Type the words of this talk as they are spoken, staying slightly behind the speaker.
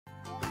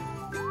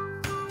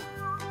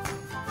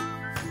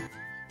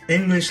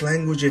English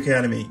Language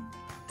Academy.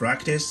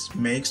 Practice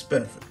makes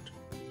perfect.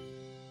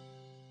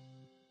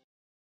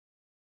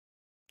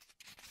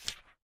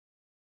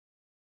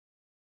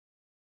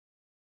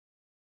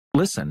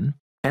 Listen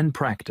and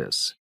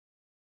practice.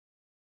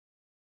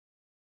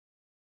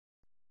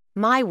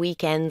 My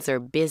weekends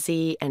are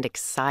busy and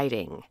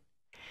exciting.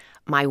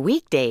 My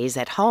weekdays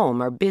at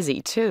home are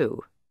busy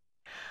too.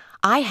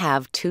 I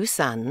have 2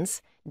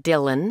 sons,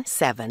 Dylan,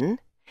 7,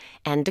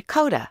 and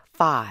Dakota,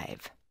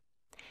 5.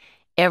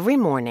 Every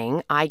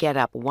morning I get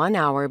up 1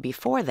 hour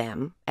before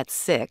them at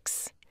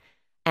 6,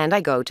 and I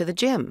go to the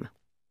gym.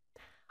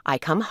 I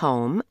come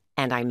home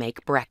and I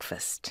make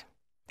breakfast.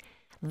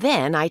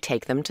 Then I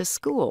take them to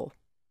school.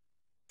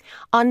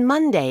 On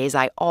Mondays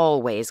I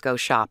always go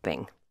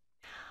shopping.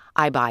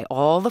 I buy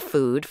all the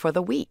food for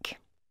the week.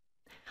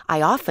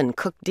 I often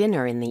cook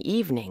dinner in the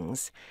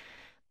evenings,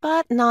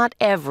 but not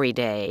every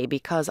day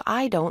because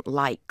I don't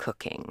like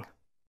cooking.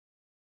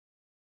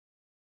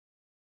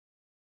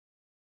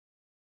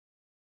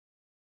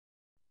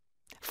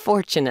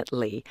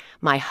 Fortunately,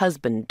 my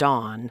husband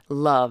Don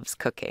loves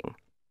cooking.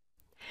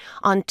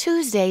 On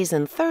Tuesdays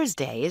and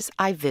Thursdays,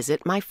 I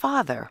visit my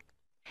father.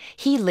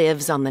 He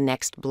lives on the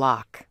next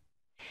block.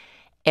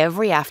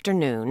 Every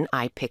afternoon,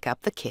 I pick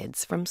up the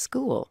kids from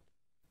school.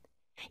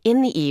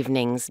 In the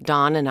evenings,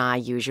 Don and I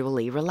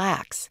usually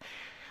relax,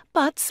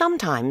 but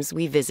sometimes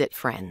we visit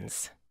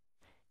friends.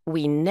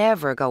 We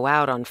never go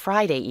out on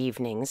Friday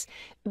evenings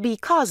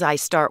because I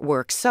start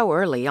work so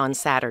early on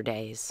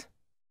Saturdays.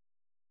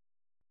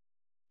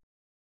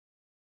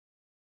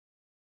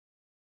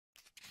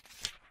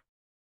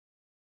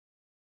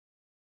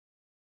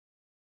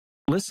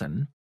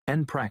 Listen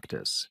and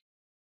practice.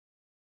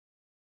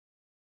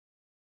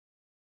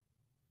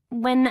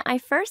 When I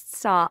first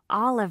saw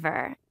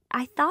Oliver,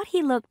 I thought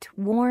he looked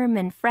warm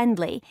and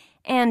friendly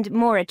and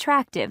more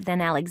attractive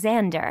than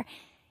Alexander.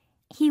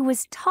 He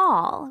was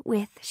tall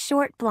with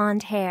short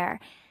blonde hair,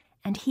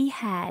 and he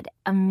had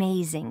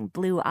amazing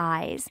blue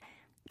eyes,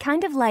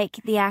 kind of like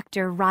the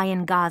actor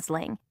Ryan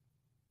Gosling.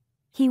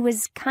 He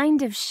was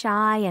kind of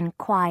shy and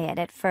quiet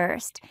at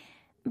first,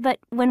 but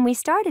when we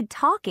started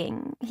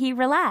talking, he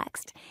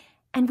relaxed,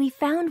 and we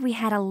found we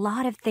had a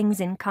lot of things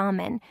in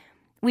common.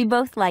 We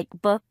both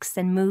like books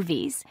and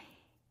movies.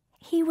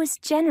 He was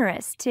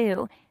generous,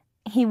 too.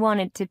 He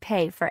wanted to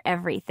pay for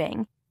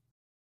everything.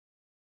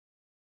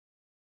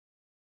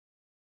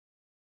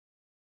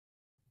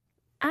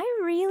 I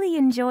really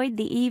enjoyed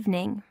the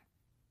evening.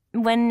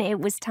 When it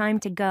was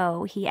time to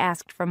go, he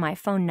asked for my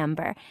phone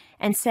number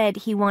and said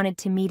he wanted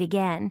to meet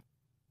again.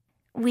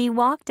 We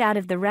walked out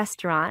of the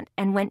restaurant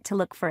and went to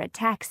look for a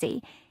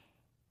taxi.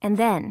 And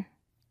then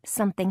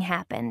something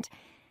happened,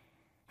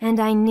 and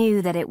I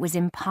knew that it was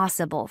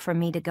impossible for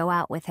me to go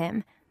out with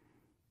him.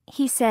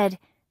 He said,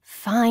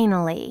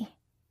 "Finally,"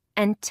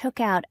 and took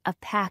out a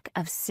pack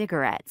of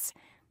cigarettes.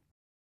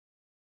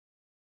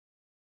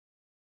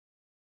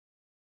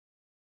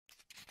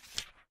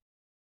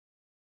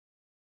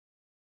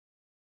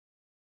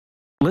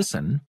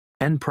 Listen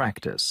and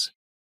practice.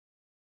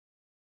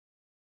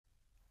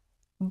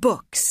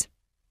 Books.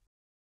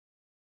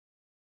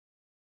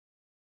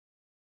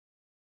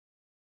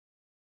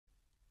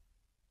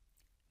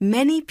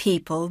 Many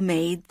people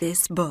made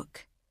this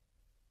book.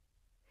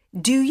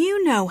 Do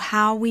you know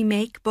how we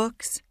make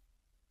books?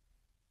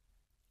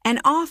 An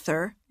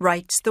author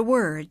writes the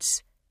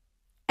words,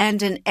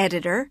 and an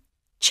editor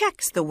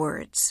checks the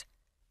words.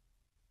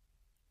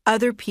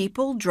 Other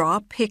people draw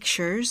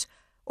pictures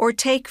or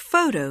take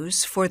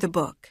photos for the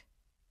book.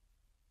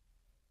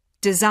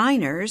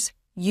 Designers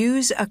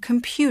use a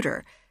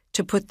computer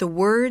to put the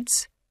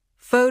words,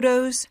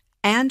 photos,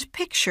 and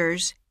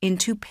pictures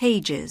into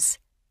pages.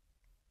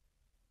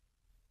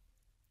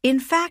 In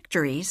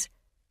factories,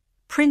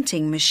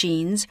 printing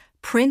machines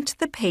print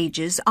the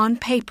pages on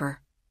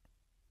paper.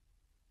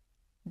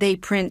 They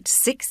print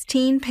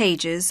 16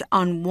 pages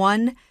on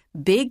one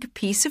big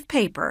piece of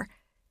paper.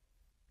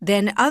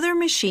 Then other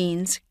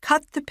machines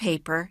cut the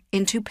paper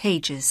into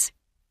pages.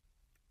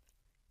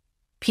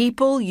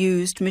 People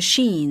used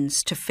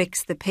machines to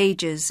fix the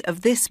pages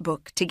of this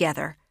book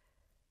together.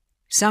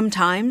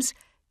 Sometimes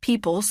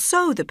people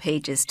sew the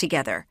pages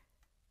together.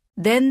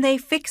 Then they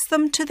fix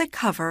them to the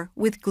cover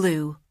with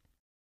glue.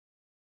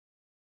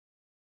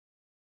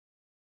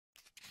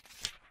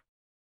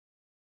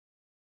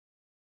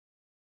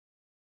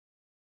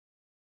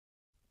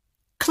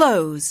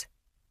 Clothes.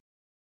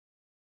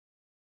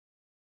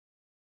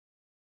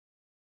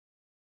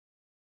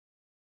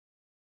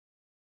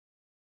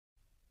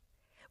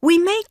 We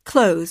make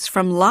clothes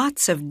from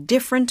lots of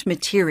different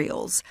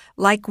materials,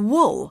 like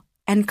wool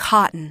and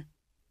cotton.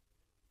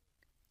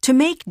 To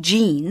make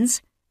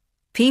jeans,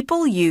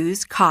 people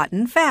use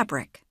cotton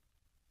fabric.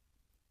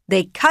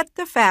 They cut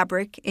the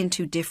fabric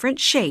into different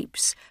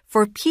shapes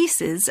for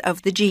pieces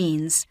of the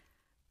jeans,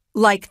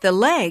 like the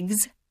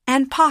legs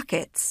and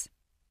pockets.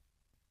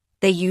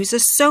 They use a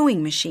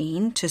sewing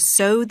machine to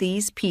sew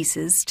these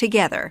pieces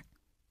together.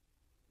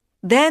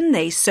 Then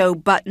they sew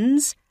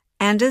buttons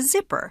and a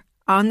zipper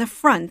on the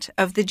front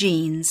of the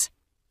jeans.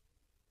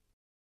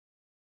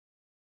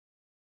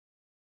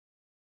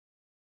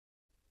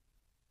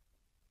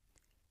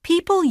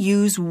 People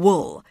use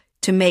wool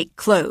to make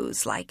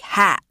clothes like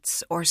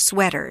hats or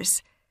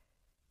sweaters.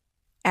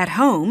 At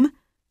home,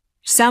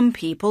 some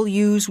people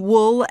use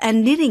wool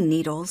and knitting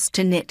needles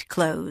to knit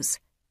clothes.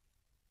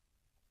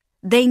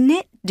 They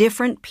knit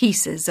different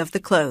pieces of the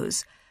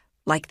clothes,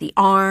 like the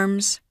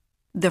arms,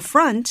 the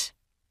front,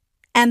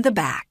 and the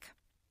back.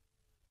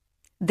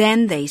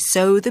 Then they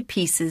sew the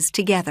pieces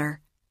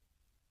together.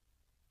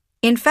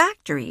 In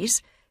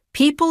factories,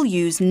 people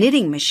use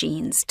knitting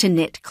machines to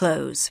knit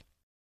clothes.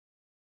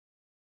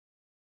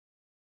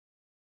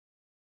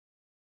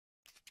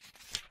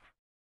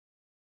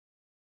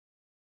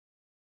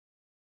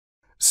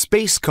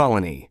 Space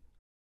colony.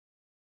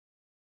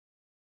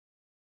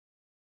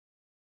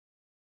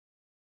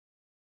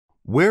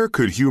 Where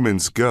could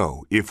humans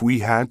go if we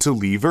had to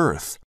leave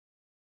Earth?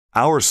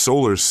 Our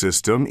solar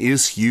system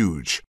is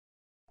huge.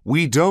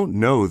 We don't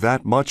know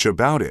that much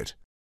about it.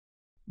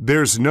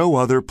 There's no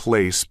other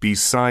place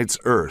besides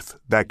Earth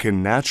that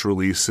can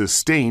naturally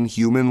sustain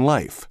human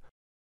life.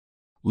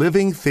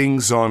 Living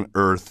things on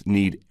Earth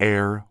need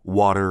air,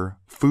 water,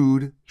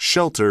 food,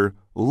 shelter,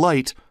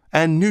 light,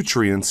 and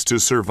nutrients to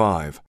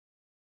survive.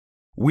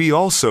 We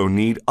also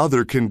need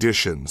other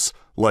conditions,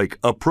 like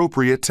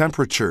appropriate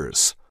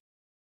temperatures.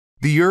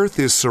 The Earth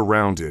is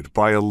surrounded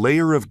by a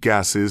layer of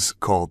gases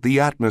called the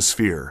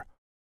atmosphere.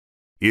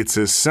 It's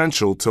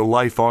essential to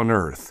life on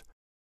Earth.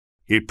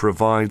 It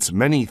provides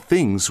many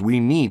things we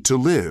need to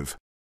live.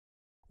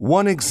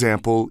 One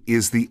example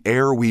is the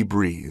air we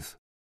breathe.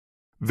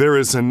 There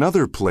is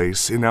another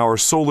place in our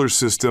solar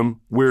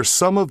system where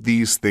some of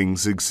these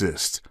things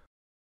exist.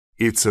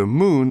 It's a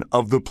moon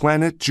of the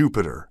planet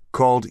Jupiter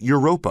called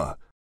Europa.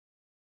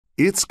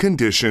 Its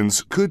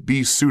conditions could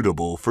be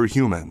suitable for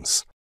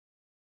humans.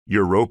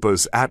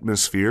 Europa's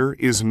atmosphere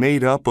is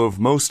made up of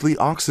mostly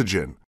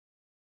oxygen.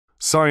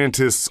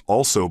 Scientists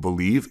also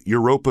believe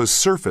Europa's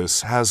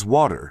surface has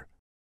water.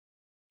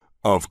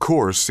 Of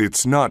course,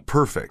 it's not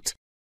perfect.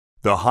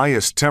 The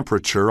highest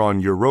temperature on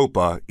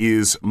Europa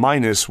is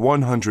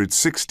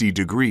 -160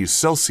 degrees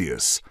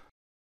Celsius.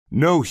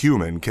 No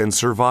human can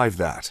survive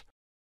that.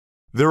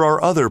 There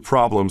are other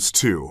problems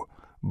too,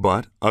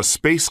 but a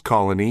space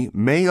colony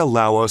may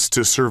allow us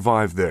to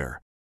survive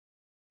there.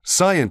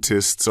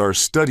 Scientists are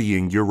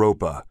studying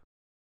Europa.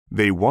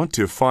 They want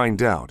to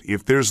find out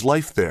if there's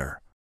life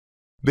there.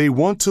 They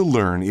want to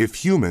learn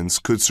if humans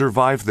could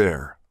survive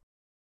there.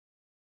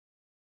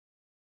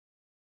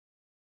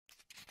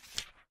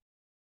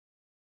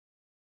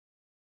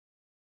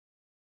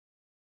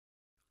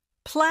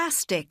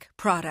 Plastic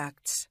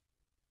products.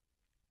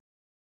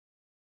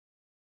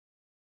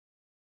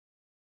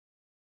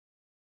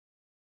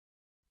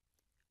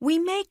 We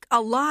make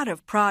a lot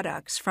of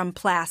products from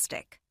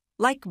plastic,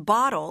 like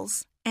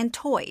bottles and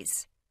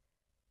toys.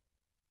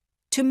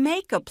 To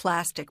make a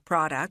plastic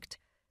product,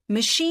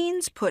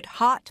 machines put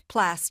hot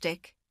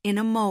plastic in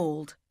a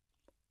mold.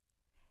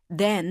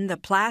 Then the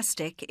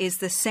plastic is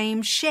the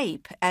same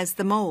shape as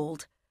the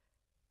mold.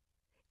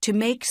 To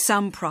make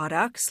some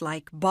products,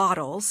 like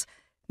bottles,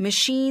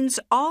 machines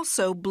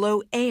also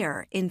blow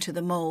air into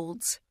the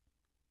molds.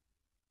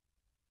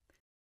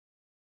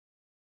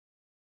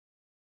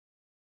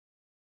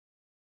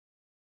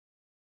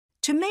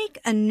 To make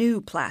a new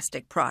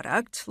plastic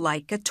product,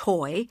 like a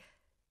toy,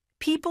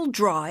 people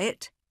draw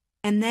it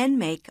and then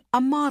make a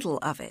model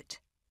of it.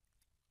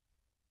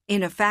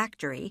 In a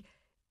factory,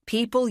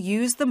 people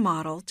use the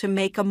model to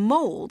make a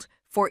mold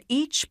for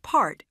each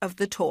part of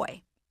the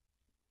toy.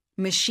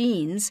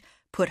 Machines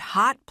put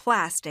hot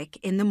plastic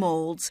in the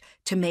molds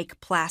to make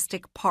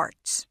plastic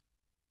parts.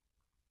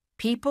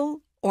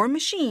 People or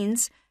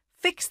machines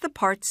fix the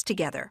parts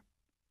together,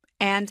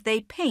 and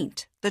they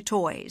paint the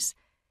toys.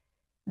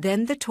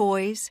 Then the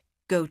toys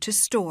go to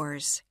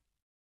stores.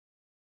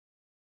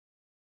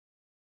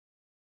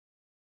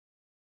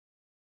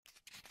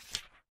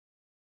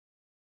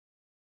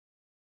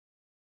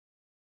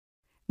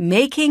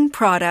 Making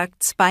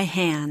products by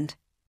hand.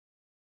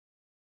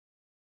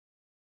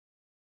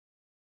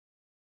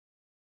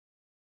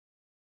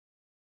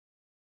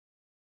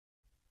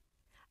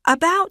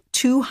 About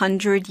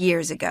 200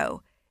 years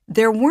ago,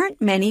 there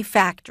weren't many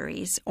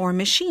factories or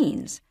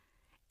machines,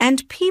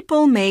 and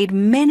people made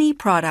many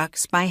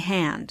products by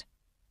hand.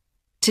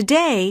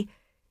 Today,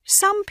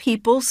 some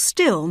people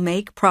still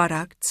make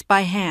products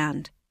by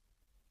hand.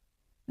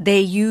 They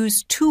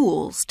use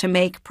tools to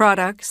make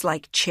products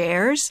like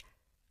chairs,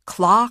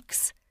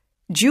 clocks,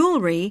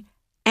 jewelry,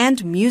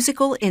 and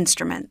musical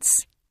instruments.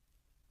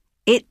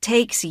 It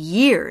takes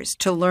years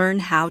to learn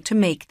how to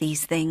make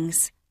these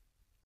things.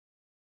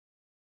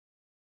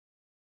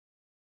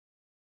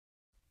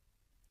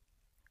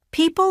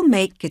 People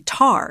make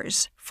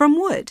guitars from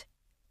wood.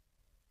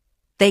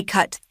 They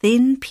cut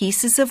thin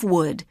pieces of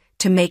wood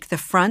to make the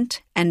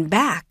front and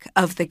back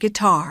of the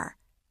guitar.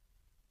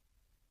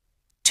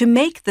 To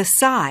make the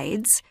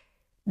sides,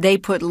 they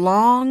put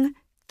long,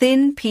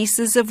 thin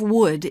pieces of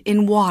wood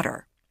in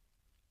water.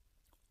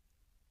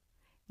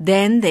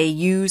 Then they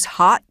use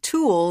hot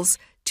tools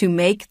to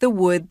make the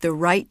wood the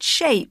right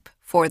shape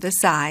for the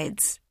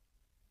sides.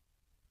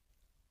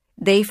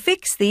 They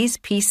fix these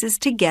pieces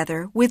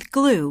together with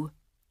glue.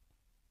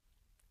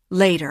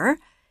 Later,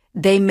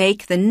 they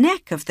make the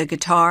neck of the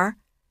guitar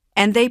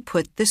and they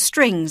put the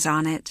strings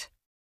on it.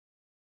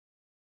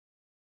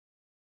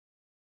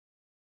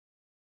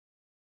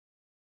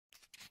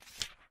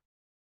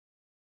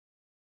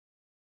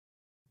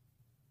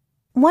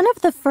 One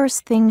of the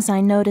first things I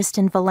noticed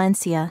in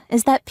Valencia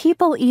is that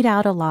people eat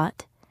out a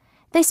lot.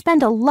 They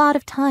spend a lot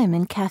of time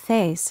in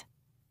cafes.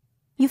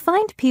 You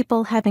find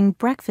people having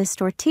breakfast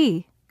or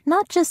tea,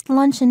 not just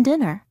lunch and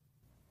dinner.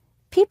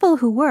 People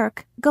who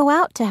work go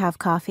out to have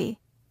coffee.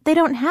 They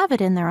don't have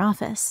it in their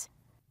office.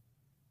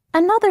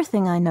 Another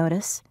thing I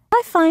notice,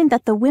 I find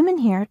that the women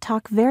here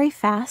talk very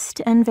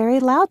fast and very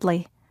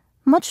loudly,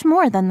 much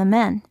more than the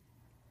men.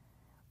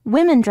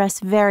 Women dress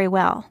very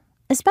well,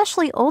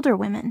 especially older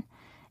women,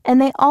 and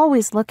they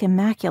always look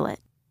immaculate.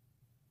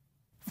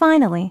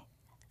 Finally,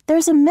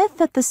 there's a myth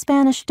that the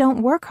Spanish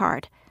don't work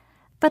hard,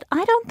 but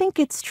I don't think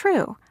it's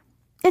true.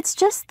 It's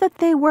just that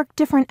they work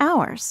different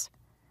hours.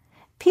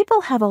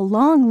 People have a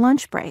long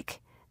lunch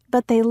break,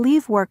 but they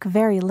leave work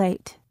very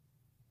late.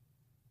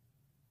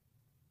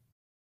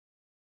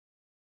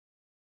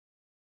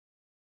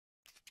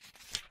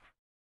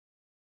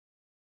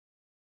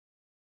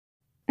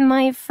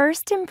 My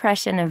first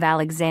impression of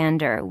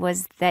Alexander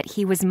was that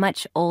he was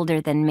much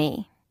older than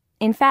me.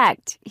 In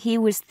fact, he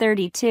was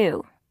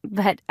 32,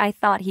 but I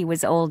thought he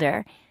was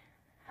older.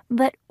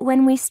 But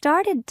when we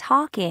started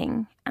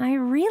talking, I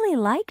really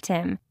liked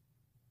him.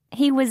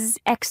 He was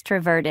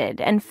extroverted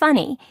and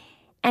funny,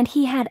 and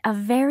he had a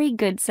very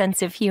good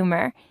sense of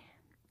humor.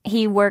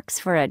 He works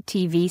for a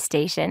TV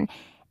station,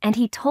 and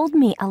he told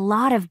me a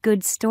lot of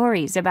good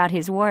stories about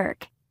his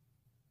work.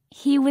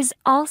 He was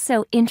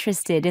also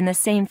interested in the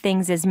same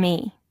things as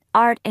me,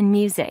 art and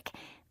music,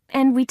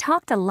 and we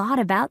talked a lot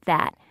about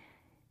that.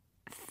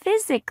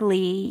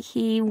 Physically,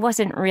 he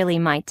wasn't really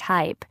my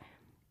type.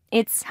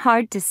 It's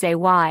hard to say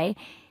why.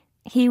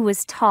 He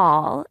was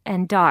tall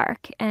and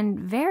dark and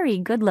very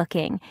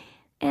good-looking,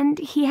 and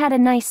he had a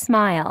nice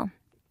smile.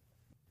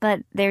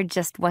 But there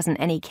just wasn't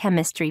any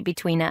chemistry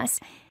between us.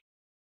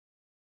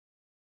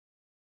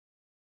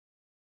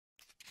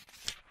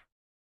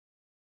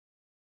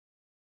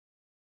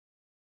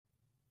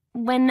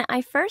 When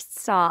I first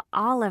saw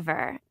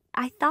Oliver,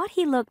 I thought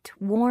he looked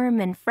warm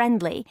and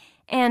friendly,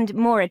 and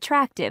more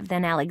attractive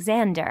than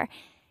Alexander.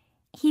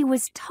 He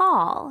was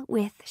tall,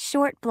 with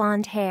short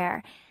blonde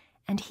hair,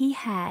 and he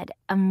had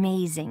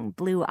amazing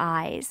blue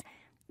eyes,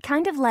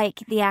 kind of like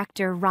the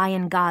actor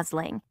Ryan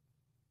Gosling.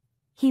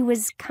 He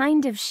was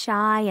kind of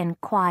shy and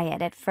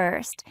quiet at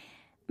first,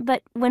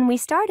 but when we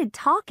started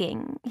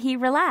talking, he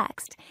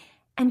relaxed,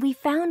 and we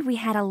found we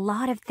had a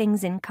lot of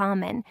things in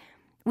common.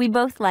 We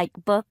both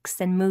liked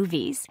books and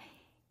movies.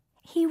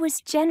 He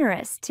was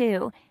generous,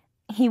 too.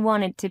 He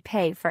wanted to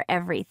pay for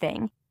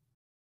everything.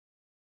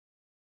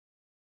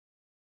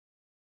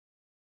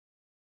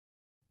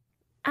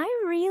 I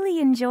really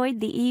enjoyed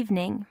the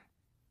evening.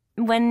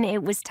 When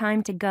it was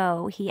time to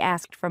go, he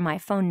asked for my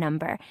phone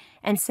number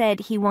and said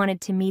he wanted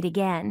to meet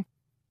again.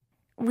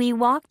 We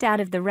walked out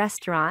of the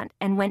restaurant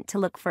and went to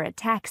look for a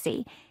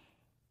taxi.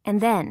 And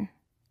then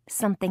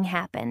something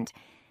happened,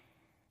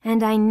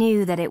 and I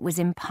knew that it was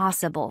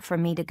impossible for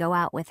me to go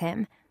out with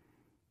him.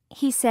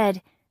 He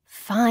said,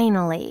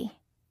 "Finally,"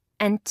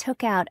 and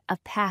took out a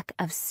pack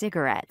of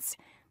cigarettes.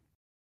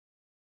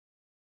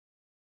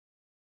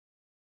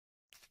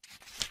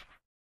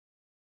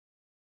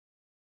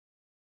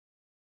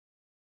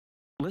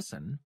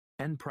 Listen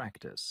and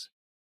practice.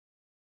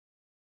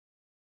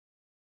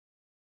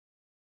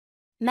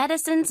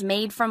 Medicines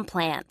made from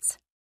plants.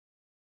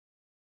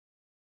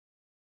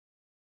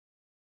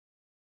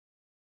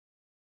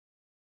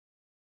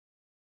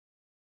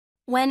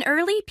 When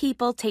early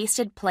people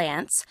tasted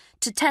plants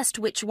to test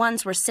which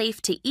ones were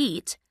safe to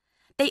eat,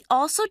 they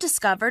also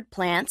discovered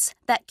plants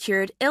that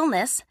cured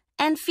illness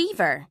and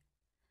fever.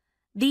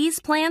 These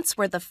plants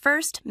were the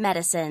first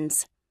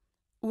medicines.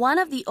 One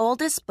of the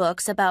oldest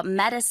books about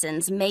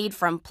medicines made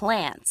from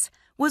plants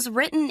was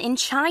written in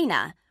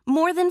China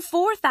more than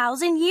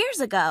 4,000 years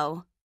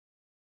ago.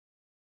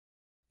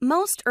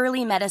 Most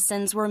early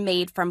medicines were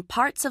made from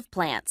parts of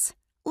plants,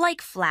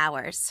 like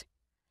flowers.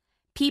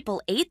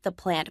 People ate the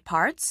plant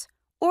parts,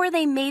 or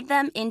they made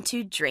them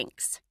into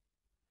drinks.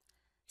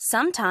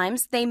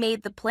 Sometimes they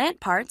made the plant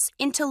parts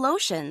into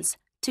lotions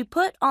to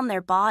put on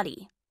their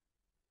body.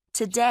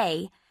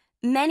 Today,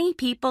 many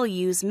people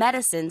use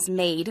medicines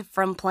made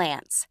from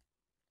plants.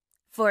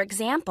 For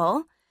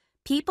example,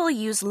 people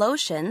use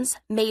lotions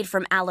made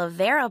from aloe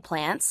vera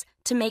plants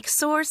to make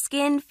sore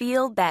skin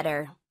feel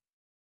better.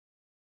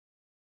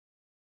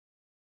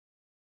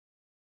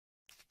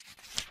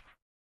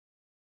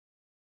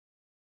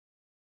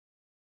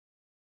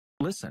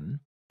 Listen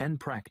and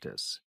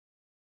practice.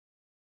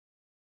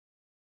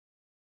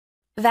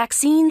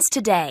 Vaccines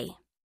today.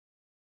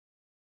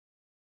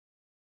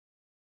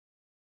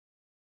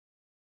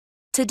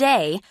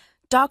 Today,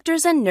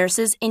 doctors and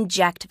nurses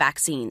inject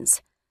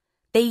vaccines.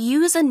 They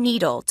use a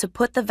needle to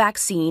put the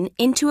vaccine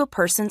into a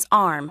person's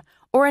arm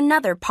or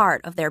another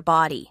part of their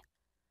body.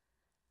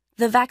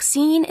 The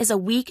vaccine is a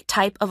weak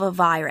type of a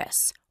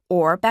virus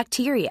or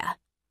bacteria.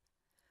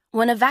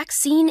 When a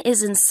vaccine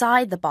is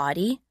inside the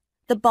body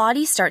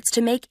starts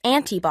to make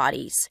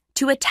antibodies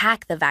to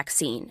attack the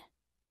vaccine.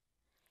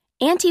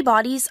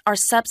 Antibodies are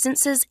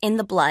substances in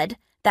the blood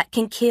that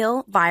can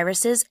kill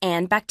viruses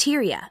and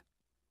bacteria.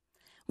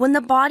 When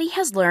the body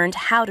has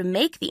learned how to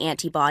make the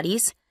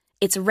antibodies,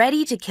 it's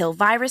ready to kill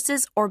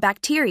viruses or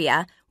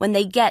bacteria when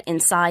they get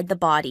inside the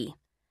body.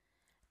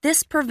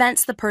 This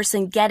prevents the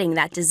person getting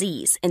that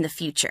disease in the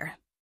future.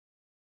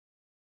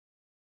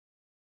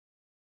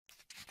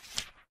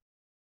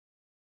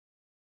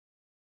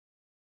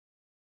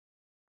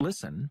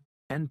 Listen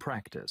and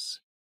practice.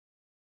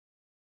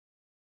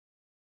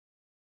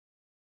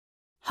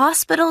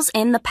 Hospitals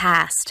in the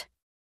past.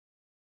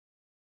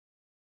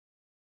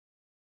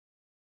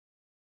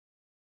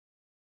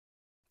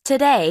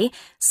 Today,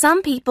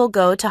 some people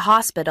go to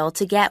hospital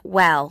to get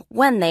well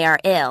when they are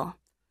ill.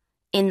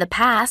 In the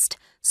past,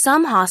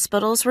 some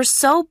hospitals were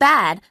so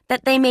bad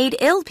that they made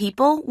ill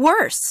people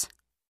worse.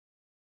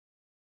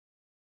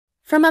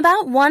 From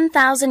about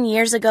 1,000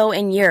 years ago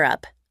in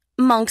Europe,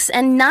 monks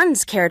and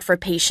nuns cared for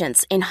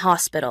patients in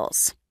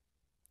hospitals.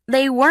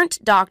 They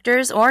weren't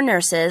doctors or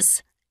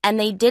nurses, and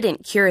they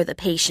didn't cure the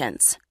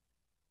patients.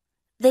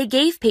 They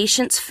gave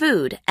patients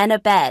food and a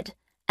bed,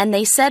 and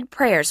they said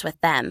prayers with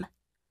them.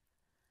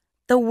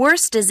 The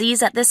worst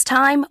disease at this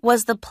time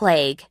was the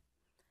plague.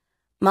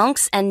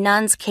 Monks and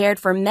nuns cared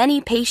for many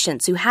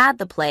patients who had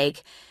the plague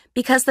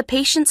because the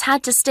patients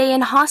had to stay in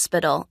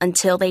hospital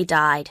until they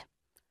died.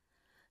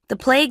 The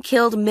plague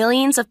killed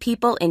millions of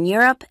people in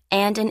Europe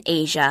and in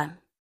Asia.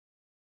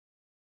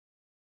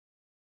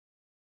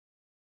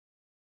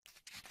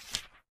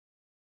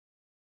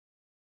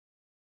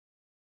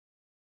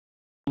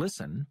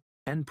 Listen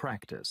and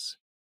practice.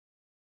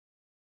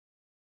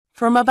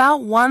 From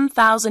about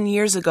 1,000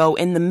 years ago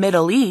in the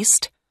Middle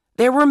East,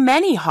 there were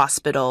many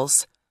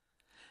hospitals.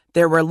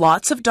 There were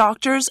lots of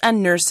doctors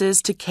and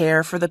nurses to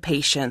care for the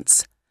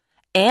patients,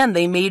 and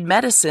they made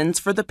medicines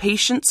for the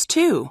patients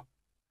too.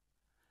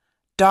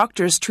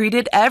 Doctors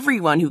treated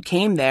everyone who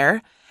came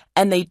there,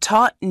 and they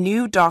taught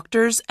new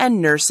doctors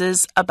and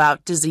nurses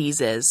about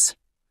diseases.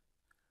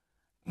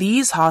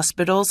 These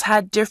hospitals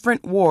had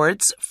different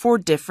wards for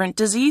different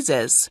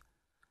diseases.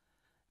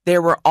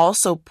 There were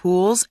also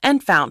pools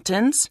and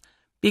fountains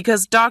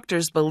because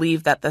doctors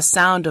believed that the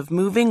sound of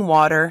moving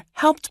water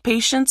helped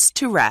patients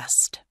to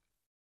rest.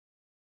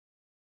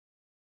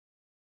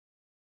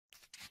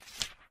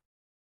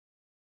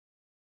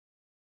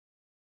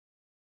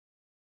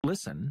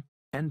 Listen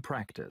and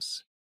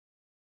practice.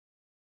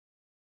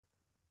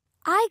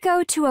 I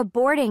go to a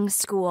boarding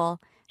school,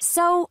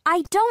 so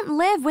I don't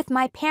live with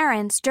my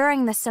parents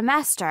during the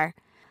semester.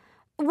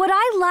 What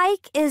I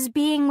like is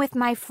being with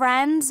my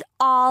friends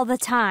all the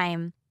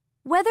time.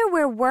 Whether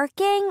we're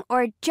working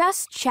or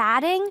just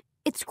chatting,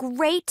 it's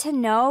great to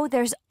know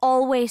there's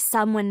always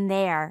someone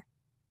there.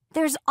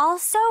 There's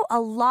also a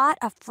lot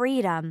of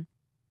freedom.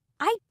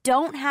 I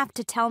don't have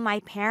to tell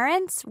my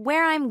parents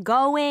where I'm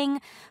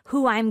going,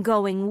 who I'm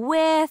going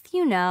with,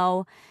 you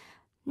know.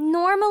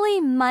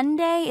 Normally,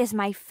 Monday is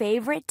my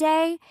favorite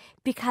day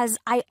because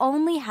I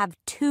only have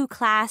 2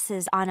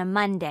 classes on a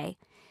Monday.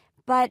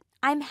 But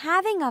I'm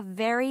having a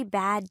very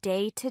bad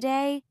day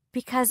today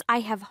because I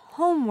have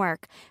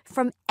homework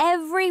from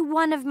every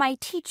one of my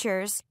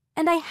teachers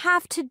and I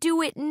have to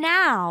do it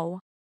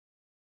now.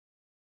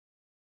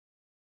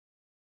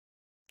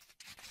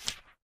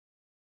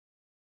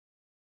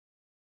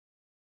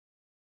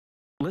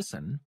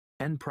 Listen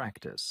and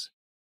practice.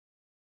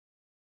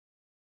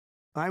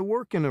 I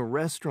work in a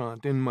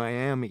restaurant in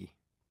Miami.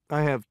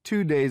 I have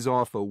 2 days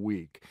off a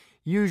week,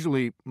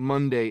 usually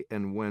Monday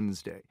and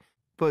Wednesday.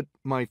 But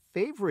my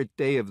favorite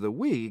day of the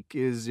week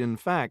is, in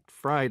fact,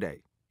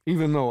 Friday,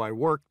 even though I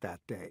work that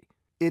day.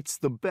 It's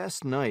the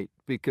best night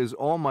because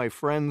all my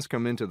friends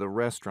come into the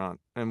restaurant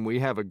and we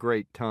have a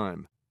great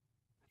time.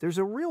 There's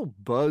a real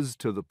buzz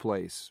to the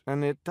place,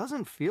 and it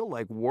doesn't feel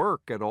like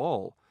work at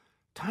all.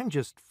 Time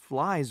just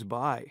flies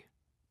by.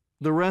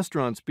 The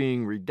restaurant's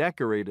being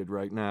redecorated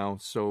right now,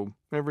 so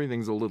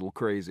everything's a little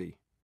crazy.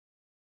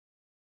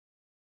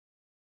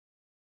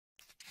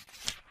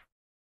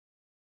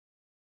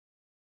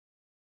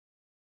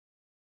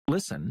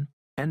 Listen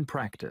and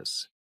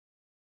practice.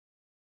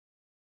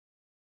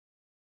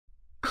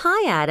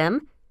 Hi,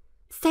 Adam.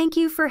 Thank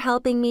you for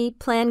helping me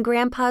plan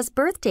Grandpa's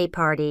birthday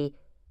party.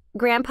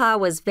 Grandpa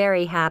was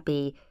very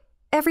happy.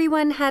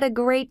 Everyone had a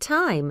great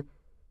time.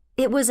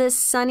 It was a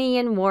sunny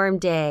and warm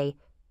day.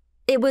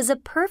 It was a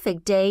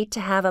perfect day to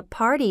have a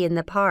party in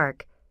the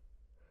park.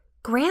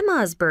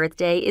 Grandma's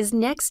birthday is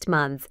next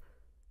month.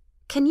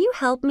 Can you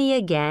help me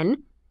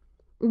again?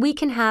 We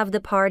can have the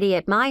party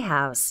at my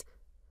house.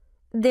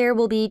 There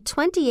will be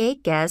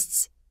 28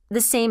 guests,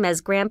 the same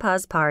as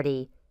Grandpa's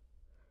party.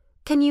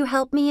 Can you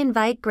help me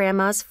invite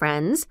Grandma's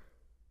friends?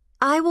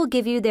 I will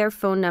give you their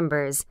phone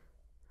numbers.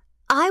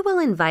 I will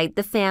invite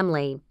the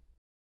family.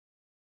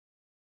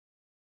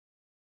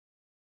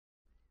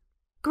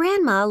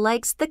 Grandma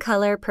likes the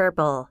color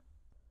purple.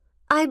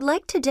 I'd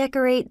like to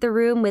decorate the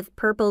room with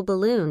purple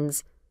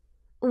balloons.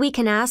 We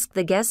can ask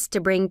the guests to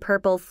bring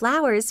purple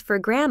flowers for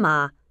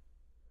Grandma.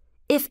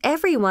 If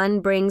everyone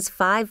brings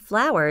 5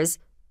 flowers,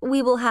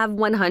 we will have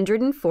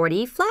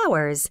 140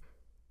 flowers.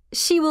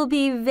 She will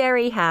be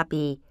very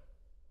happy.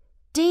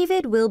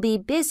 David will be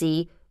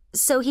busy,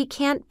 so he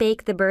can't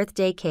bake the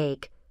birthday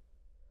cake.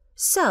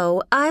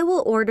 So I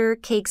will order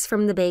cakes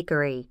from the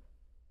bakery.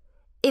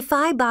 If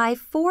I buy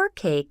 4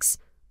 cakes,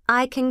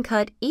 I can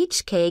cut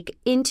each cake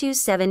into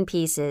 7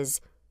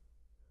 pieces.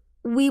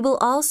 We will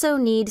also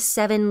need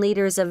 7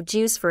 liters of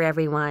juice for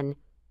everyone.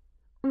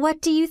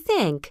 What do you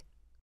think?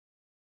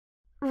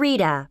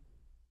 Rita.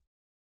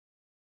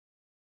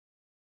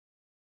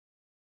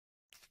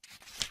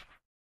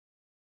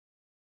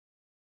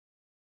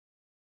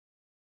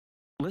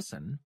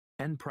 Listen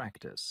and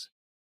practice.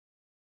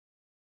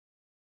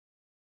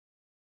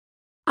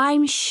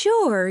 I'm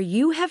sure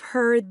you have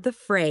heard the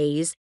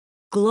phrase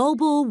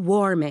global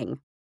warming.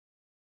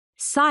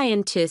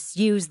 Scientists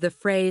use the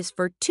phrase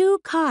for 2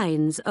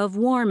 kinds of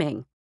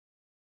warming.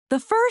 The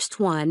first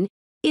one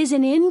is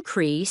an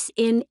increase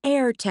in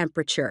air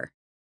temperature.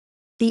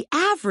 The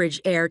average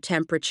air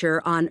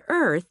temperature on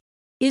Earth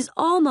is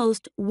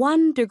almost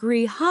 1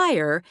 degree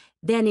higher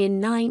than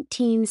in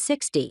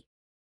 1960.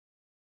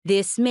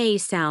 This may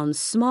sound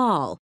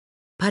small,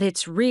 but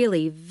it's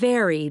really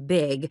very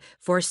big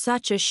for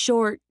such a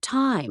short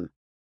time.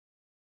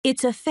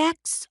 Its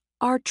effects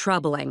are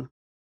troubling.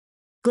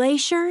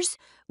 Glaciers,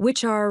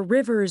 which are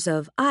rivers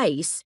of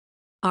ice,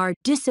 are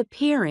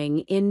disappearing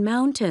in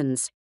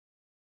mountains.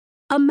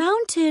 A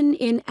mountain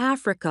in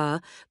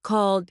Africa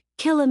called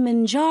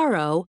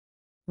Kilimanjaro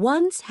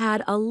once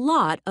had a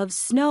lot of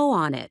snow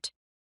on it.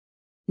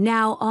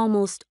 Now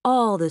almost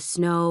all the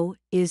snow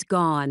is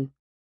gone.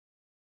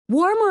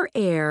 Warmer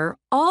air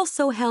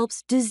also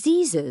helps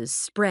diseases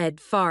spread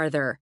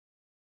farther.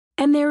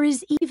 And there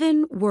is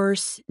even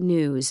worse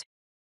news.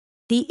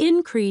 The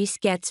increase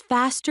gets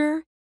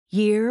faster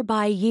year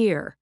by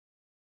year.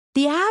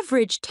 The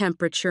average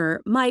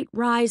temperature might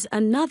rise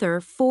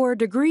another 4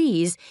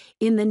 degrees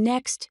in the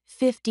next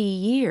 50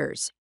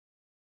 years.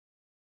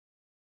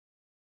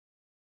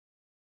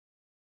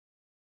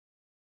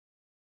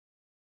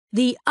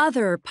 The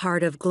other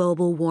part of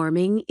global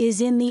warming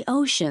is in the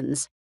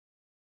oceans.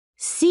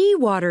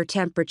 Seawater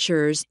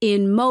temperatures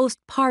in most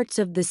parts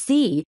of the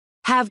sea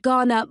have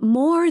gone up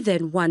more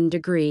than 1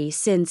 degree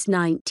since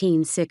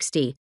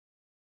 1960.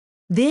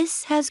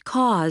 This has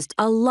caused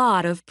a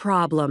lot of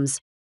problems.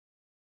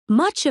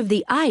 Much of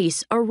the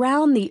ice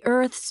around the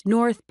Earth's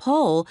North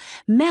Pole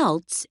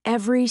melts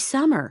every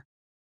summer.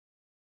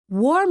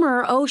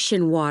 Warmer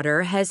ocean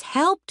water has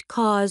helped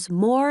cause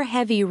more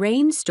heavy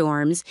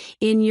rainstorms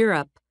in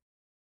Europe.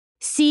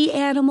 Sea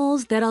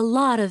animals that a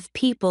lot of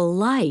people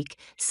like,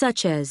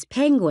 such as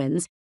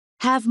penguins,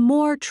 have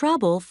more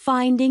trouble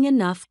finding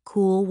enough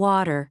cool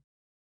water.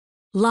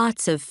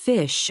 Lots of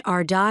fish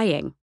are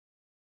dying.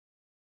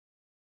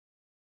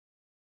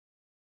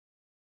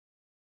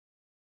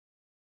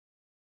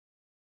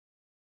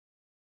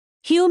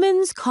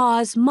 Humans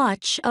cause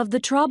much of the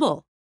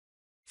trouble.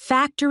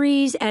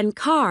 Factories and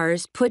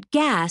cars put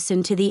gas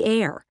into the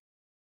air.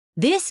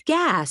 This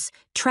gas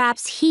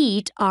traps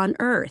heat on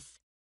Earth.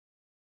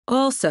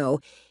 Also,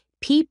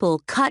 people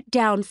cut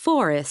down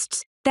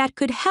forests that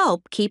could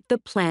help keep the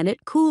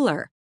planet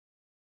cooler.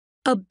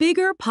 A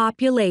bigger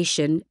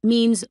population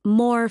means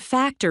more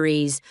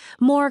factories,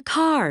 more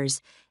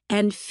cars,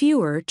 and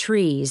fewer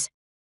trees.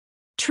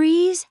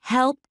 Trees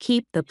help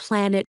keep the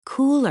planet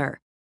cooler.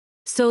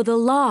 So the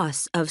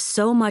loss of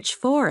so much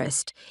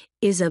forest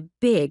is a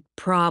big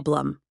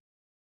problem.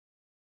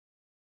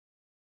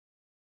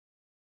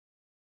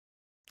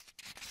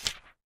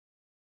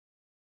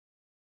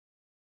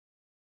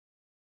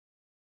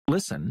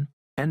 Listen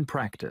and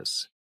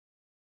practice.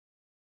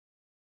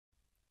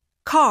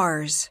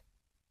 Cars.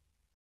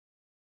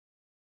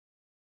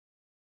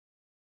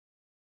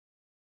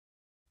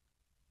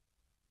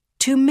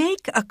 To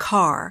make a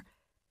car,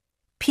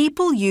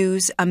 people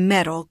use a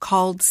metal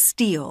called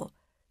steel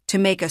to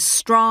make a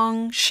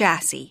strong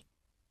chassis.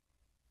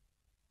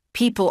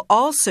 People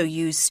also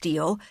use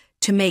steel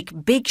to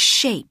make big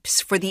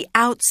shapes for the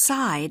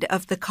outside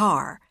of the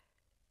car.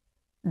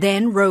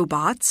 Then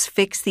robots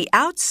fix the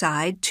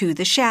outside to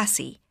the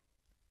chassis.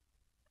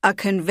 A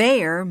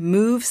conveyor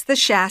moves the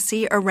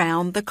chassis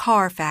around the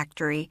car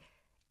factory,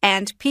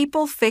 and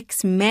people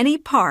fix many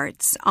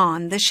parts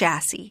on the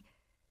chassis.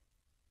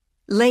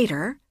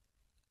 Later,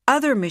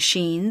 other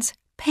machines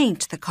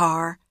paint the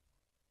car.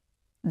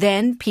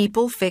 Then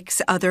people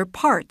fix other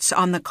parts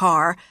on the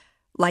car,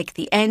 like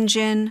the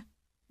engine,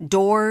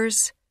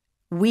 doors,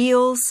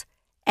 wheels,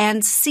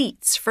 and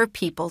seats for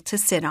people to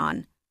sit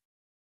on.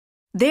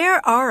 There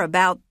are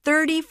about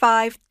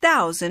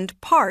 35,000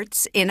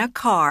 parts in a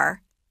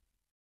car.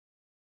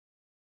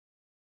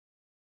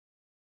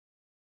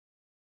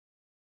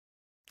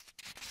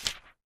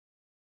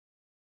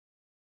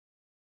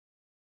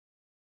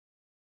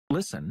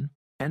 Listen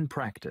and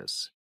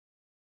practice.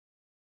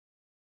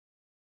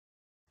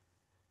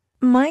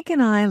 Mike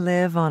and I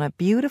live on a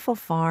beautiful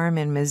farm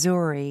in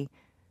Missouri.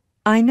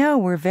 I know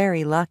we're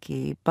very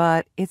lucky,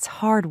 but it's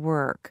hard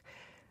work.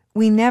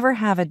 We never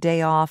have a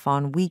day off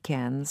on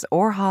weekends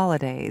or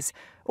holidays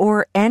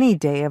or any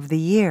day of the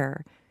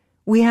year.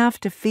 We have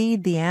to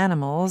feed the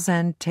animals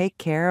and take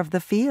care of the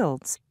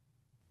fields.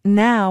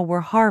 Now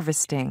we're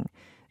harvesting,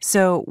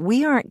 so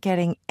we aren't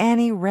getting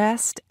any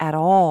rest at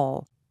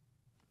all.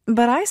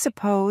 But I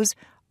suppose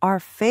our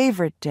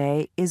favorite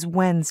day is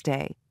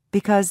Wednesday,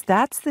 because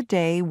that's the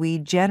day we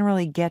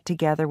generally get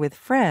together with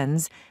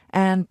friends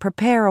and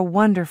prepare a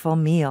wonderful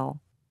meal.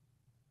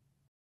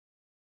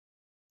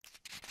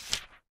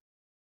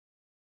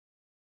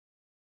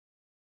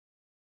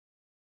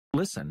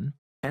 Listen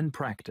and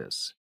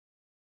practice.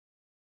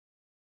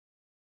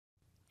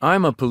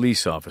 I'm a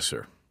police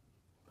officer.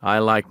 I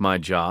like my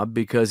job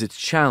because it's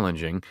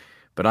challenging,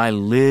 but I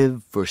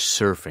live for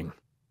surfing.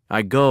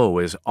 I go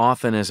as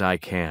often as I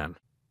can.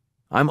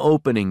 I'm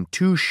opening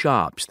 2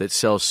 shops that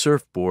sell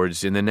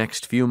surfboards in the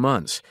next few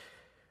months.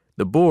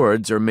 The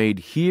boards are made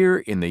here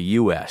in the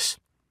U.S.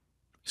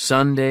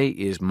 Sunday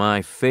is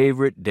my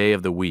favorite day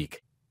of the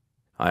week.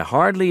 I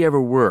hardly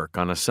ever work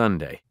on a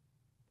Sunday.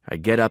 I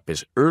get up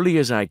as early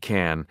as I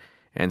can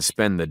and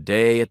spend the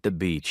day at the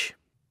beach.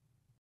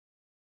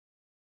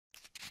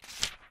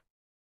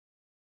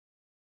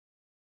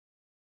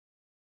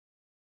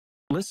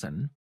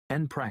 Listen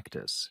and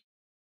practice.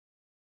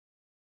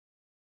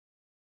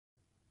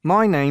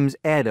 My name's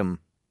Adam.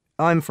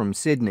 I'm from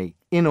Sydney,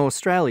 in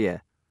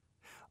Australia.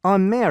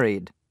 I'm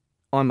married.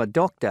 I'm a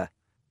doctor.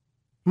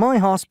 My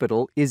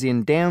hospital is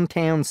in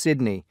downtown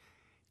Sydney.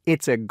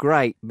 It's a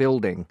great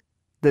building.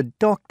 The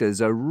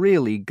doctors are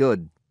really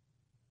good.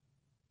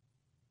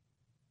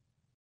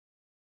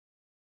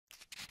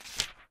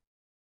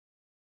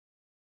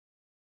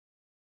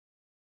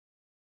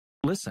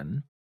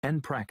 Listen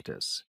and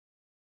practice.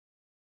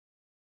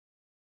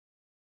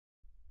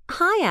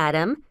 Hi,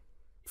 Adam.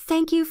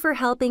 Thank you for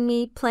helping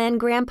me plan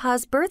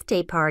Grandpa's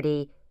birthday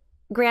party.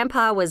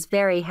 Grandpa was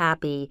very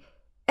happy.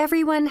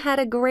 Everyone had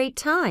a great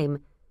time.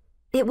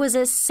 It was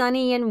a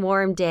sunny and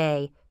warm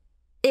day.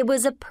 It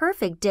was a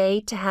perfect day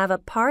to have a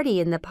party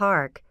in the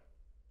park.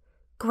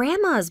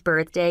 Grandma's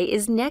birthday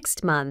is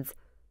next month.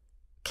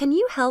 Can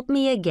you help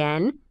me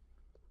again?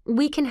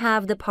 We can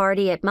have the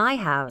party at my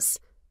house.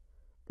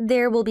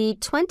 There will be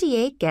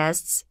 28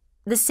 guests,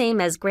 the same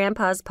as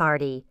Grandpa's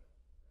party.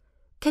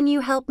 Can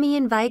you help me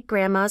invite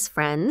Grandma's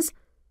friends?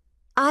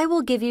 I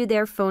will give you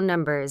their phone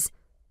numbers.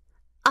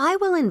 I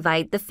will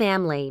invite the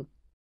family.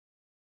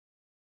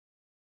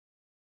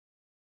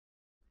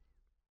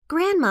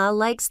 Grandma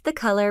likes the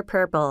color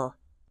purple.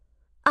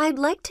 I'd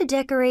like to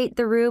decorate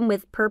the room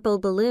with purple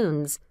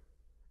balloons.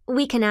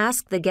 We can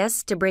ask the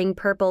guests to bring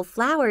purple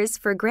flowers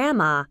for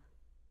Grandma.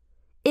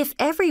 If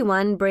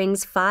everyone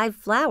brings 5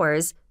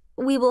 flowers,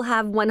 we will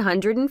have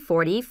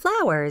 140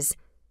 flowers.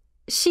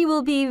 She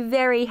will be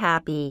very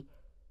happy.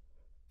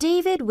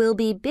 David will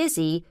be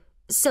busy,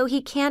 so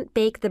he can't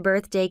bake the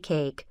birthday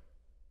cake.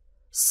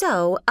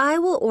 So I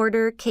will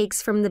order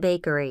cakes from the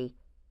bakery.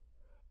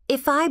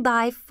 If I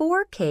buy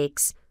 4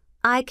 cakes,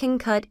 I can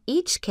cut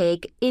each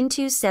cake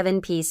into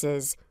 7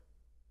 pieces.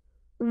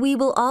 We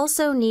will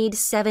also need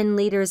 7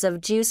 liters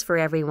of juice for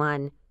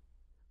everyone.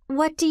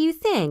 What do you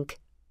think?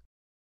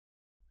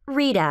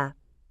 Rita.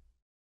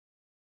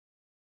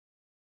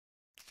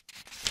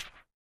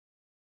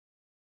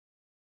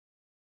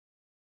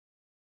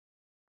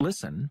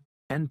 Listen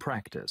and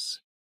practice.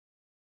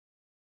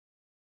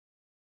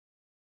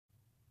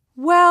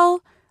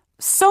 Well,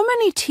 so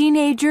many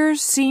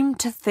teenagers seem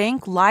to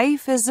think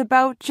life is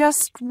about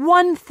just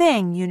one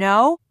thing, you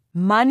know?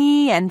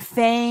 Money and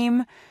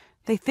fame.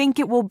 They think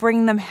it will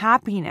bring them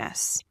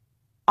happiness.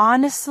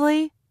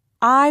 Honestly,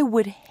 I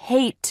would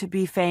hate to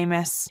be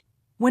famous.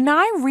 When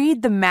I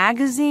read the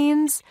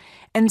magazines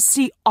and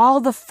see all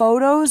the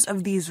photos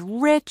of these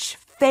rich,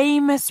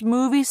 famous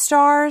movie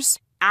stars,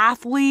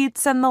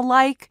 athletes and the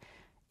like,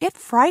 it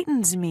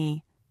frightens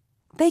me.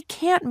 They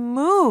can't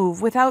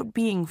move without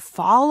being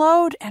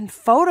followed and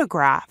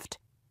photographed.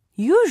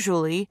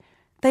 Usually,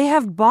 they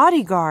have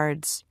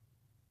bodyguards.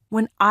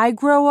 When I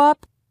grow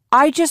up,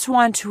 I just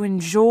want to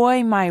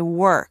enjoy my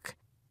work.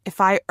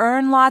 If I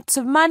earn lots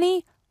of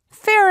money,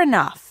 fair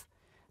enough.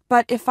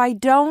 But if I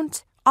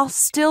don't, I'll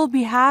still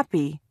be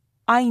happy.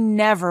 I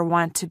never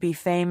want to be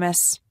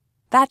famous.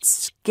 That's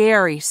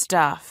scary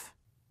stuff.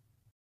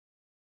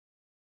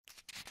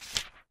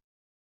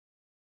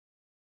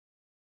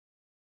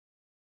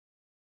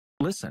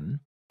 Listen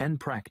and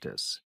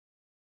practice.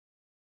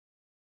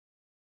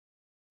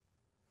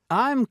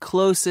 I'm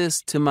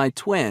closest to my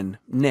twin,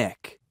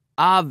 Nick.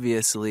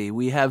 Obviously,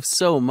 we have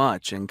so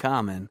much in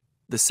common.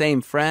 The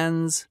same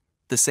friends,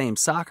 the same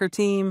soccer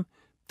team,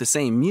 the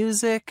same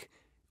music.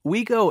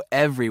 We go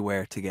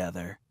everywhere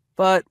together.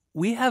 But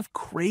we have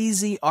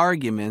crazy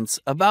arguments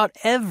about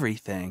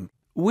everything.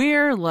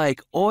 We're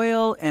like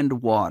oil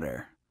and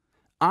water.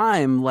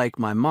 I'm like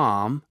my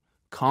mom,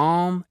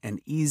 calm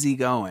and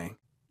easygoing.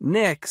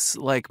 Nick's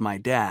like my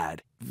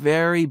dad,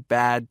 very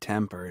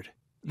bad-tempered.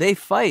 They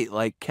fight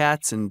like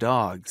cats and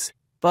dogs.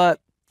 But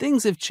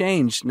things have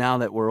changed now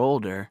that we're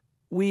older.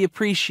 We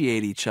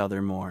appreciate each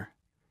other more.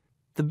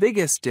 The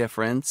biggest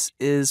difference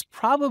is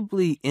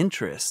probably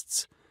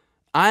interests.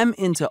 I'm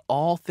into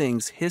all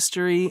things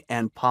history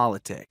and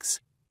politics,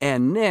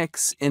 and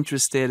Nick's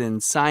interested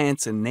in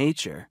science and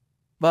nature.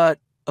 But,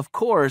 of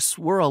course,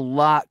 we're a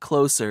lot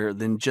closer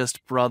than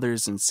just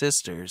brothers and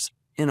sisters.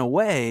 In a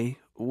way,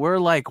 we're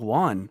like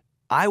one.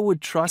 I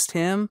would trust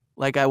him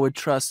like I would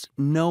trust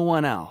no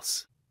one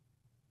else.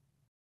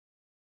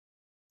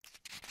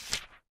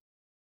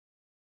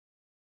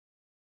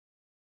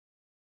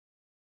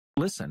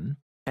 Listen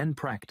and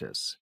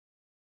practice.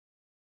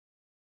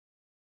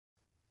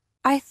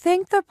 I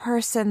think the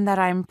person that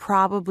I'm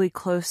probably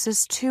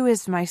closest to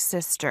is my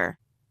sister.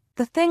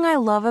 The thing I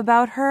love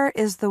about her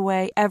is the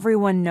way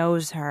everyone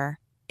knows her.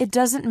 It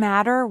doesn't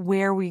matter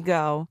where we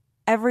go.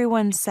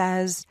 Everyone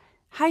says,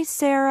 "Hi,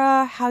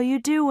 Sarah, how you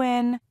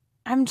doing?"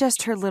 I'm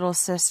just her little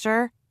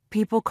sister.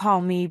 People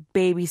call me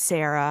Baby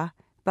Sarah,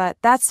 but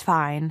that's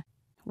fine.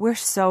 We're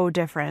so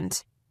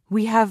different.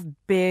 We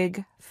have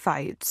big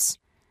fights.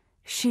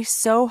 She's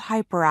so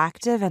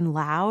hyperactive and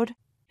loud.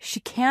 She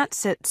can't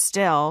sit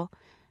still.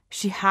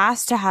 She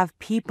has to have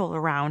people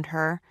around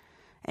her,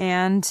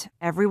 and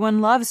everyone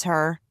loves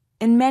her.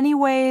 In many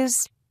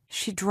ways,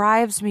 she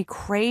drives me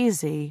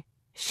crazy.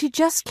 She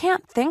just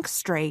can't think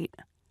straight.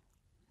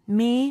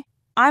 Me,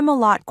 I'm a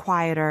lot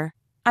quieter.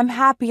 I'm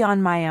happy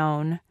on my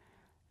own.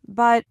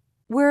 But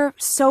we're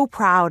so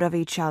proud of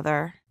each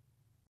other.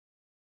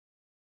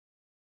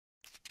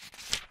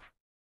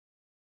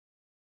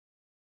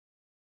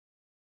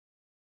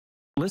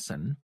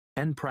 Listen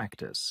and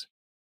practice.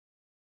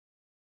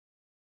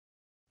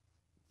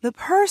 The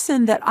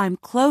person that I'm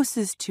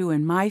closest to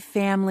in my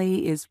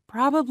family is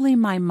probably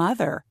my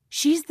mother.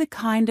 She's the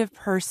kind of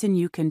person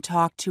you can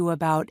talk to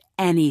about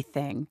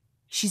anything.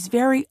 She's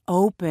very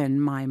open,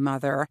 my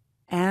mother,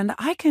 and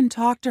I can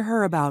talk to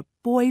her about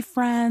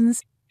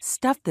boyfriends,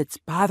 stuff that's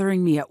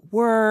bothering me at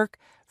work,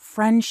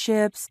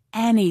 friendships,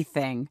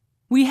 anything.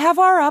 We have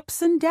our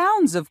ups and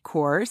downs, of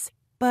course,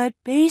 but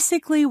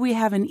basically we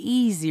have an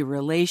easy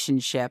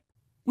relationship.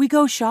 We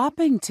go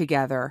shopping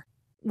together.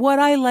 What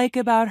I like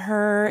about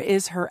her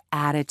is her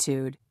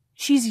attitude.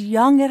 She's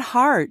young at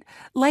heart,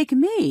 like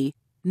me,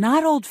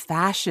 not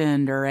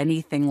old-fashioned or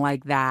anything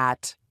like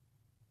that.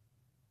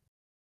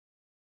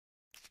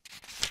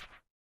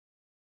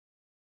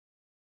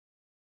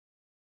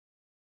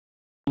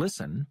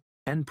 Listen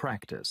and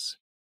practice.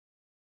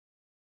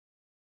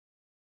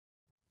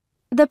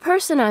 The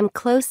person I'm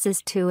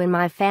closest to in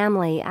my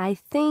family, I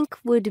think,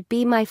 would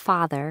be my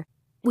father.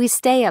 We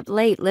stay up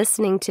late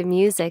listening to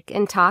music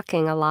and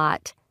talking a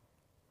lot.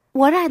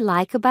 What I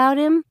like about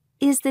him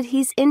is that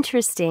he's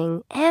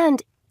interesting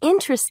and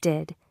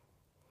interested.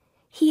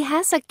 He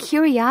has a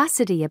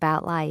curiosity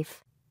about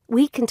life.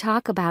 We can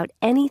talk about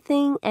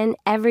anything and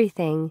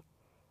everything.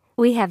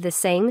 We have the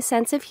same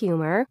sense of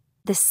humor,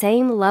 the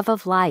same love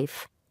of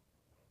life.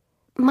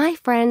 My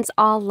friends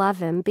all love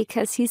him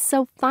because he's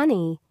so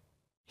funny.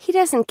 He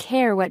doesn't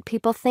care what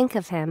people think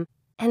of him,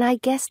 and I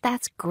guess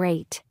that's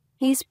great.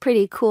 He's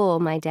pretty cool,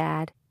 my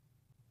dad.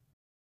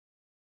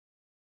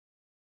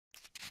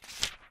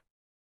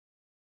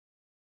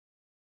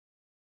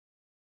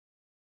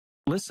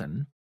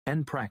 Listen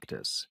and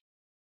practice.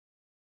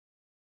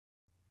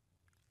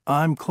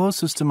 I'm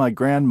closest to my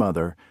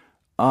grandmother.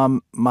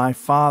 My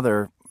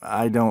father,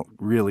 I don't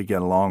really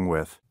get along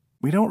with.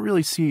 We don't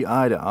really see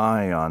eye to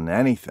eye on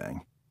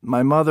anything.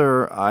 My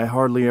mother, I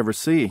hardly ever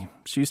see.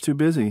 She's too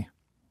busy.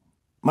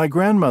 My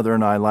grandmother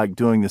and I like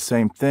doing the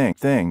same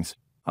things.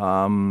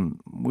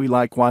 We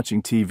like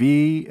watching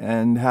TV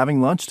and having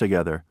lunch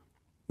together.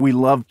 We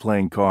love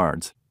playing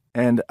cards.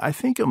 And I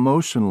think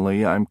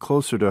emotionally I'm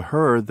closer to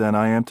her than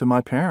I am to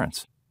my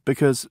parents,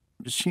 because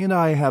she and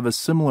I have a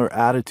similar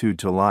attitude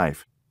to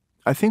life.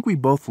 I think we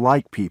both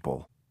like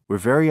people. We're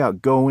very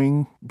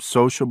outgoing,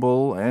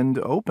 sociable, and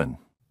open.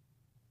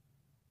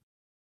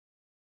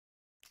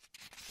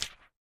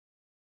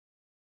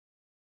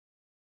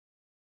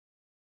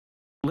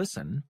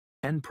 Listen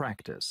and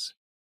practice.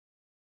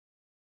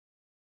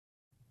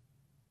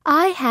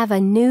 I have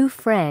a new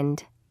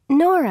friend,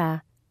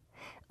 Nora.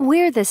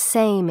 We're the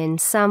same in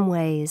some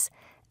ways,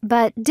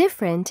 but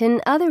different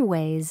in other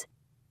ways.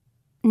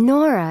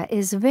 Nora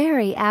is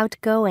very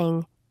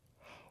outgoing.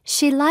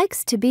 She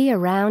likes to be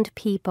around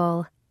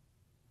people.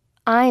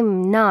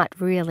 I'm not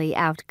really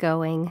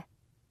outgoing.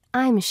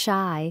 I'm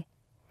shy.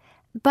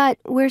 But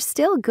we're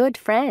still good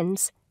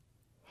friends.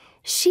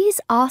 She's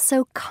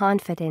also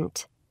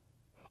confident.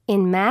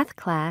 In math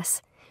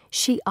class,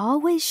 she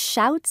always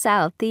shouts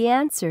out the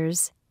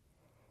answers.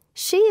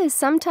 She is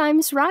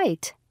sometimes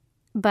right,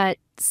 but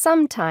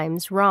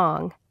sometimes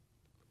wrong.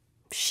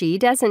 She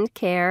doesn't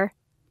care.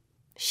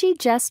 She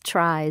just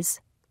tries.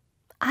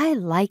 I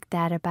like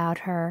that about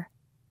her.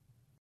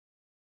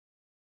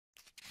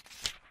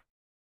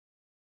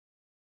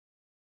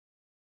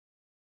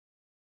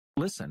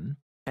 Listen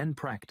and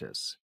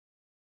practice.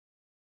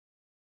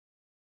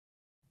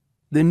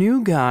 The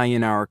new guy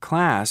in our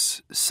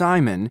class,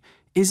 Simon,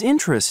 is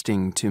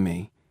interesting to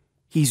me.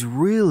 He's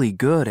really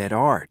good at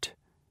art.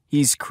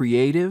 He's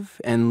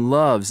creative and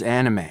loves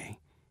anime.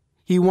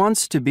 He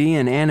wants to be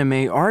an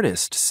anime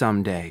artist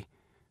someday,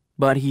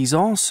 but he's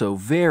also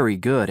very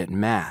good at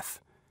math.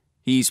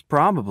 He's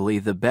probably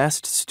the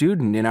best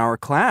student in our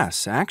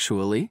class,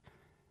 actually.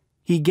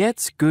 He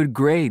gets good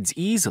grades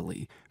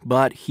easily,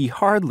 but he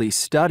hardly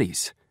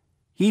studies.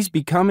 He's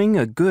becoming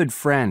a good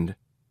friend.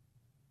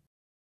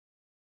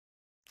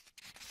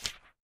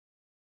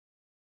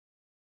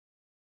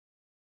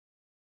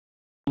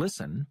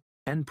 Listen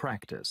and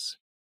practice.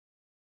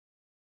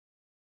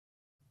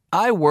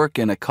 I work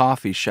in a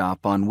coffee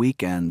shop on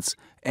weekends,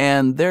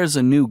 and there's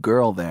a new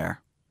girl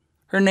there.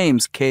 Her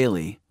name's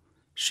Kaylee.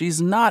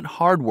 She's not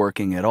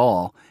hardworking at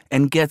all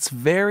and gets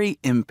very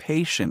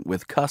impatient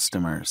with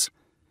customers.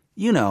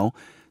 You know,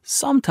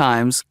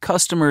 sometimes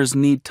customers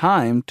need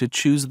time to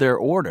choose their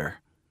order.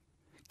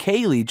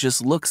 Kaylee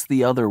just looks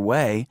the other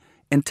way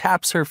and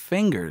taps her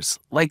fingers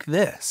like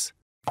this.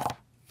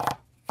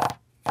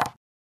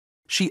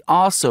 She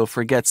also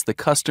forgets the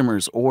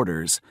customer's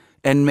orders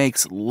and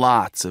makes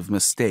lots of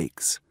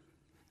mistakes.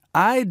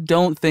 I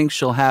don't think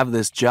she'll have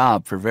this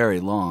job for very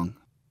long.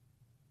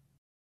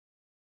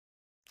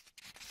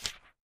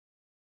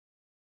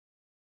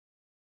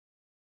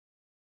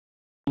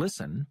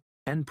 Listen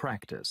and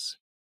practice.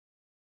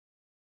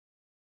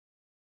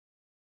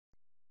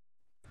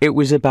 It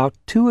was about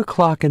 2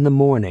 o'clock in the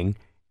morning,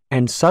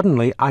 and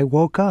suddenly I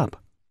woke up.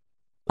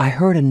 I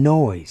heard a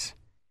noise.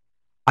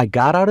 I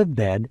got out of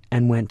bed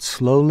and went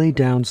slowly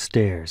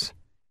downstairs.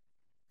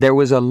 There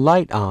was a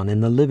light on in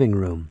the living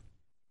room.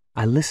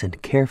 I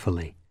listened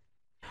carefully.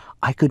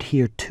 I could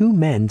hear 2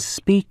 men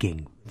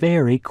speaking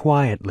very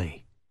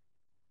quietly.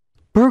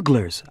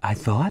 Burglars, I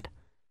thought.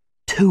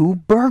 2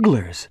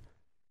 burglars.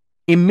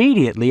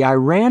 Immediately, I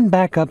ran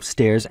back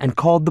upstairs and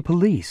called the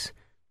police.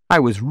 I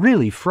was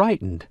really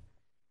frightened.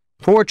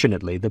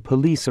 Fortunately, the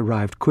police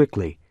arrived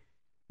quickly.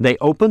 They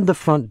opened the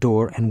front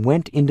door and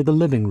went into the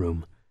living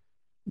room.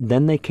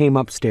 Then they came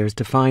upstairs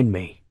to find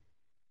me.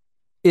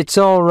 "It's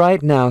all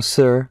right now,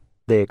 sir,"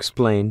 they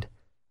explained.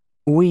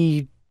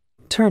 "We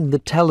turned the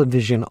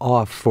television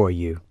off for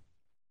you."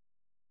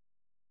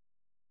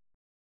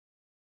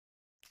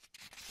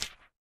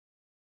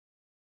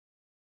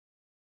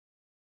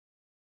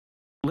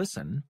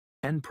 Listen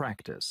and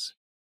practice.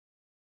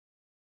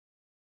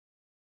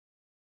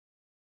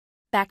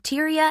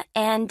 Bacteria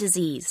and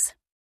disease.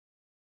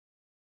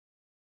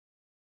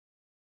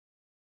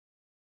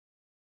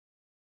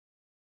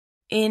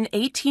 In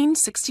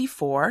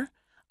 1864,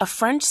 a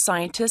French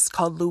scientist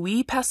called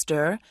Louis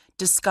Pasteur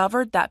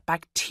discovered that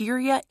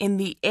bacteria in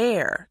the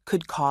air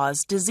could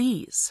cause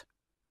disease.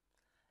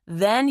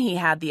 Then he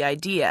had the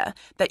idea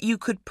that you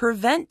could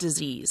prevent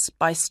disease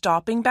by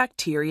stopping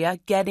bacteria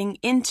getting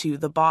into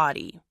the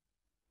body.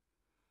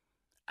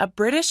 A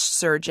British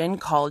surgeon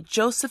called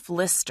Joseph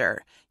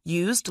Lister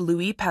used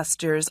Louis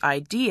Pasteur's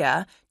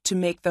idea to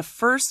make the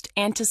first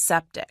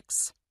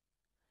antiseptics.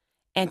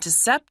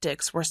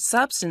 Antiseptics were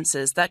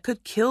substances that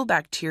could kill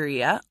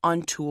bacteria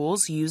on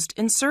tools used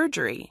in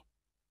surgery.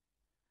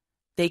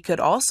 They could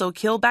also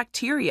kill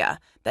bacteria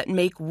that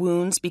make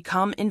wounds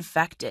become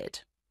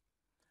infected.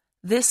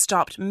 This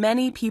stopped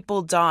many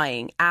people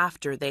dying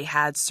after they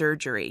had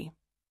surgery.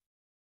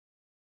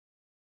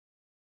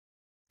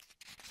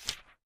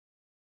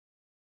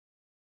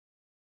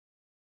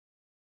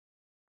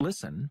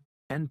 Listen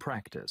and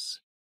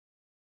practice.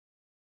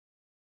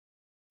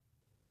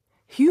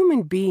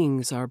 Human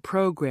beings are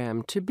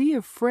programmed to be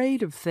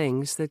afraid of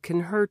things that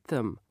can hurt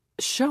them.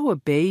 Show a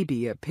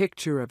baby a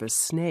picture of a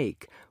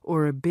snake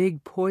or a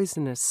big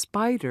poisonous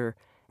spider,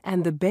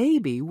 and the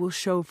baby will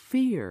show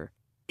fear.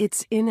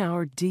 It's in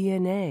our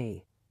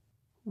DNA.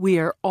 We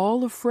are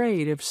all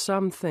afraid of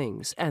some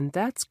things, and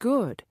that's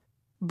good.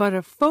 But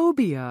a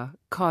phobia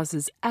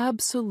causes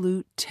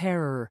absolute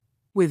terror,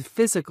 with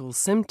physical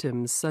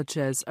symptoms such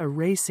as a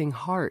racing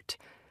heart,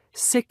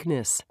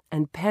 sickness,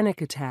 and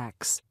panic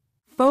attacks.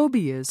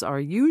 Phobias are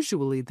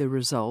usually the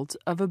result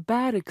of a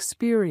bad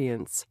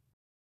experience.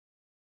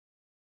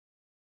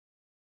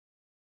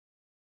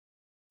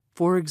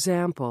 For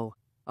example,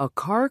 a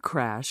car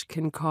crash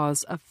can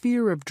cause a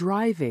fear of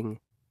driving,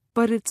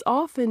 but it's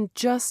often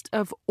just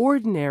of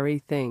ordinary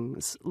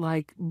things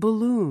like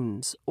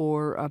balloons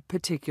or a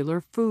particular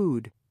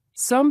food.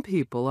 Some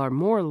people are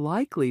more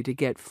likely to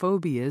get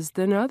phobias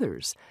than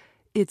others.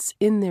 It's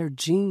in their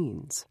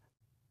genes.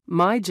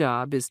 My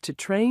job is to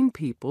train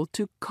people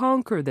to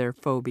conquer their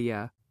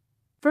phobia.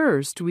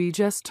 First, we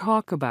just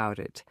talk about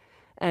it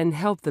and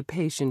help the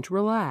patient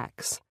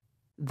relax.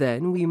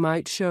 Then we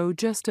might show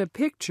just a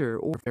picture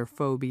of their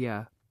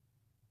phobia.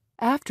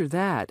 After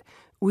that,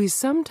 we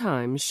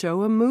sometimes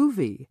show a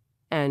movie.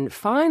 And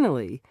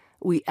finally,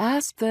 we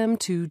ask them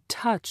to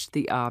touch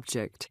the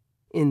object.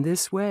 In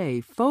this way,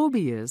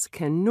 phobias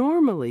can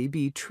normally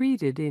be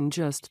treated in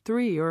just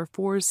 3 or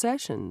 4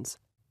 sessions.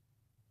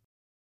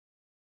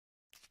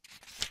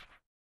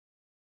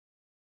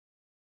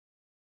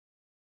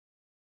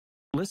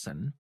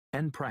 Listen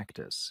and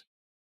practice.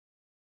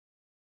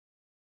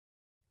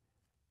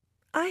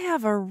 I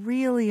have a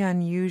really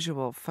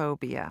unusual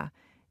phobia.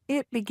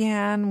 It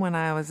began when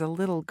I was a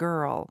little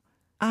girl.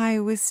 I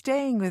was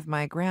staying with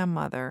my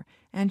grandmother,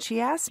 and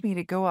she asked me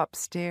to go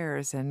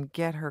upstairs and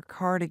get her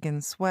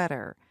cardigan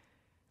sweater.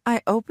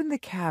 I opened the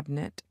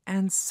cabinet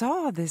and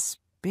saw this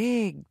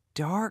big,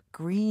 dark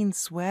green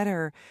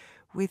sweater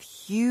with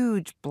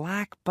huge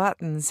black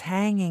buttons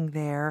hanging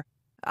there.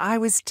 I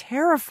was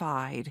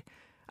terrified.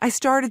 I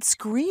started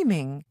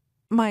screaming.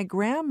 My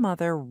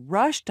grandmother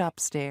rushed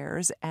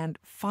upstairs and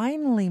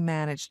finally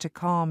managed to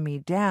calm me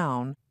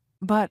down,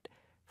 but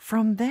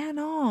from then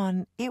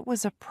on, it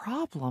was a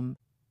problem.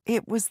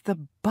 It was the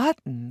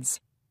buttons.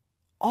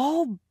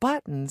 All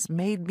buttons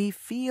made me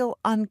feel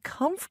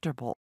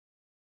uncomfortable.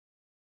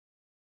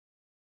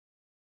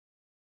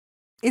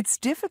 It's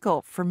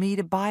difficult for me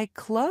to buy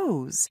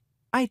clothes.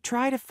 I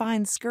try to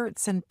find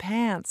skirts and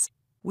pants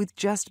with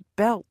just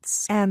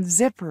belts and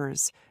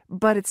zippers,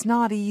 but it's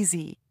not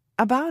easy.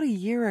 About a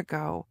year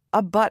ago,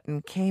 a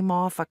button came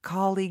off a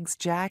colleague's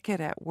jacket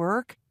at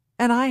work,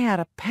 and I had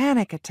a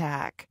panic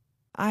attack.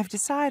 I've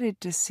decided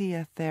to see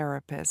a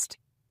therapist,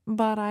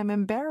 but I'm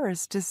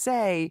embarrassed to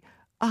say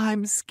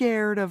I'm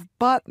scared of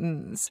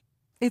buttons.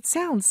 It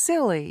sounds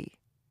silly.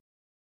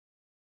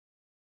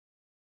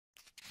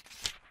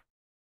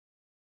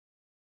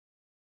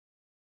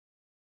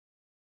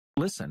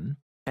 Listen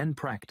and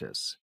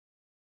practice.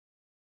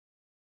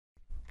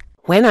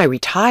 When I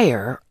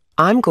retire,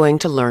 I'm going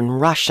to learn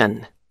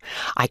Russian.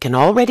 I can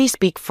already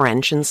speak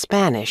French and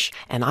Spanish,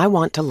 and I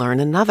want to learn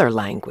another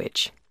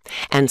language.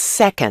 And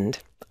second,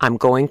 I'm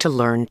going to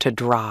learn to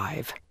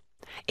drive.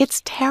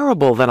 It's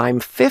terrible that I'm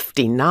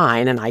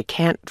 59 and I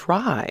can't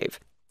drive.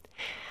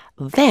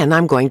 Then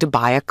I'm going to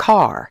buy a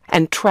car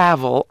and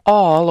travel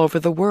all over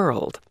the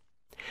world.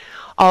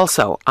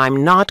 Also,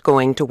 I'm not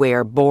going to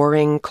wear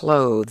boring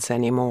clothes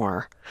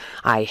anymore.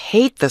 I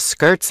hate the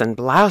skirts and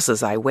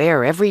blouses I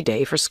wear every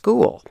day for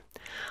school.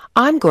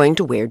 I'm going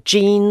to wear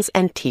jeans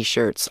and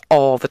t-shirts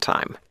all the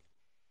time.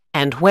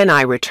 And when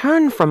I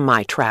return from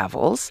my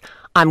travels,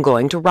 I'm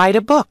going to write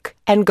a book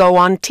and go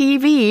on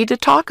TV to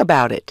talk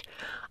about it.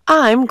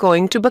 I'm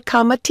going to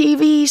become a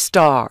TV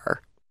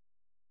star.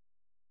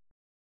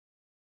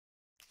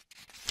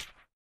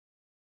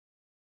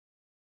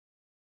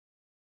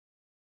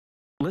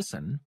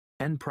 Listen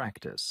and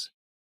practice.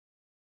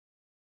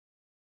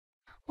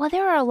 Well,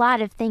 there are a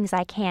lot of things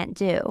I can't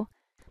do.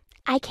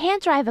 I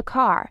can't drive a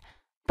car,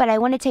 but I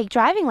want to take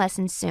driving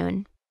lessons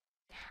soon.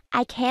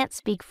 I can't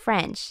speak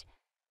French,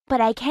 but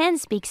I can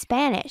speak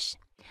Spanish.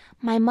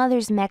 My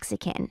mother's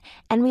Mexican,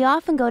 and we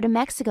often go to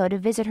Mexico to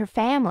visit her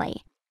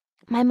family.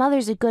 My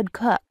mother's a good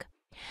cook.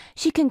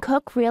 She can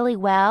cook really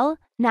well,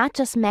 not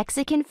just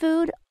Mexican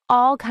food,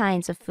 all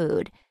kinds of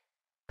food.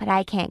 But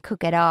I can't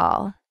cook at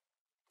all.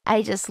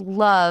 I just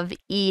love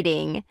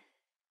eating.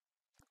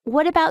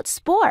 What about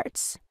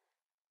sports?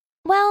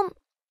 Well,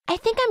 I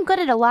think I'm good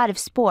at a lot of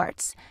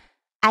sports.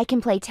 I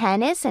can play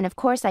tennis, and of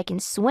course I can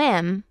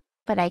swim,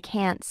 but I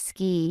can't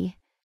ski.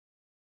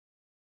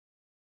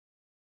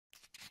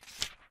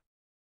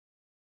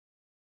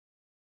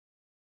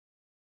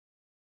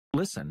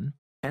 Listen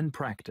and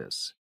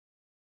practice.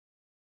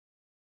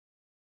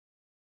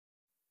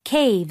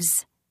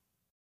 Caves.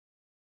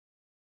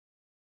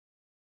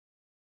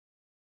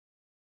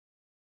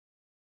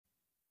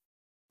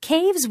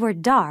 Caves were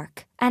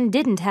dark and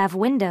didn't have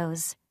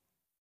windows.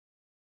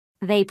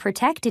 They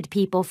protected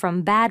people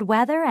from bad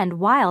weather and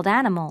wild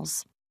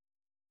animals.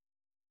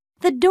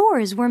 The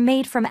doors were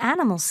made from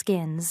animal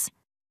skins.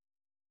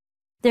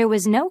 There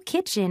was no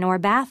kitchen or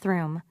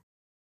bathroom.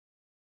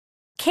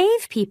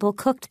 Cave people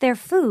cooked their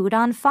food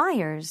on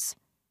fires.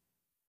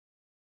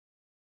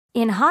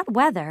 In hot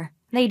weather,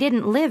 they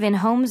didn't live in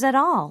homes at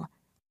all.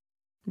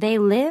 They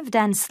lived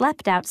and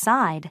slept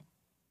outside.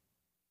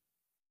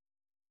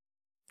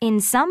 In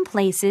some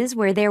places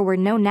where there were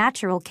no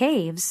natural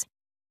caves,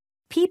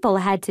 people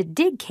had to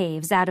dig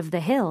caves out of the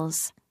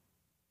hills.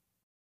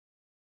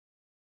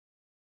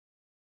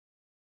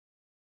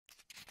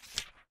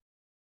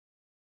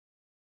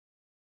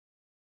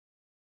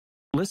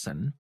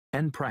 Listen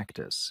and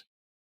practice.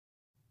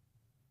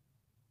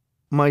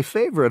 My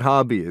favorite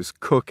hobby is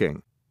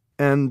cooking,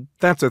 and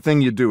that's a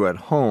thing you do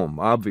at home,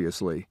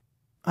 obviously.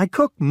 I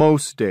cook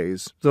most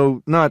days,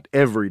 though not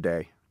every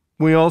day.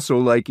 We also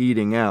like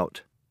eating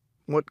out.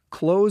 What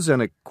clothes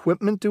and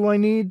equipment do I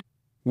need?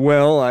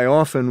 Well, I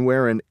often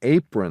wear an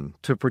apron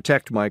to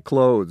protect my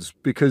clothes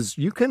because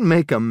you can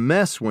make a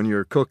mess when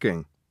you're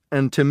cooking,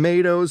 and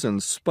tomatoes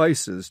and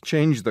spices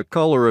change the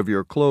color of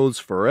your clothes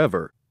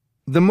forever.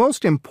 The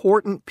most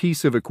important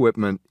piece of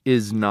equipment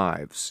is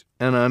knives,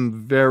 and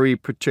I'm very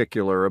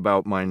particular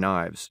about my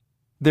knives.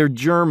 They're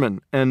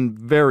German and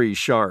very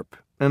sharp,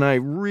 and I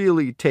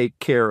really take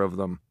care of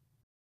them.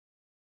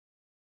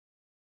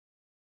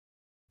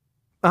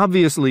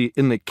 Obviously,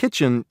 in the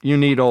kitchen, you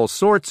need all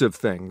sorts of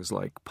things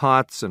like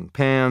pots and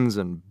pans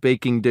and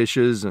baking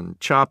dishes and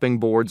chopping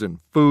boards and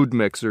food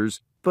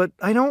mixers, but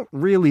I don't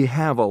really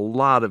have a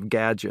lot of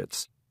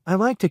gadgets. I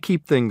like to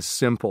keep things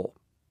simple.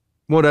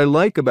 What I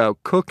like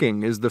about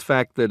cooking is the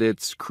fact that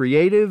it's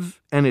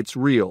creative and it's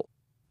real.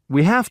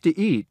 We have to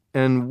eat,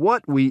 and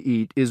what we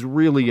eat is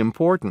really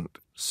important.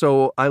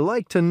 So I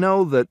like to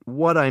know that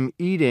what I'm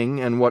eating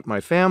and what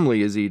my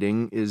family is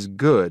eating is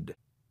good.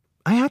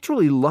 I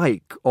actually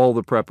like all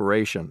the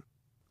preparation.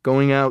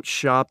 Going out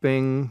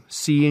shopping,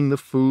 seeing the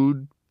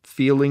food,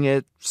 feeling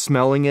it,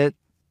 smelling it,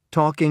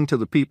 talking to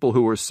the people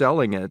who are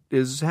selling it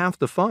is half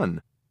the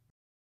fun.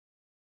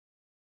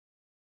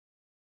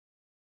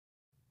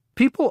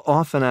 People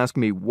often ask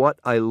me what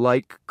I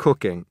like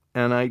cooking,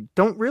 and I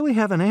don't really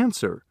have an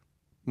answer.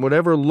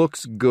 Whatever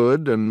looks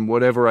good and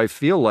whatever I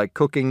feel like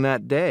cooking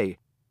that day.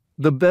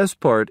 The best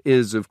part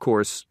is, of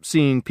course,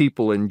 seeing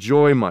people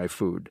enjoy my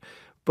food.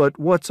 But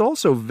what's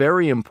also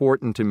very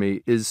important to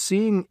me is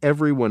seeing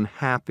everyone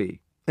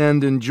happy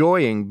and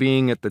enjoying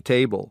being at the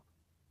table.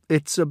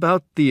 It's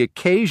about the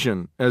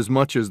occasion as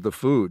much as the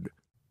food.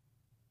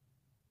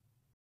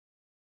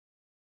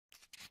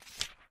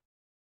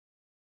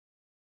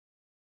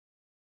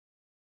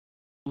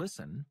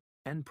 Listen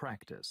and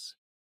practice.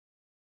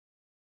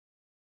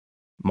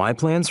 My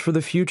plans for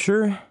the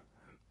future?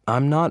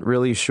 I'm not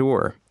really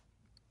sure.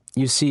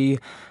 You see,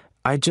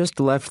 I just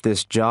left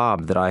this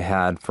job that I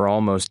had for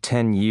almost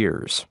 10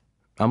 years.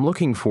 I'm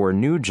looking for a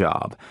new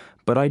job,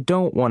 but I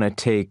don't want to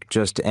take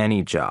just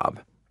any job.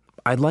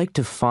 I'd like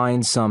to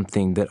find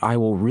something that I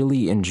will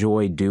really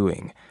enjoy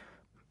doing.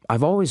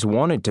 I've always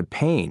wanted to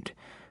paint,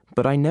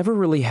 but I never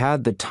really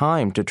had the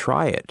time to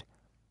try it.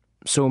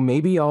 So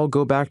maybe I'll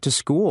go back to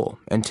school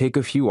and take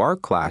a few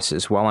art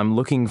classes while I'm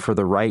looking for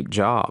the right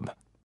job.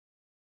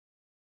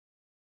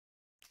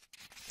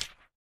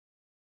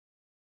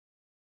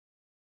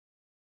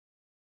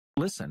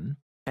 Listen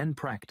and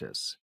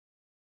practice.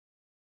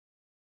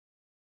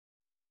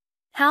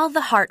 How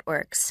the heart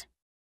works.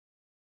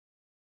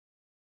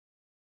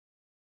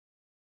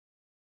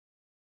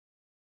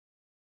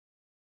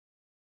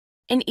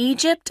 In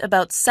Egypt,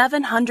 about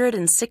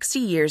 760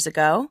 years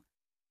ago,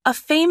 a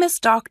famous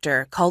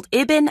doctor called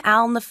Ibn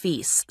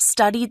al-Nafis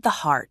studied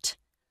the heart.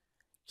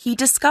 He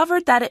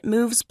discovered that it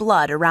moves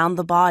blood around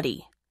the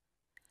body.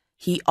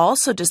 He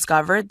also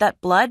discovered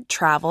that blood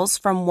travels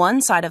from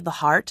one side of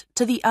the heart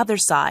to the other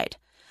side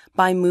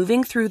by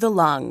moving through the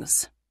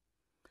lungs.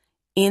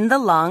 In the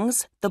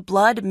lungs, the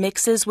blood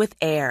mixes with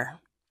air.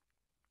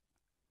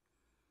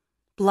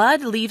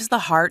 Blood leaves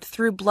the heart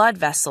through blood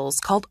vessels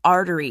called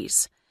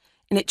arteries,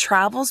 and it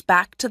travels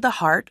back to the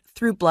heart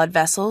through blood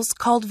vessels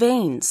called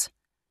veins.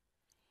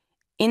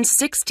 In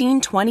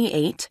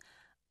 1628,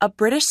 a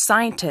British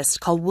scientist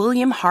called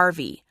William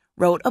Harvey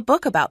wrote a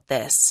book about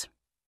this.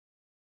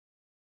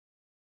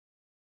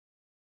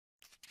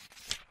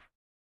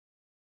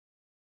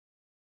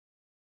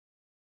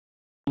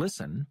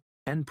 Listen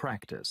and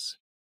practice.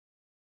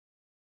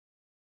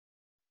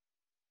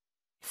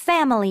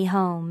 Family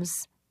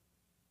homes.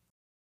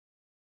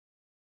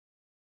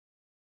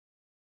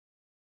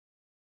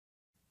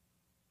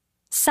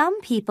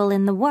 Some people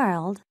in the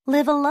world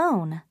live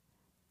alone.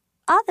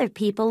 Other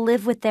people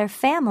live with their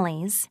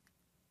families,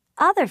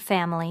 other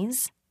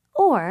families,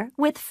 or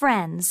with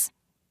friends.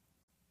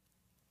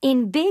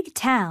 In big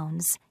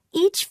towns,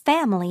 each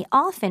family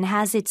often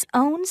has its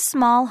own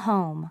small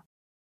home.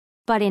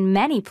 But in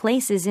many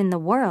places in the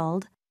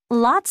world,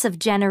 lots of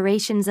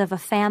generations of a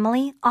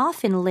family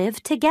often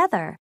live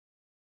together.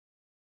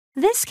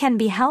 This can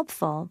be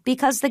helpful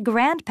because the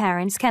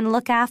grandparents can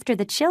look after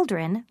the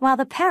children while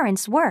the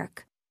parents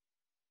work.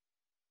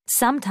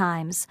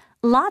 Sometimes,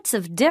 lots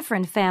of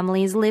different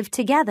families live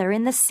together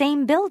in the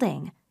same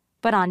building,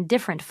 but on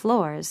different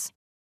floors.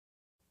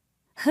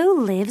 Who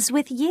lives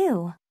with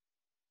you?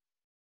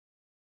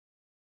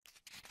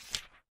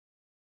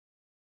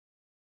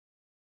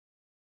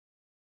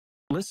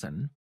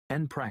 Listen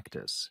and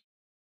practice.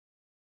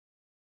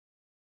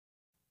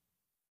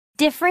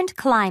 Different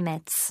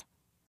climates.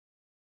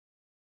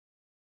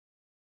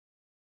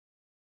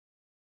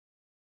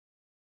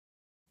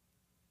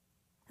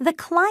 The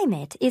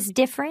climate is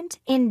different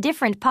in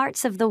different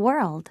parts of the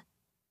world.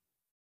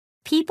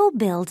 People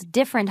build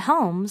different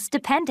homes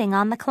depending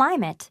on the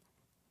climate.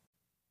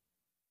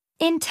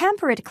 In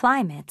temperate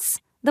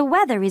climates, the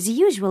weather is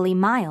usually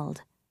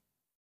mild.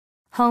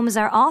 Homes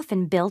are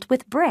often built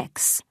with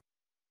bricks.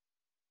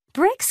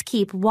 Bricks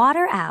keep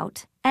water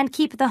out and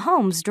keep the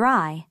homes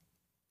dry.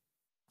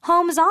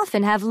 Homes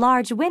often have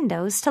large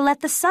windows to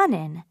let the sun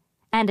in,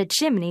 and a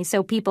chimney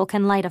so people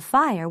can light a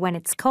fire when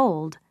it's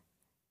cold.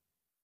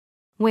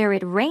 Where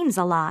it rains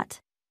a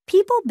lot,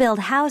 people build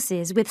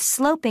houses with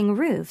sloping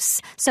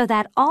roofs so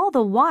that all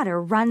the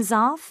water runs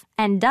off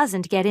and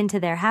doesn't get into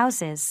their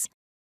houses.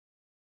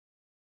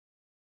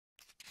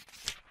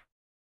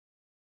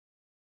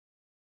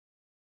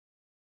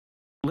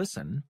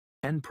 Listen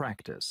and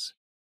practice.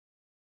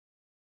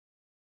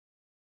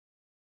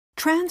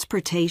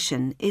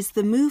 Transportation is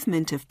the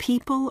movement of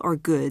people or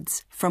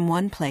goods from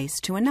one place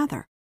to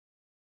another.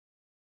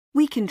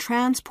 We can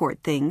transport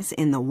things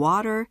in the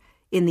water,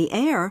 in the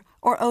air,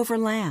 or over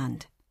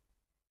land.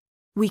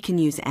 We can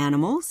use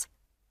animals,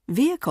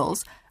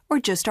 vehicles, or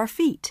just our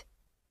feet.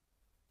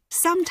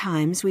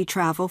 Sometimes we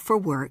travel for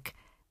work,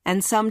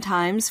 and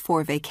sometimes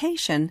for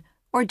vacation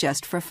or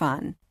just for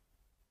fun.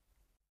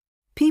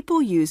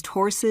 People used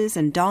horses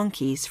and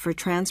donkeys for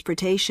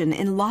transportation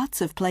in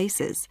lots of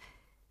places.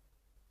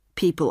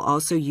 People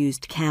also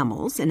used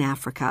camels in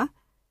Africa,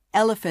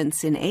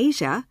 elephants in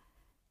Asia,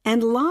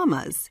 and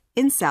llamas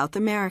in South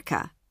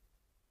America.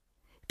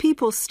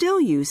 People still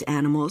use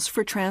animals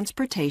for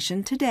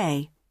transportation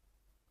today.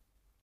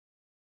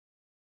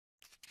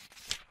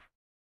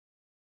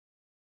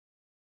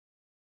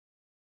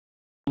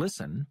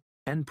 Listen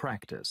and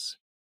practice.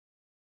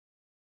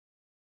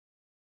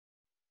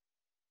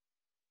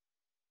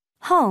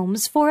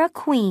 Homes for a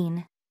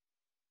queen.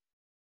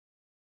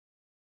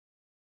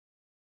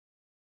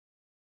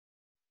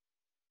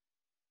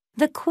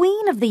 The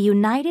Queen of the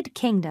United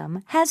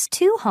Kingdom has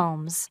 2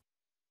 homes.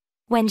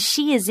 When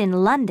she is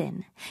in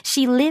London,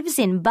 she lives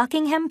in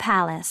Buckingham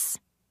Palace.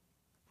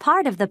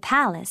 Part of the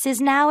palace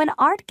is now an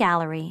art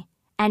gallery,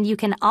 and you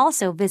can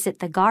also visit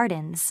the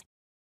gardens.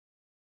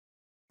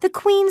 The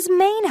Queen's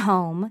main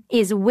home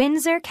is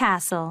Windsor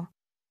Castle.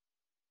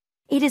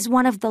 It is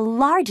one of the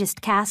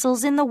largest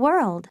castles in the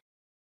world.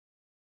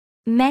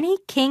 Many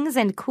kings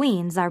and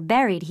queens are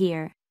buried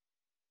here.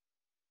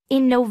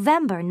 In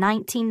November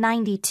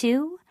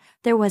 1992,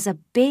 there was a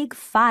big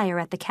fire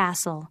at the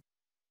castle.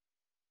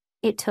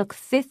 It took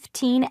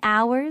 15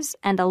 hours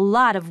and a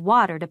lot of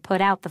water to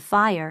put out the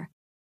fire.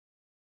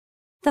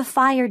 The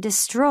fire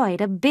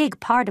destroyed a big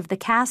part of the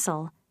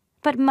castle,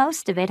 but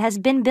most of it has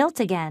been built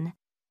again.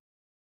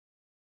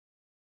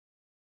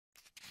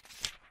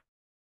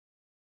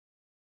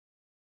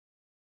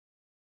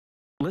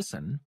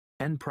 Listen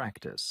and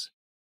practice.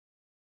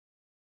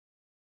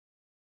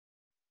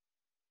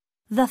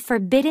 The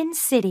Forbidden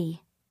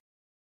City.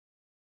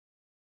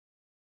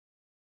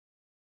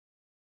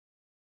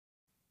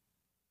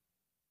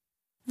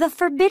 The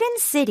Forbidden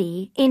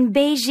City in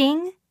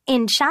Beijing,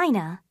 in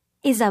China,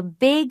 is a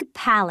big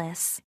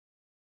palace.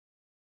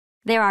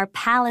 There are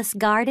palace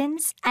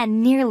gardens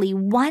and nearly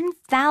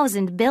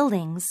 1,000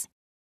 buildings.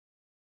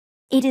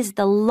 It is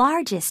the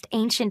largest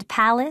ancient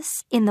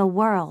palace in the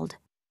world.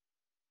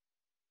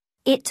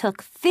 It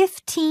took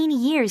 15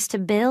 years to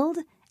build,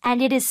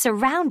 and it is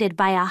surrounded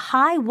by a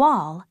high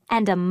wall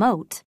and a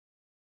moat.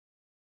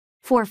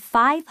 For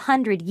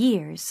 500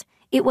 years,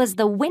 it was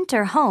the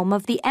winter home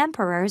of the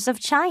emperors of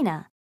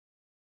China.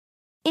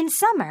 In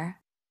summer,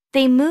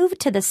 they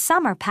moved to the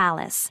Summer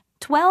Palace,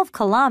 12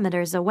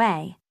 kilometers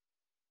away.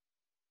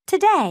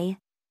 Today,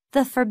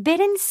 the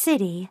Forbidden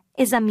City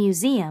is a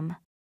museum.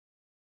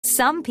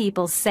 Some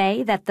people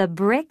say that the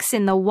bricks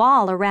in the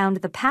wall around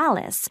the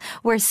palace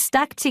were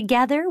stuck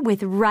together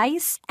with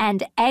rice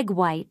and egg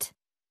white.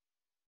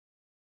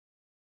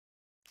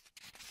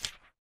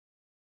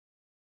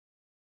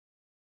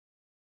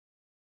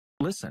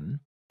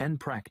 Listen and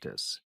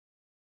practice.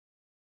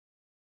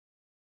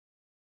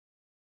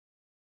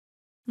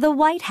 The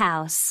White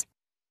House.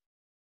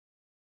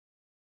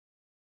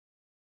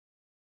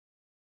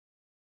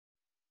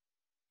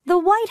 The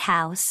White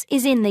House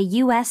is in the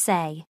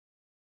USA.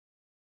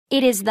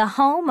 It is the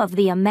home of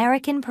the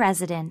American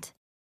president.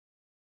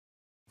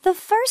 The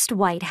first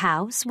White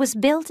House was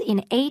built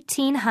in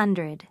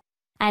 1800,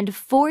 and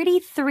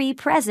 43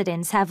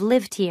 presidents have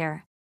lived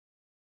here.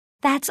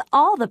 That's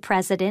all the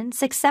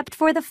presidents except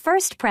for the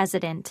first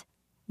president,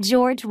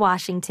 George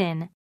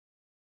Washington.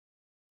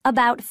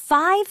 About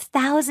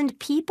 5,000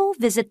 people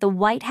visit the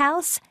White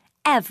House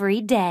every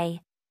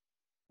day.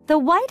 The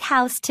White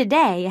House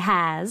today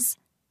has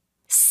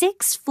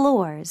 6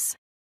 floors,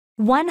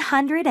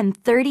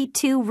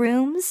 132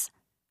 rooms,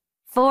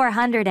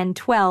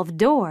 412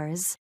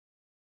 doors,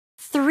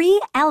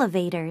 3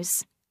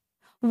 elevators,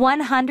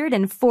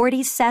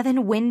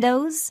 147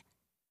 windows,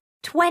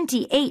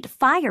 28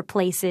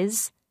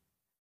 fireplaces,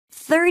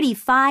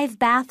 35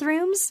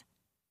 bathrooms,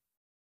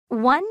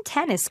 1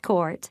 tennis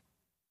court,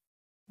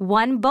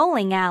 1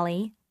 bowling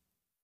alley,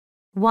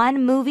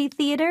 1 movie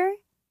theater,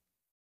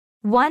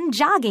 1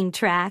 jogging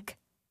track,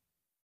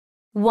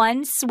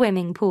 1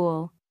 swimming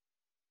pool.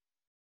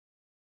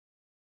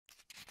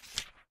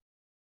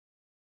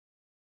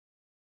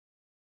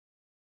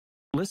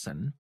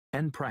 Listen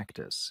and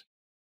practice.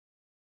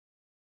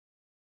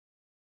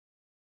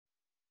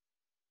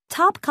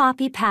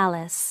 Topkapi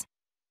Palace.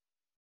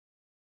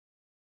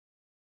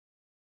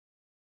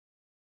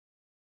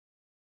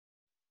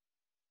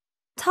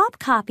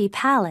 Topkapi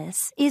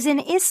Palace is in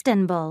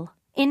Istanbul,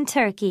 in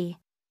Turkey.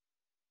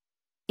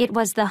 It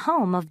was the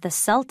home of the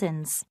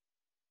sultans.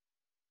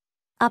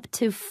 Up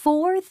to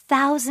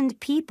 4,000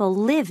 people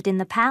lived in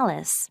the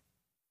palace.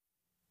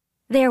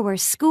 There were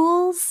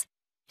schools,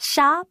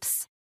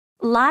 shops,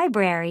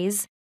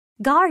 libraries,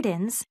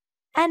 gardens,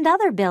 and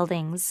other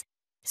buildings,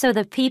 so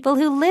the people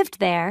who lived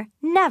there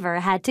never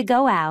had to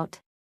go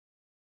out.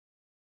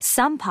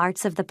 Some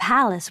parts of the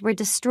palace were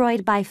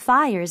destroyed by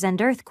fires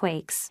and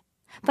earthquakes,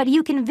 but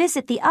you can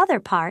visit the other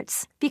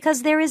parts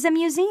because there is a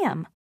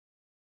museum.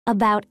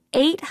 About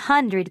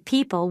 800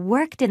 people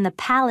worked in the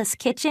palace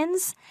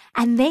kitchens,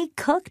 and they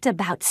cooked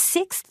about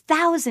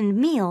 6,000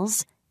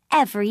 meals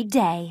every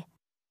day.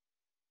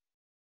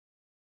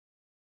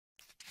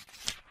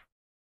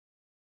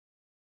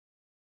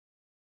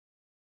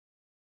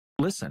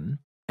 Listen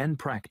and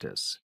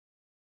practice.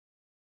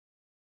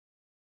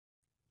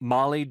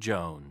 Molly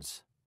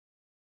Jones.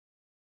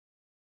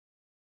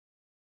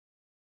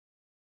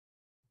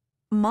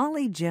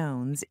 Molly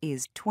Jones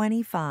is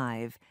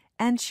 25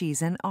 and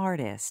she's an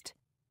artist.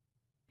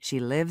 She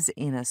lives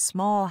in a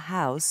small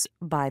house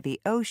by the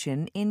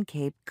ocean in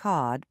Cape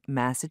Cod,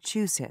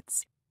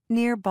 Massachusetts,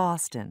 near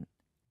Boston.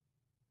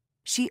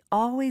 She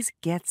always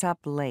gets up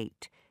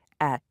late,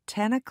 at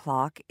 10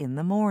 o'clock in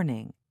the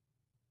morning.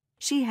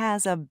 She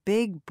has a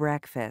big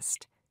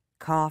breakfast,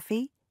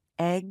 coffee,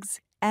 eggs,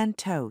 and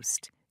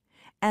toast,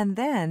 and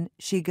then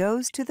she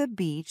goes to the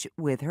beach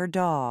with her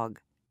dog.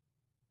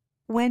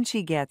 When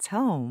she gets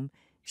home,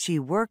 she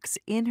works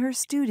in her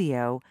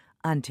studio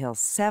until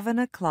 7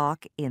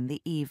 o'clock in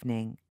the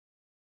evening.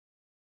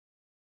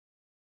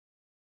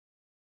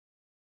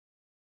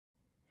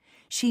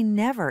 She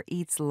never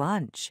eats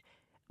lunch,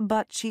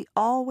 but she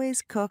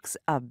always cooks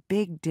a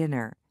big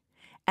dinner,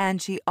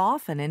 and she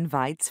often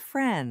invites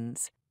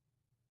friends.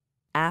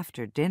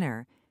 After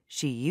dinner,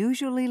 she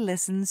usually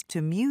listens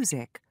to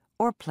music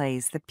or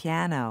plays the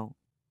piano.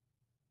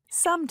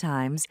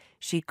 Sometimes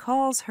she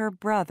calls her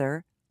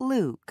brother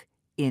Luke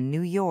in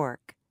New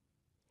York.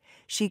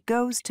 She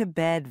goes to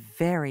bed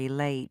very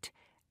late,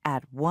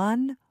 at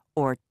 1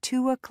 or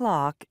 2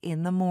 o'clock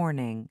in the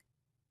morning.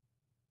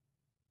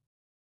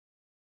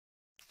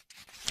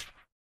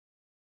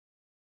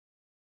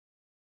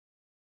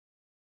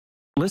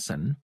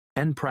 Listen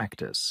and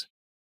practice.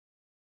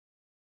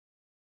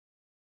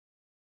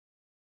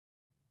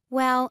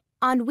 Well,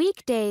 on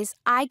weekdays,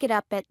 I get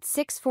up at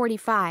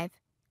 6:45.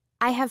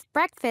 I have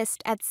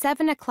breakfast at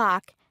 7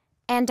 o'clock,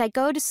 and I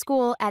go to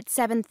school at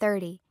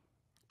 7:30.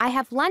 I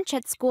have lunch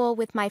at school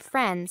with my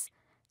friends.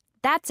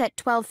 That's at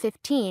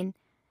 12:15.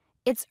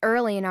 It's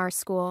early in our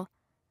school.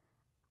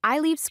 I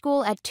leave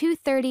school at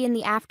 2:30 in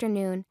the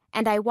afternoon,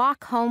 and I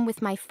walk home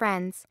with my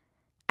friends.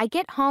 I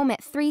get home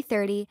at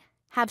 3:30,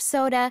 have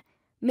soda,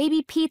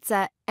 maybe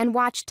pizza, and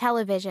watch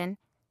television.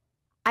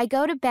 I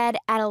go to bed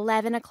at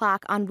 11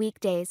 o'clock on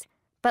weekdays,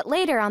 but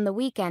later on the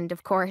weekend,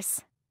 of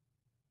course.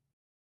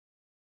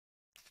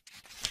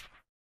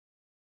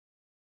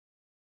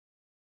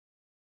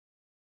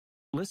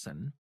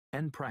 Listen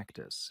and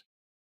practice.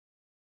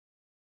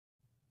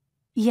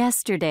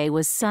 Yesterday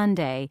was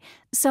Sunday,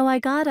 so I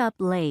got up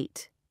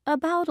late,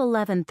 about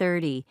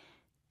 11:30.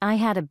 I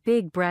had a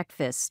big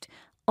breakfast,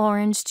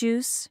 orange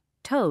juice,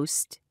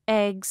 toast,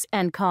 eggs,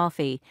 and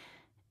coffee.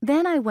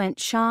 Then I went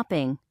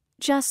shopping,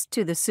 just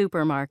to the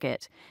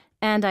supermarket,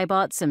 and I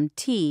bought some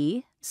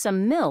tea,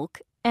 some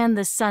milk, and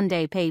the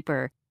Sunday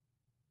paper.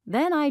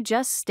 Then I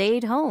just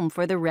stayed home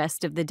for the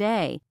rest of the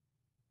day.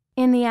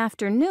 In the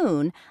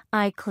afternoon,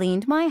 I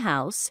cleaned my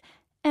house,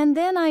 and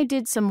then I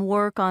did some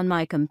work on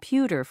my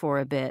computer for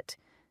a bit.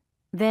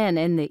 Then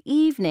in the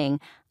evening,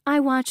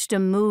 I watched a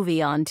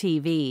movie on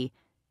TV.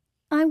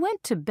 I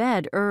went to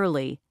bed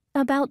early,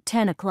 about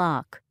 10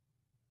 o'clock.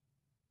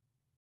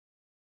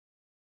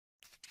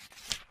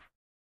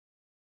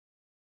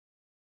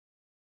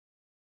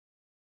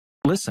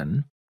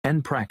 Listen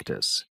and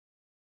practice.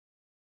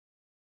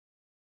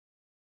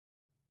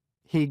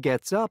 He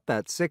gets up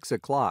at 6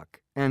 o'clock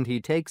and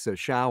he takes a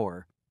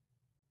shower.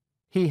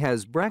 He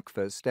has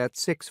breakfast at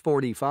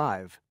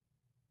 6:45.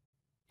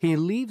 He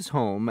leaves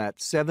home at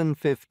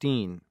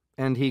 7:15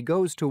 and he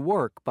goes to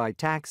work by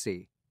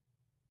taxi.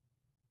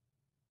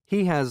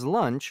 He has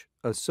lunch,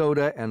 a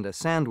soda and a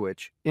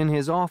sandwich, in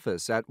his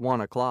office at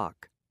 1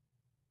 o'clock.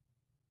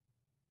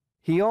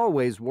 He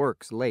always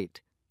works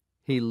late.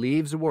 He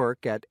leaves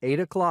work at 8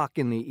 o'clock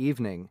in the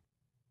evening.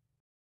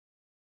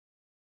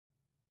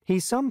 He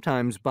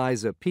sometimes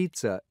buys a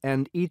pizza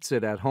and eats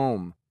it at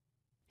home.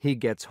 He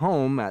gets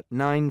home at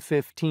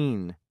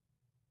 9:15.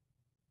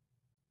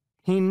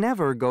 He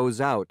never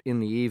goes out in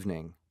the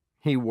evening.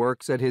 He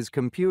works at his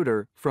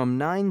computer from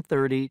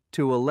 9:30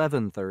 to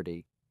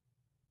 11:30.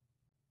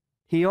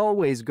 He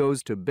always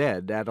goes to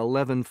bed at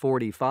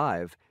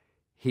 11:45.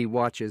 He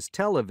watches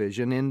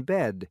television in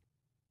bed.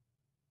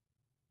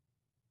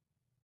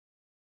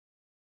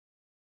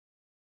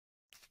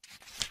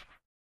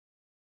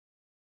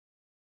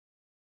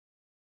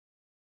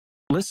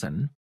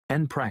 Listen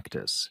and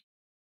practice.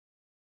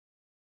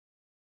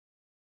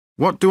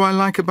 What do I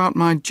like about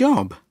my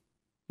job?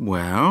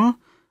 Well,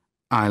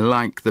 I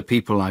like the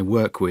people I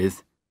work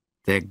with.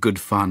 They're good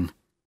fun.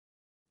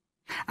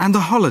 And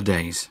the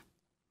holidays.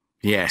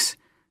 Yes,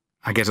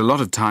 I get a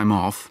lot of time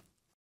off.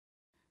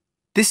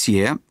 This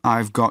year,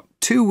 I've got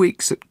 2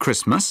 weeks at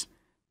Christmas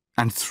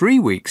and 3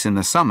 weeks in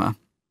the summer,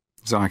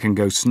 so I can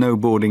go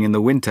snowboarding in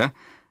the winter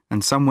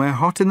and somewhere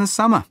hot in the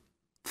summer.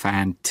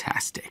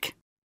 Fantastic.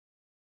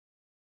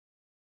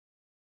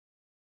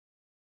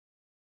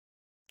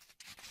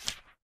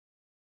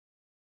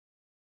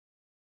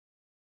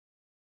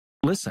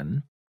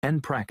 Listen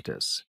and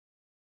practice.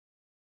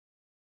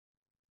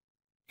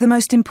 The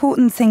most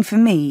important thing for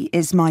me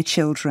is my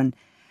children.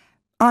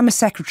 I'm a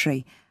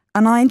secretary,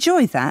 and I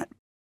enjoy that.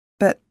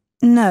 But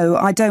no,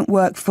 I don't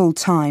work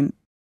full-time,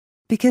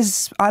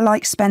 because I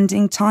like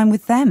spending time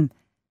with them.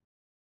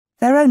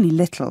 They're only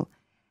little.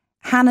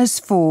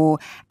 Hannah's 4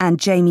 and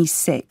Jamie's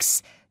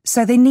 6,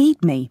 so they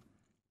need me.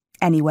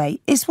 Anyway,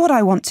 it's what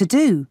I want to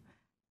do.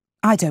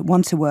 I don't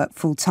want to work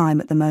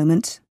full-time at the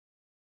moment.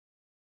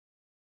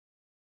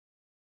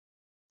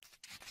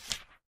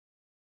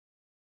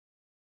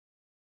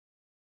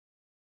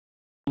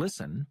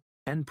 Listen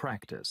and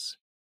practice.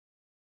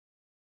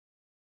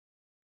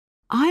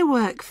 I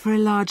work for a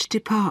large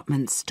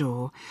department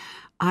store.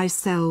 I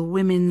sell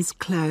women's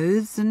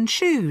clothes and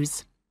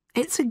shoes.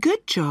 It's a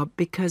good job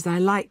because I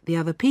like the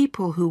other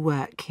people who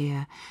work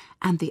here,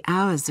 and the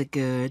hours are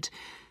good.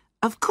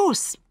 Of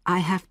course, I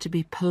have to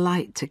be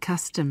polite to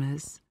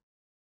customers.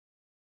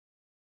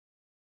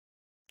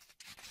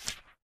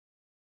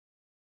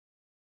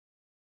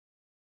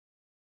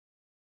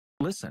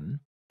 Listen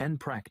and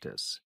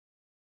practice.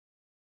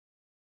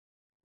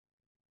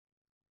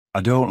 I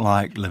don't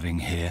like living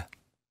here.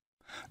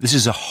 This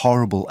is a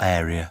horrible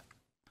area.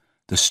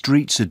 The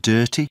streets are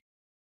dirty,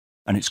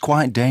 and it's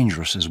quite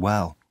dangerous as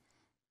well.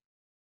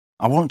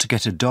 I want to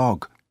get a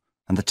dog,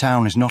 and the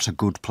town is not a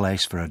good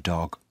place for a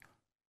dog.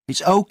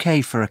 It's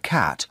okay for a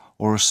cat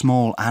or a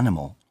small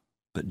animal,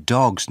 but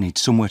dogs need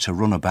somewhere to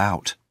run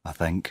about, I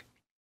think.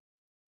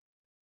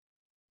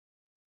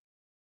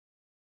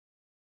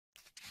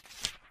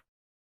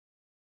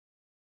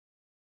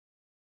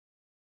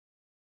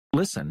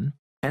 Listen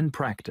and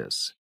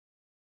practice.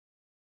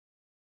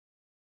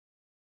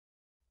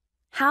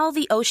 How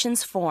the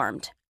oceans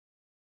formed.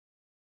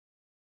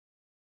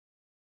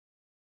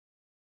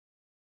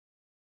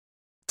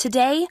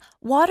 Today,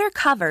 water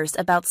covers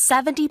about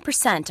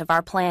 70% of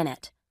our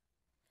planet.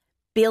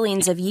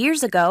 Billions of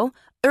years ago,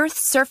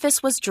 Earth's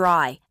surface was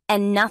dry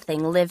and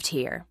nothing lived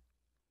here.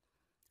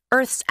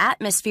 Earth's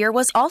atmosphere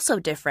was also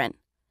different.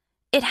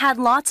 It had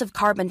lots of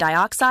carbon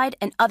dioxide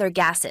and other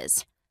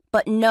gases,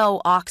 but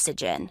no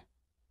oxygen.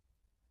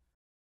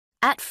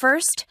 At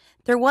first,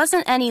 there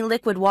wasn't any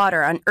liquid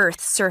water on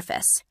Earth's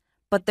surface,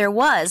 but there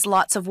was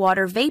lots of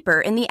water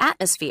vapor in the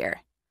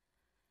atmosphere.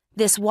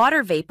 This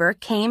water vapor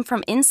came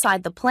from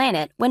inside the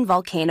planet when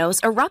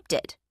volcanoes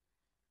erupted.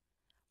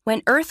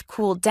 When Earth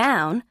cooled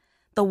down,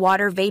 the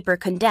water vapor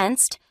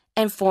condensed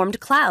and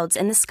formed clouds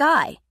in the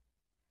sky.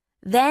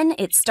 Then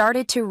it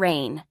started to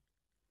rain.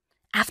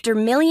 After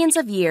millions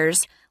of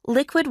years,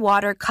 liquid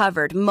water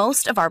covered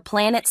most of our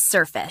planet's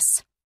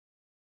surface.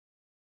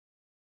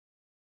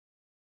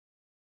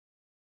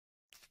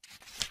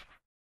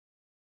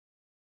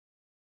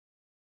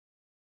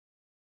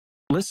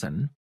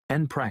 Listen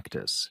and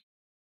practice.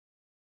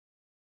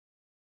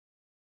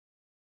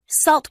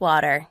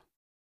 Saltwater.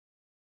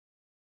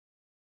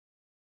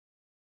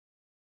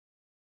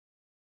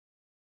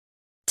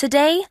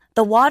 Today,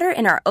 the water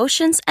in our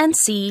oceans and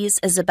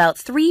seas is about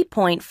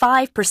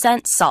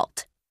 3.5%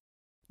 salt.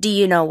 Do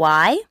you know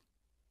why?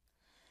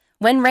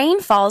 When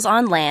rain falls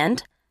on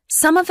land,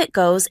 some of it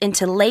goes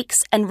into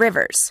lakes and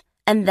rivers,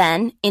 and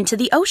then into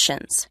the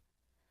oceans.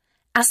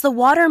 As the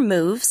water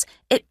moves,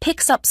 it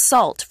picks up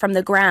salt from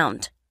the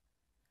ground.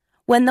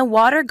 When the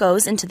water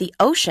goes into the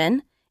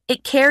ocean,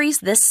 it carries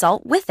this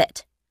salt with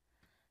it.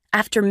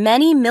 After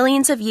many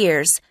millions of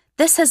years,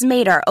 this has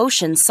made our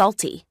oceans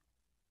salty.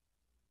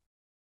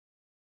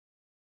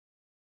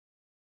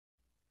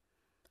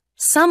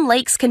 Some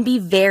lakes can be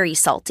very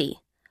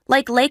salty,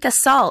 like Lake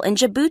Assal in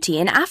Djibouti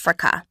in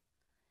Africa.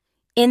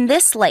 In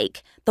this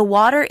lake, the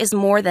water is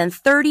more than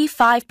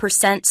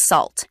 35%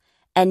 salt,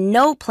 and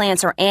no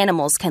plants or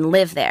animals can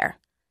live there.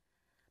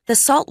 The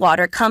salt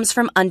water comes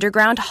from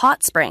underground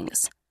hot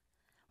springs.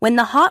 When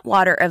the hot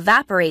water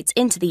evaporates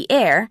into the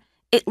air,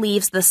 it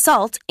leaves the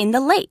salt in the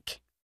lake.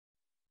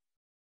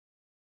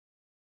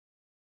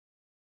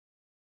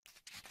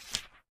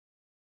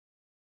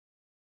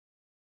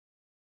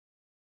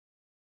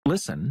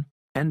 Listen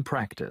and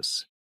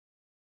practice.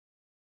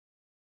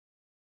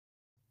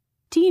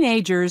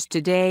 Teenagers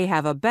today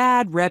have a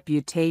bad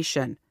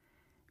reputation.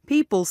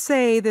 People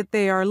say that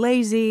they are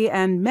lazy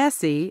and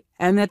messy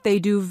and that they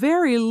do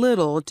very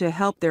little to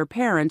help their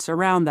parents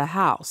around the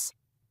house.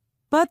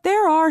 But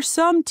there are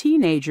some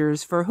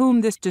teenagers for whom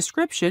this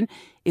description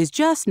is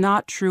just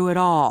not true at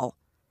all.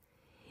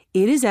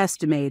 It is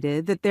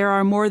estimated that there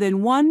are more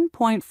than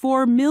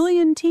 1.4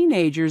 million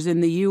teenagers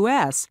in the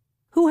U.S.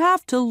 who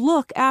have to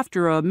look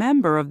after a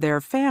member of their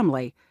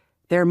family,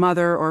 their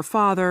mother or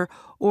father,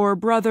 or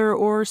brother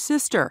or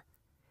sister.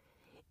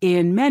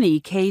 In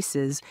many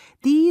cases,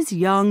 these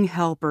young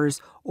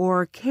helpers,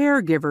 or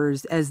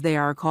caregivers as they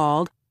are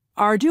called,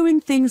 are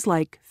doing things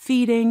like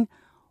feeding,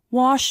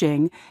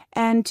 washing,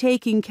 and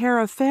taking care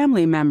of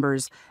family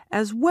members,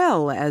 as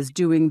well as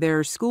doing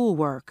their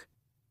schoolwork.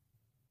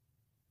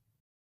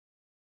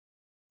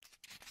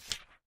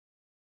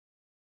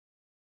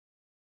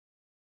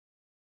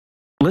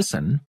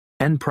 Listen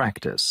and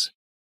practice.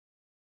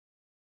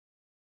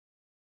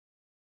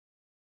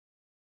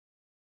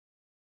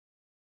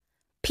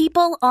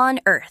 People on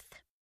Earth.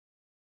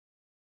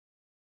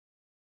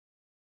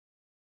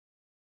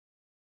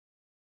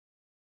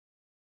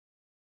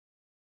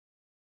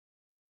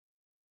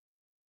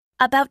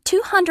 About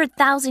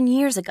 200,000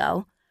 years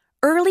ago,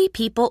 early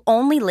people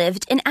only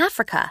lived in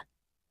Africa.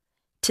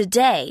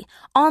 Today,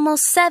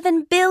 almost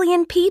 7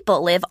 billion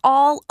people live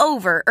all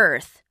over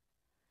Earth.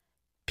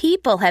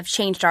 People have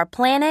changed our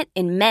planet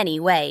in many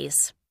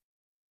ways.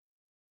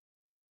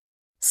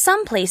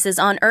 Some places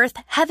on Earth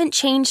haven't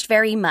changed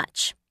very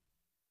much.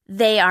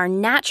 They are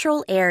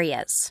natural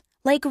areas,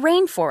 like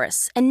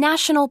rainforests and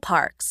national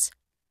parks.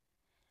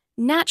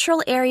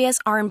 Natural areas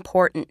are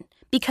important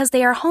because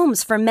they are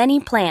homes for many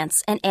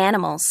plants and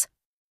animals.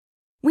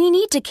 We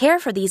need to care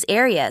for these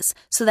areas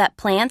so that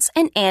plants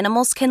and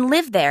animals can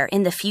live there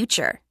in the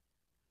future.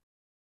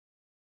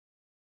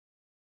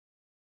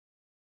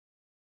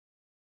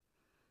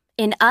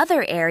 In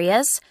other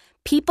areas,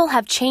 people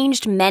have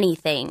changed many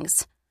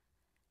things.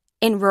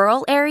 In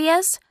rural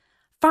areas,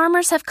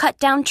 farmers have cut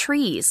down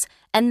trees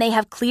and they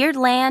have cleared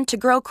land to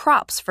grow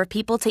crops for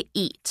people to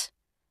eat.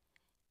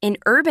 In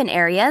urban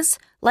areas,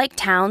 like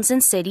towns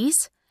and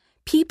cities,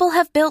 people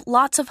have built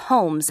lots of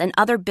homes and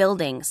other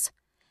buildings.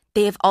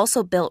 They have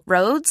also built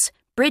roads,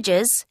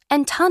 bridges,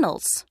 and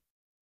tunnels.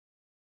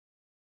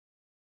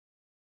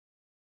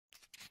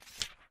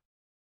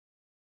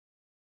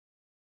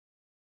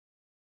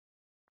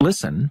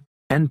 Listen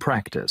and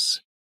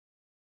practice.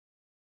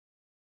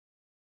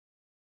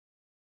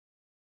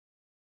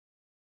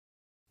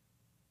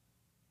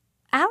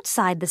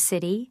 Outside the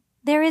city,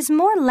 there is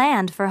more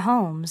land for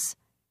homes.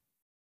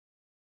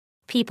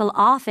 People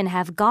often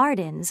have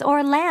gardens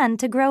or land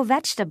to grow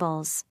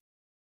vegetables.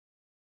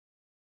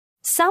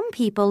 Some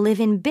people live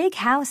in big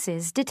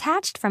houses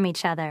detached from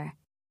each other.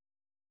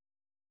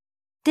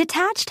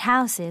 Detached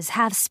houses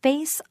have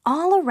space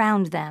all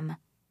around them.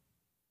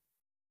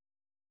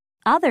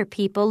 Other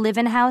people live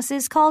in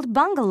houses called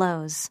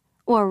bungalows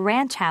or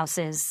ranch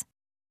houses.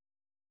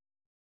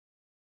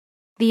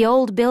 The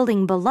old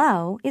building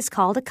below is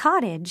called a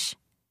cottage.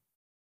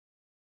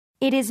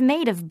 It is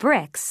made of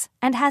bricks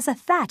and has a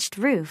thatched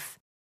roof.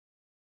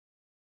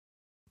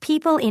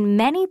 People in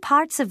many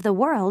parts of the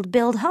world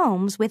build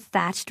homes with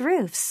thatched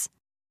roofs.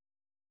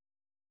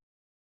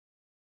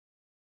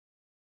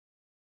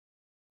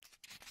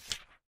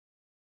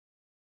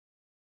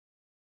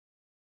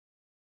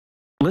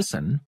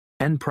 Listen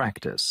and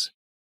practice.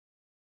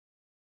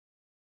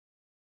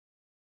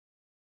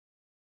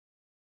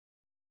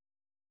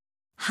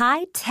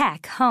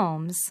 High-tech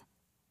homes.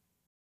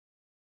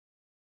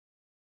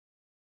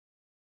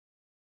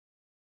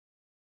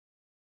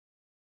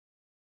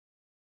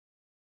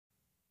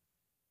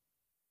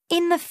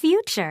 In the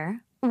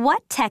future,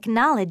 what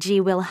technology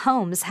will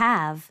homes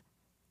have?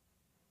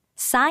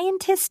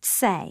 Scientists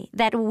say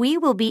that we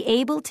will be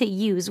able to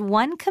use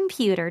one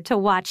computer to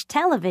watch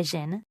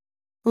television,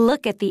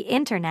 look at the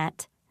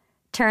internet,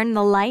 turn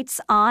the lights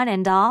on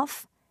and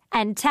off,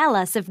 and tell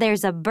us if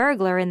there's a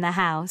burglar in the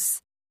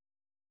house.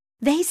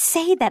 They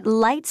say that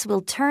lights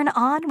will turn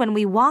on when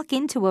we walk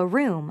into a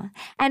room,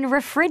 and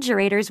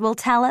refrigerators will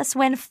tell us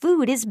when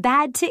food is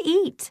bad to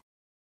eat.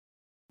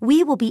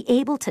 We will be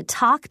able to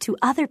talk to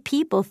other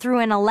people through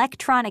an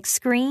electronic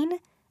screen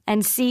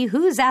and see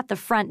who's at the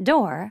front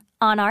door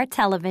on our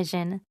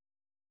television.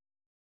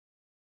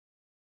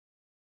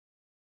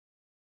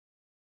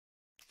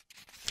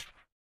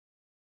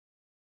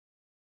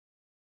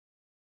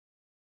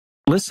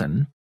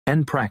 Listen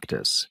and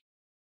practice.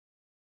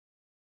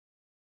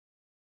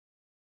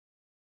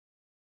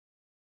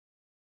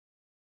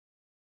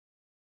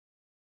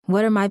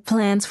 What are my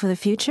plans for the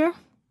future?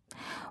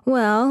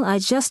 Well, I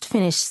just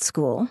finished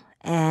school,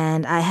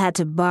 and I had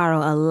to borrow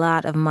a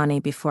lot of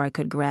money before I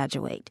could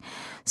graduate.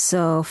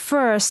 So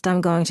first, I'm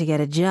going to get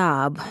a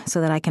job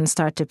so that I can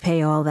start to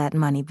pay all that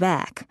money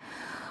back.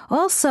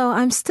 Also,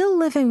 I'm still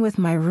living with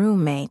my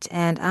roommate,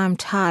 and I'm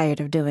tired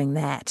of doing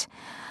that.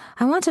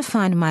 I want to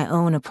find my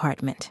own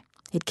apartment.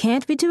 It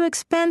can't be too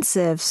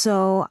expensive,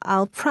 so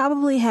I'll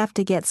probably have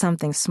to get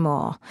something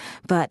small,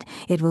 but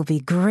it will be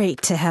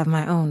great to have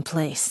my own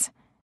place.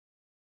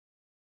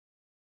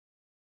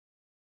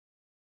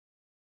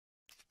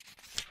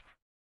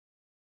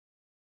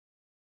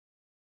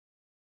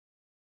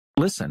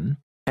 Listen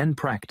and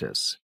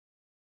practice.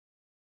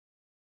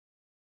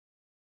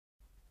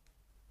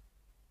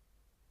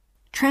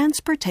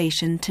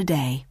 Transportation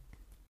today.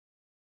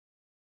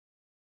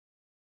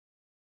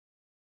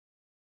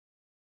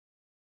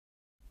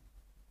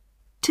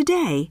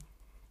 Today,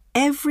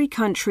 every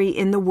country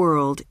in the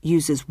world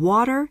uses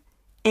water,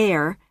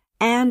 air,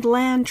 and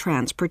land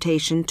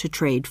transportation to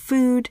trade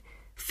food,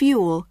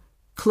 fuel,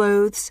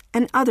 clothes,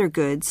 and other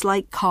goods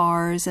like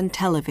cars and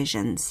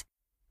televisions.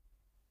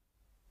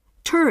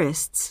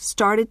 Tourists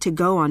started to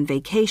go on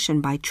vacation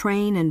by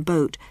train and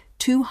boat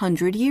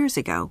 200 years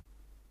ago.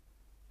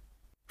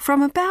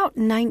 From about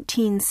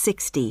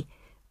 1960,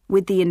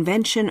 with the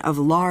invention of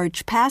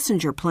large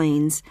passenger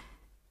planes,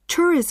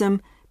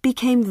 tourism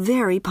became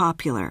very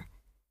popular.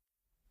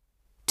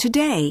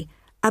 Today,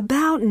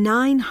 about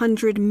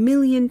 900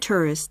 million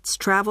tourists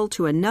travel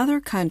to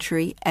another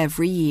country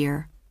every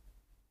year.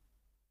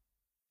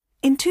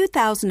 In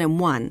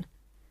 2001,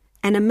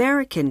 an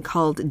American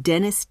called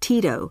Dennis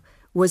Tito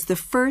was the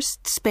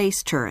first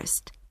space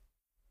tourist.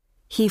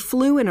 He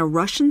flew in a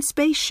Russian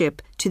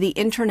spaceship to the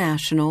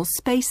International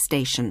Space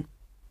Station.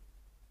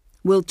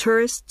 Will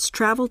tourists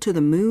travel to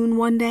the moon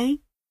one day?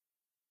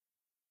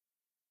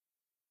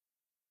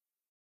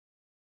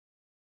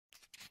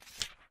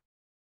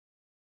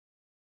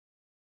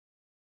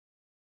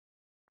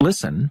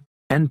 Listen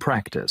and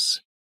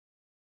practice.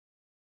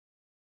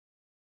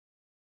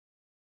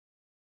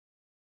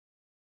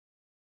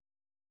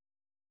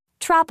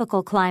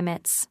 Tropical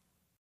climates.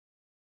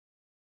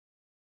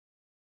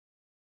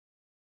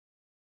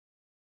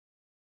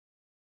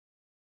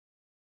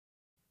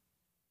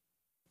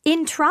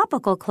 In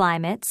tropical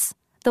climates,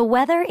 the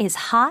weather is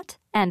hot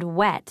and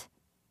wet.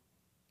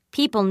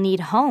 People need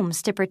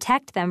homes to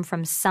protect them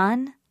from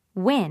sun,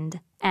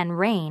 wind, and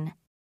rain.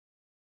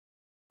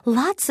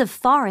 Lots of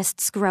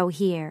forests grow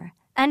here,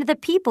 and the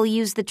people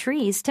use the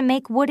trees to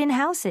make wooden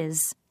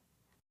houses.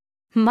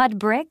 Mud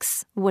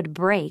bricks would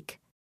break.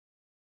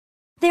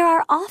 There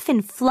are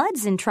often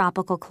floods in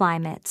tropical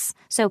climates,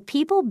 so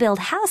people build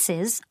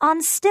houses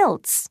on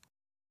stilts.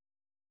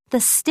 The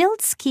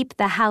stilts keep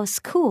the house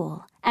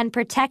cool and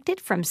protect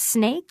it from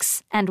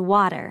snakes and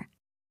water.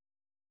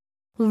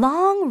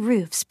 Long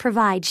roofs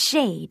provide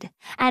shade,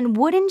 and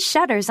wooden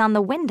shutters on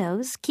the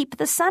windows keep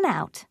the sun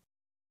out.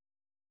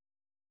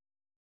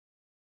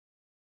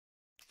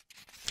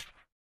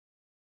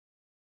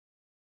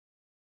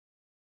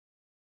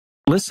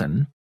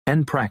 Listen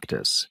and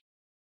practice.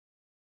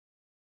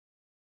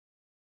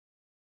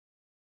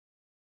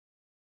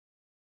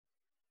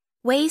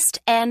 Waste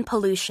and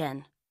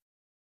pollution.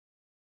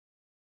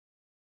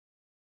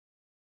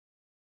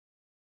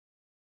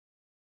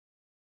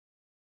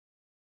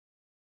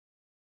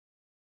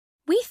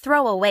 We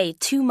throw away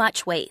too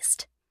much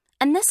waste,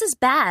 and this is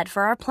bad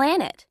for our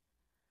planet.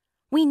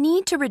 We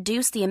need to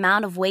reduce the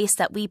amount of waste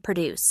that we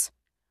produce.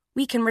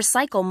 We can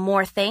recycle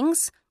more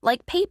things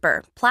like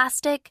paper,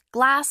 plastic,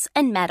 glass,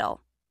 and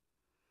metal.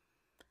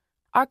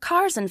 Our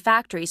cars and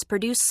factories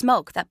produce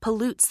smoke that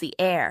pollutes the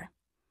air.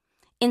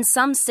 In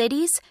some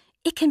cities,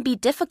 it can be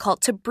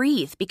difficult to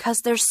breathe because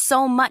there's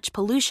so much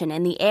pollution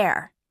in the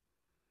air.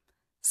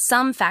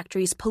 Some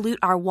factories pollute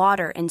our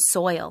water and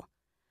soil.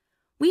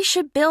 We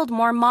should build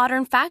more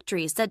modern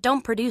factories that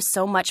don't produce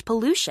so much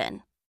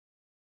pollution.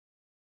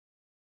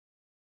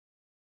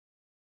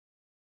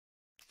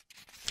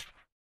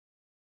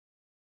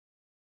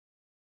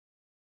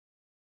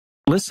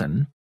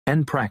 Listen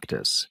and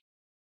practice.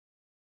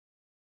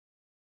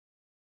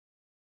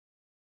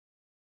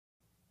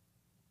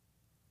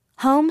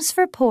 Homes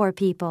for poor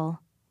people.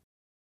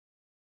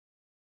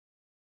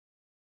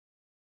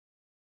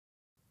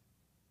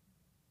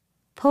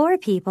 Poor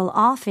people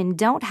often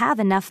don't have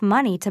enough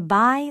money to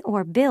buy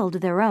or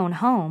build their own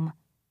home.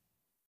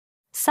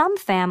 Some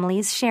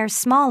families share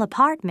small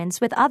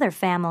apartments with other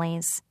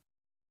families.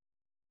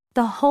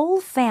 The whole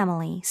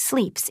family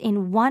sleeps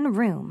in one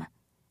room,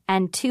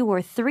 and 2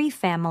 or 3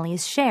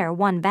 families share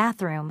one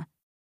bathroom.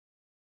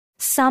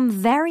 Some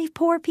very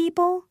poor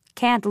people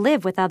can't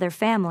live with other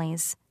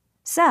families,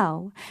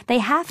 so they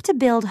have to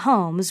build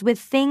homes with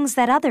things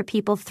that other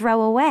people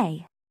throw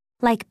away,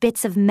 like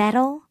bits of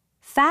metal,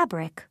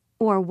 fabric,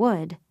 or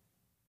wood.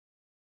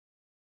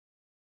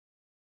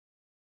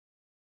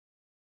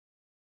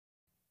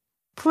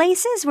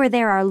 Places where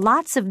there are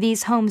lots of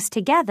these homes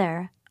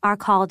together are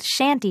called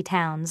shanty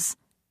towns.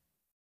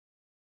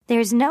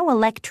 There's no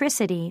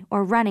electricity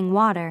or running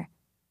water.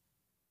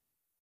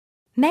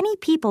 Many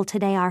people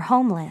today are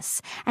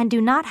homeless and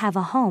do not have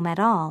a home at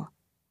all.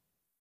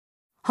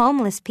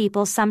 Homeless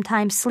people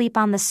sometimes sleep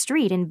on the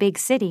street in big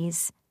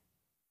cities.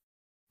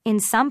 In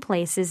some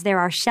places there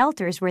are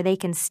shelters where they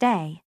can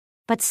stay,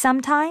 but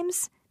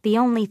sometimes the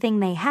only thing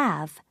they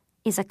have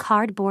is a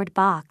cardboard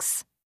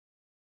box.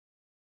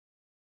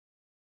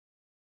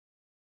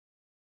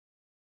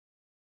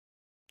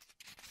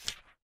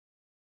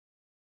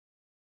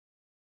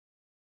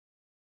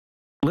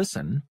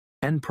 Listen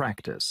and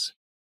practice.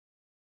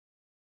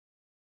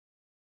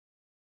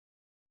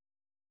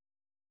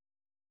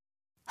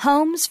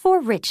 Homes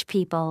for rich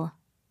people.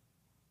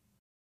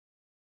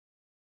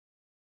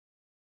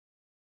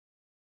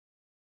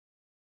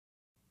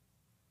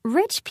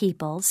 Rich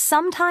people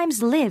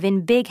sometimes live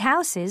in big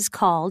houses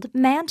called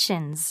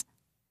mansions.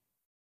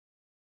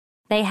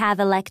 They have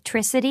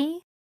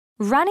electricity,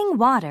 running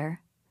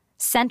water,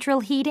 central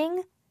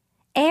heating,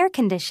 air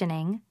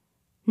conditioning,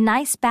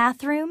 nice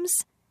bathrooms,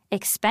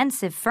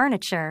 expensive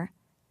furniture,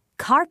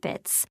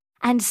 carpets,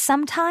 and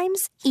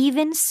sometimes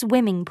even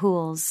swimming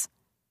pools.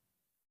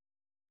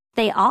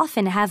 They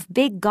often have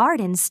big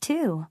gardens,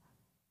 too.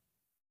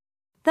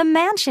 The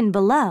mansion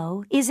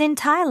below is in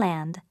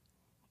Thailand.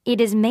 It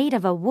is made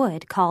of a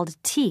wood called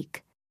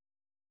teak.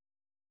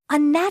 A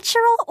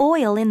natural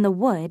oil in the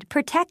wood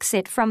protects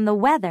it from the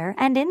weather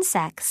and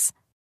insects.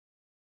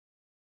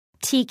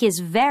 Teak is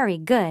very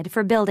good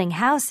for building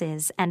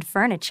houses and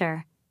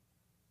furniture.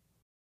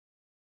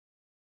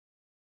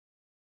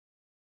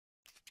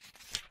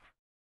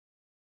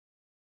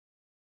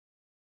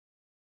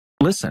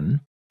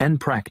 Listen and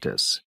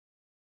practice.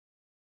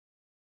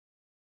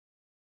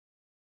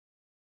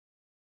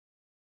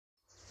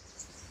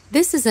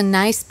 This is a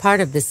nice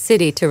part of the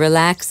city to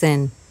relax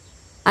in.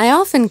 I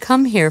often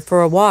come here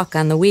for a walk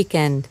on the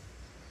weekend.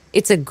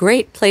 It's a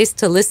great place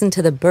to listen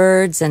to the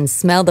birds and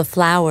smell the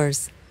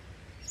flowers.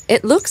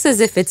 It looks as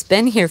if it's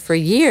been here for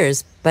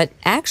years, but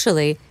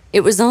actually,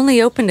 it was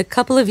only opened a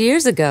couple of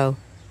years ago.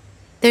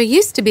 There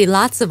used to be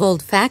lots of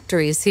old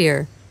factories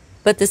here,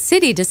 but the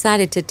city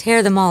decided to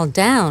tear them all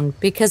down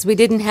because we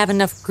didn't have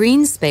enough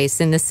green space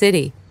in the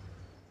city.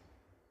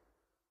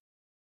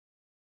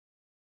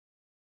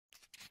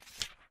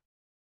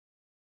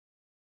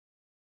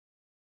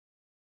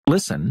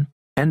 Listen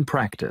and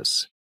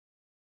practice.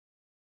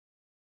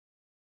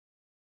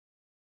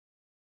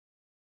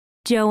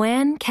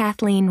 Joanne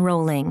Kathleen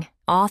Rowling,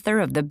 author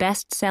of the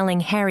best-selling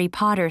Harry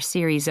Potter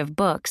series of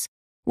books,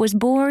 was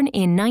born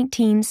in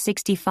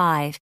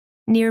 1965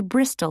 near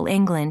Bristol,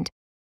 England.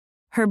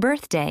 Her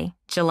birthday,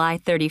 July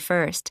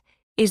 31st,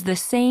 is the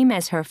same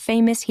as her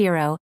famous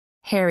hero,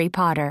 Harry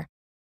Potter.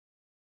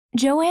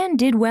 Joanne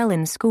did well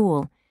in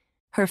school.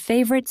 Her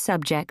favorite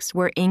subjects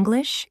were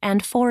English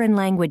and foreign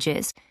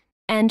languages,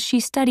 and she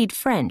studied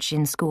French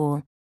in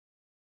school.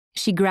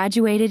 She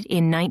graduated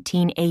in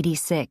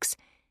 1986,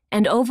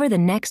 and over the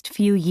next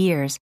few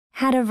years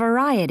had a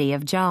variety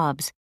of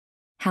jobs.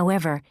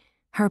 However,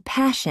 her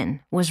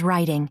passion was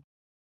writing.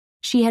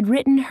 She had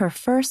written her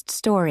first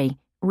story,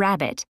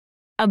 Rabbit,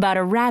 about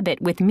a rabbit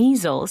with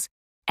measles,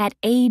 at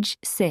age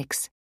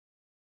 6.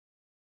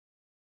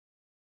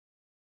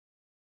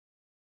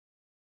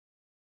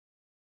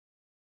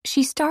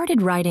 She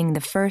started writing the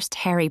first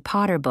Harry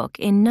Potter book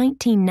in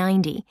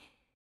 1990.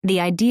 The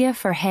idea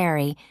for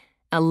Harry,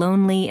 a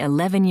lonely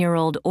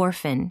 11-year-old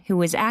orphan who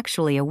was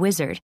actually a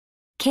wizard,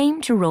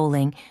 came to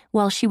Rowling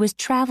while she was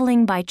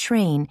traveling by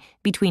train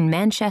between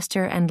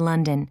Manchester and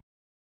London.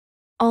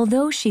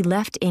 Although she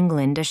left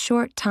England a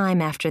short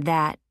time after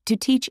that to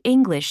teach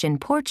English in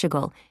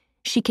Portugal,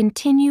 she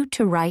continued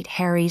to write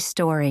Harry's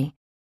story.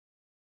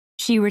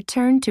 She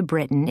returned to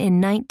Britain in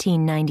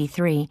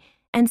 1993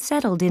 and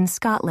settled in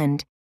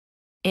Scotland.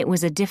 It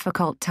was a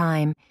difficult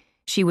time.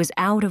 She was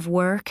out of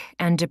work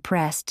and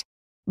depressed,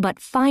 but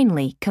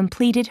finally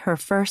completed her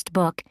first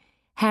book,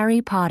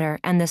 Harry Potter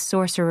and the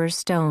Sorcerer's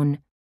Stone.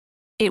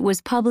 It was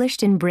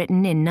published in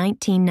Britain in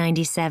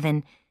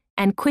 1997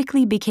 and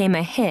quickly became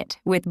a hit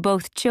with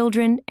both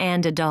children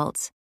and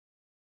adults.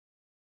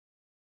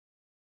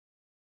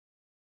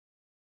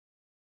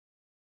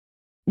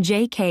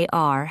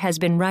 J.K.R. has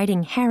been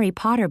writing Harry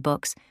Potter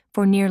books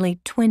for nearly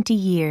 20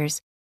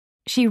 years.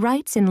 She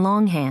writes in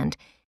longhand,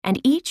 and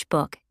each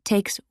book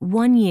takes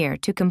 1 year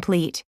to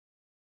complete.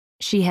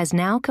 She has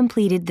now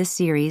completed the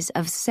series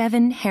of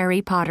 7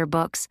 Harry Potter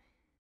books.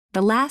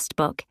 The last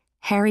book,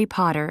 Harry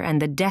Potter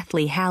and the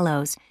Deathly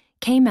Hallows,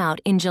 came out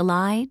in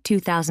July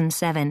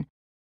 2007.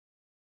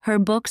 Her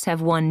books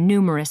have won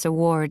numerous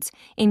awards,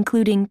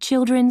 including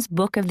Children's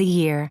Book of the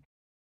Year.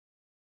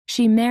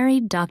 She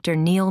married Dr.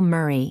 Neil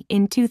Murray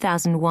in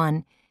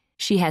 2001.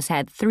 She has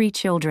had 3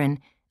 children,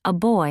 a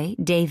boy,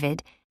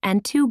 David,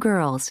 and 2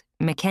 girls,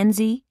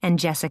 Mackenzie and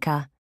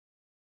Jessica.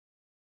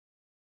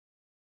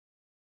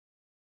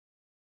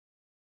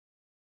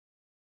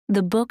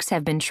 The books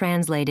have been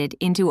translated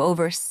into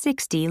over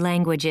 60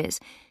 languages,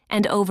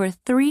 and over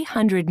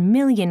 300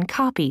 million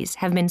copies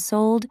have been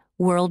sold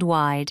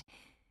worldwide.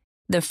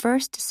 The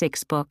first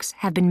 6 books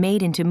have been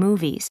made into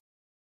movies.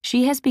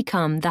 She has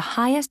become the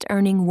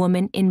highest-earning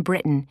woman in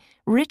Britain,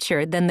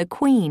 richer than the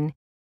Queen.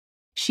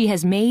 She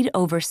has made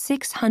over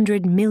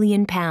 £600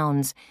 million,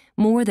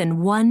 more than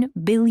 $1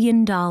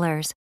 billion.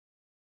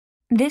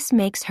 This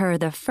makes her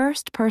the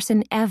first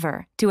person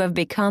ever to have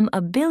become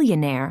a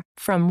billionaire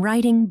from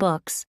writing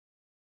books.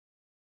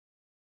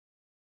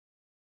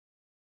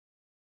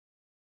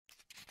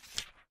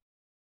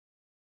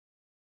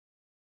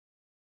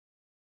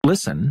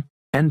 Listen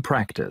and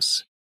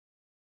practice.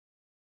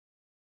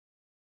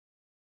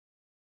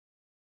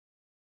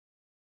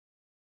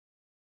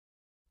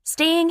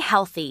 Staying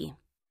healthy.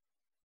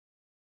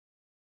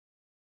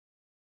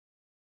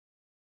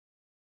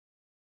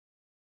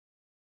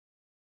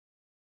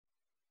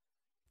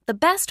 The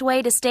best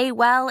way to stay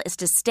well is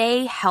to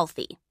stay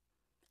healthy.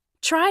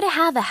 Try to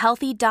have a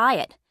healthy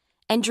diet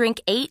and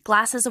drink 8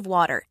 glasses of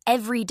water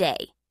every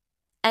day,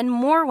 and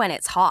more when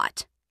it's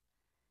hot.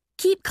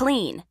 Keep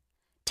clean.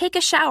 Take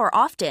a shower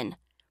often.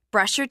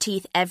 Brush your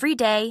teeth every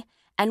day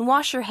and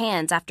wash your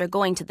hands after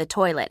going to the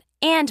toilet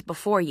and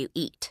before you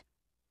eat.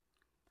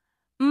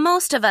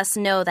 Most of us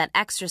know that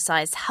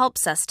exercise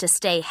helps us to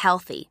stay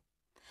healthy.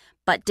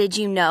 But did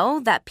you know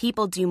that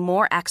people do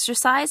more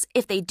exercise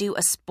if they do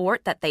a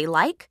sport that they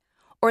like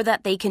or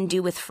that they can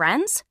do with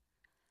friends?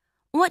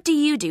 What do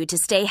you do to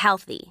stay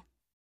healthy?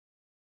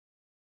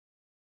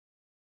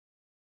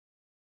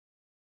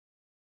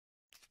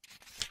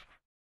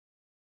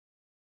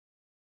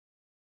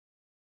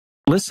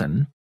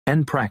 Listen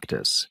and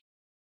practice.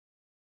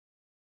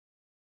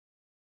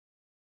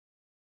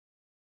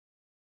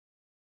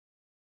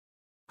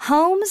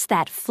 Homes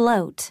that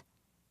float.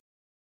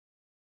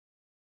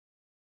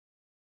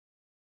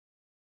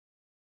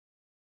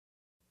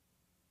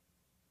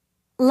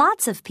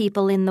 Lots of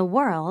people in the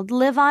world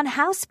live on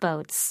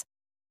houseboats.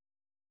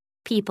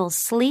 People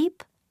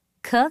sleep,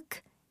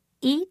 cook,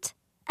 eat,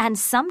 and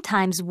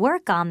sometimes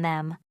work on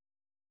them.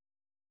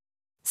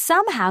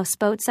 Some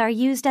houseboats are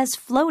used as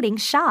floating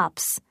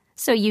shops,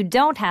 so you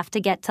don't have to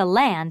get to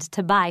land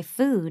to buy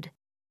food.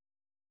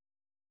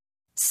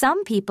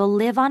 Some people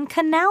live on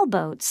canal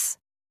boats.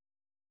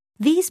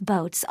 These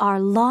boats are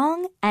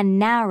long and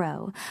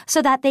narrow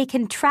so that they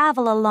can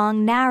travel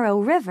along narrow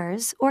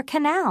rivers or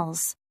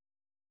canals.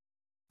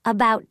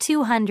 About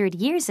 200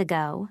 years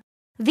ago,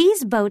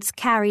 these boats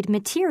carried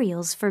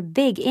materials for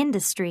big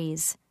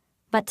industries,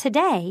 but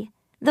today,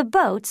 the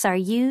boats are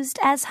used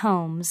as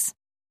homes.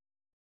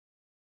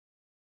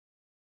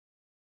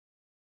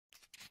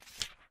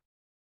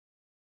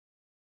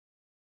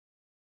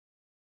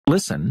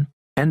 Listen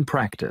and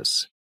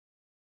practice.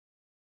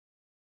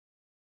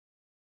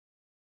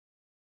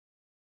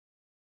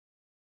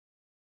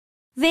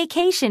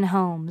 Vacation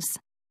homes.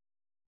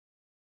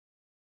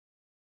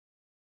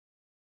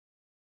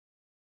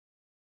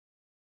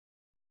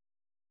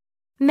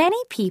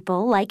 Many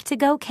people like to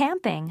go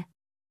camping.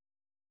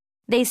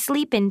 They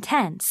sleep in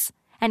tents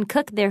and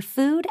cook their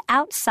food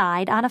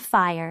outside on a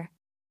fire.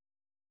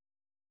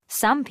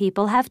 Some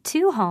people have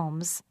two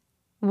homes,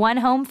 one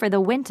home for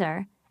the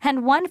winter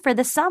and one for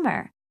the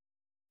summer,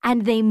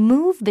 and they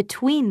move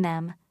between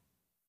them.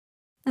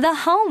 The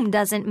home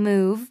doesn't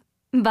move,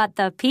 but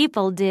the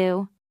people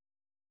do.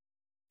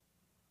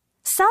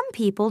 Some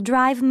people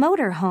drive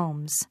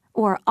motorhomes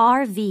or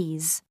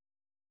RVs.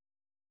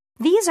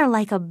 These are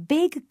like a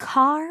big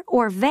car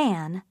or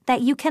van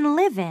that you can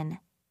live in.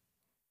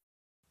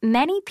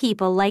 Many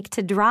people like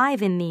to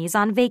drive in these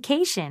on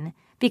vacation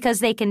because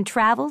they can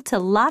travel to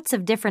lots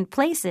of different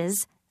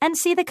places and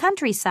see the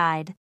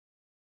countryside.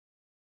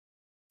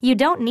 You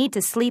don't need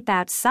to sleep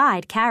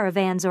outside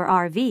caravans or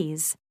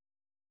RVs.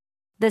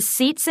 The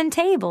seats and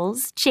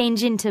tables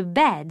change into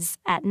beds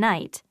at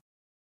night.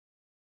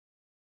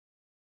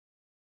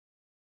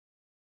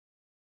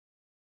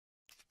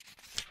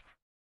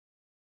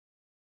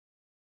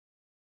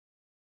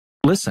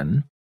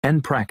 Listen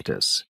and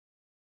practice.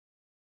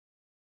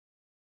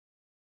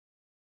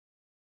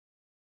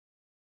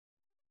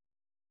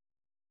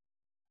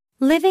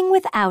 Living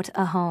without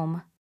a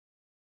home.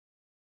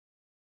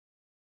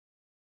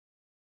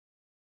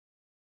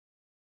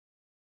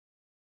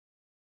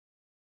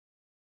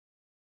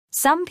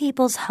 Some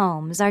people's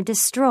homes are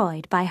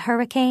destroyed by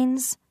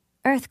hurricanes,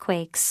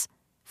 earthquakes,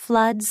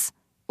 floods,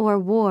 or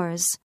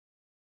wars.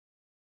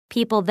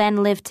 People then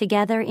live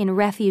together in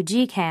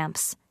refugee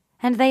camps,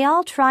 and they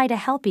all try to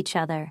help each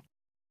other.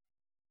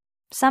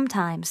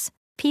 Sometimes,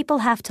 people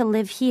have to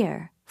live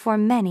here for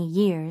many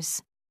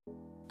years.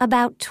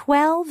 About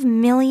 12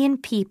 million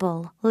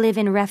people live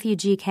in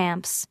refugee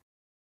camps.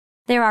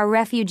 There are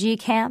refugee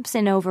camps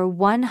in over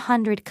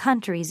 100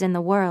 countries in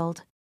the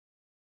world.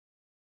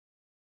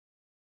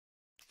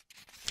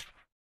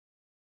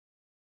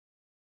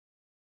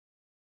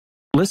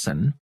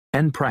 Listen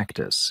and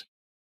practice.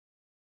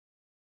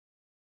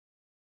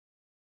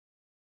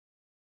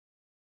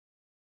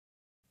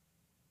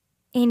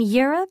 In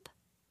Europe,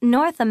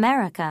 North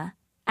America,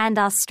 and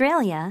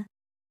Australia,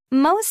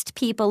 most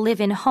people live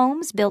in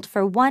homes built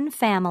for one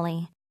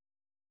family.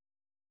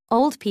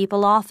 Old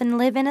people often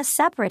live in a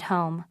separate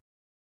home.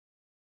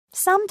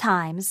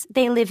 Sometimes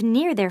they live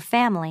near their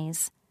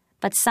families,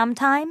 but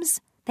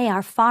sometimes they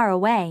are far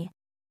away.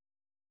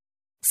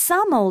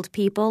 Some old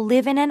people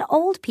live in an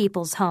old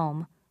people's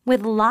home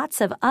with lots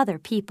of other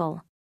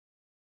people.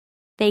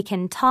 They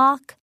can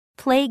talk,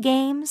 play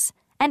games,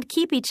 and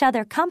keep each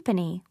other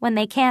company when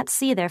they can't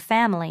see their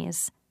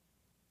families.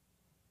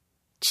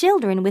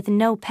 Children with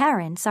no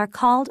parents are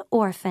called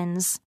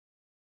orphans.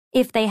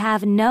 If they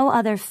have no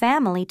other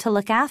family to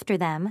look after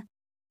them,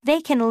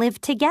 they can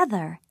live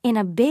together in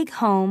a big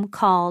home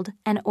called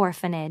an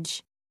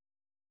orphanage.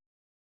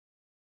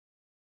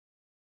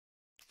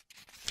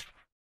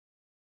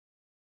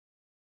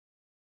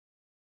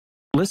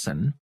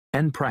 Listen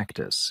and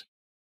practice.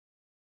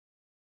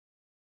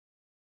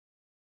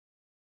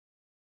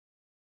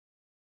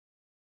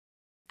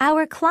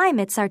 Our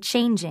climates are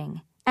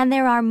changing, and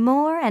there are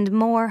more and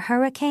more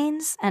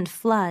hurricanes and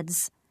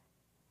floods.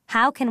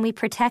 How can we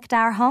protect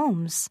our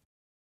homes?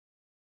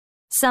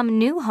 Some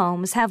new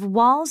homes have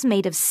walls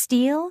made of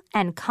steel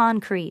and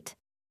concrete.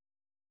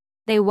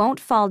 They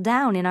won't fall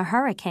down in a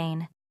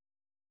hurricane.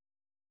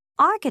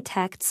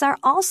 Architects are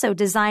also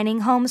designing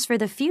homes for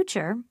the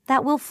future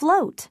that will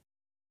float.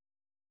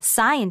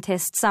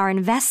 Scientists are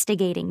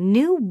investigating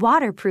new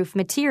waterproof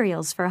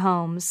materials for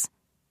homes.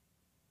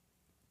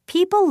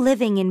 People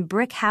living in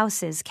brick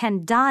houses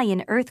can die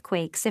in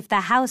earthquakes if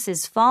the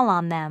houses fall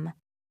on them.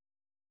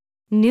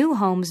 New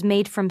homes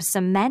made from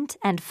cement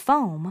and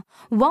foam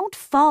won't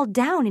fall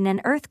down in an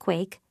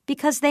earthquake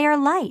because they are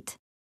light.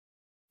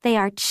 They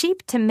are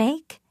cheap to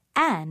make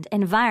and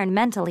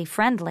environmentally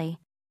friendly.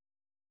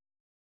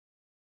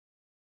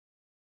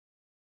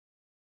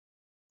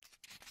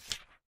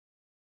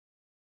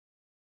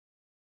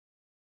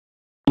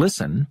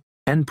 Listen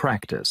and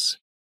practice.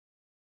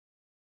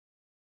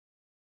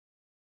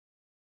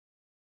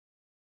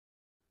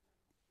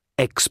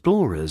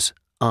 Explorers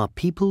are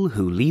people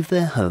who leave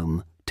their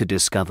home to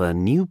discover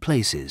new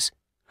places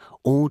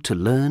or to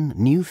learn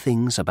new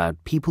things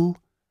about people,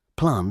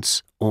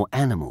 plants, or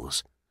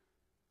animals.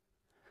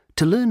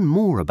 To learn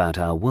more about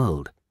our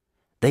world,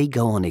 they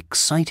go on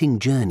exciting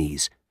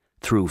journeys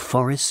through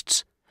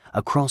forests,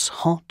 across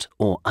hot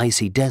or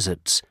icy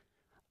deserts,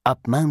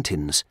 up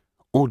mountains,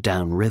 or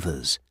down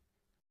rivers.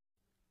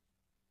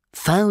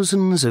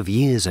 Thousands of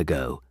years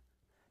ago,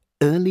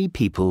 early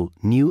people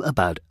knew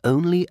about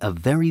only a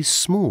very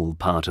small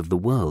part of the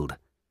world.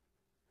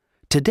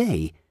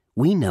 Today,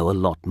 we know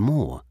a lot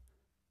more,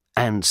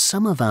 and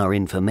some of our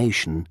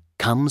information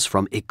comes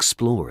from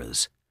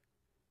explorers.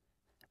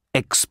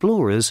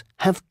 Explorers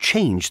have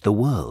changed the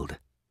world.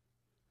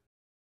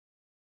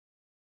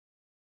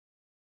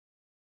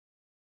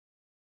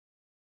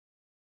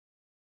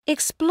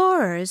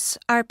 Explorers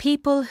are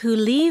people who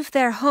leave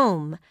their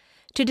home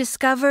to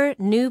discover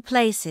new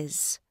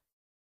places,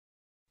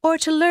 or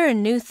to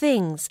learn new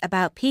things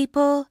about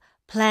people,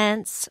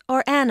 plants,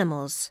 or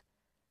animals.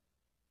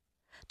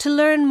 To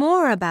learn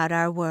more about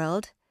our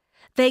world,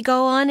 they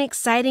go on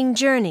exciting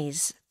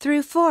journeys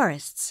through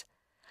forests,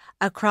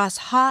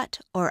 across hot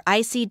or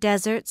icy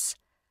deserts,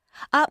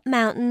 up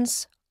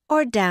mountains,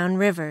 or down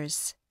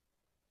rivers.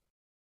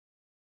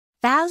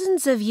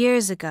 Thousands of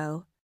years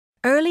ago,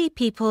 early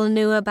people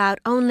knew about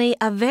only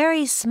a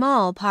very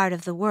small part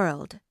of the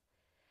world.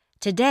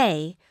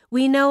 Today,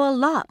 we know a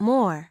lot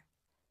more,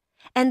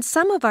 and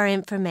some of our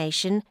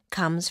information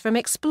comes from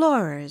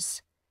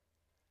explorers.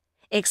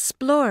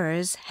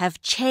 Explorers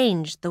have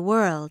changed the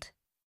world.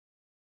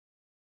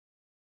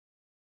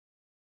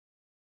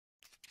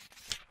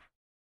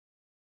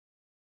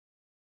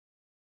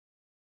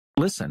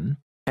 Listen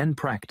and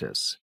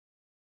practice.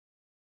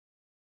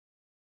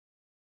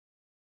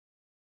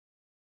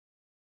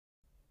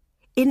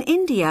 In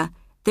India,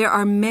 there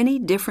are many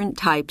different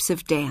types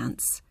of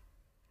dance.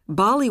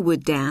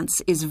 Bollywood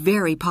dance is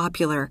very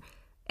popular,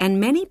 and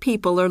many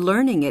people are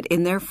learning it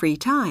in their free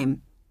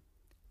time.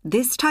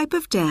 This type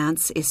of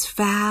dance is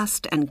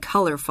fast and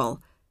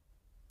colorful.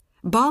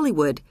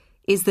 Bollywood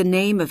is the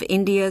name of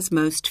India's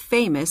most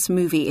famous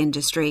movie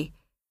industry.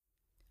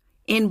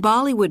 In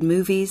Bollywood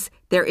movies,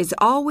 there is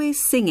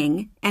always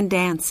singing and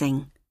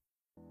dancing.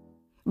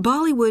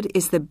 Bollywood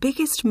is the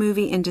biggest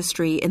movie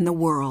industry in the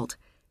world.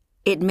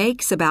 It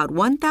makes about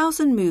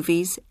 1,000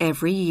 movies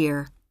every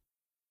year.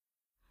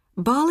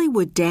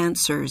 Bollywood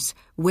dancers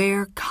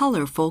wear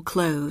colorful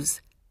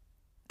clothes.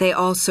 They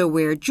also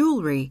wear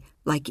jewelry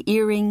like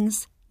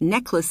earrings,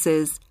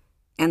 necklaces,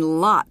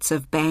 and lots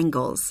of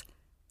bangles.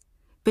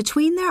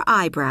 Between their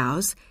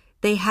eyebrows,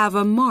 they have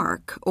a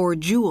mark or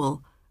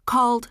jewel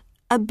called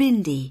a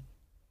bindi.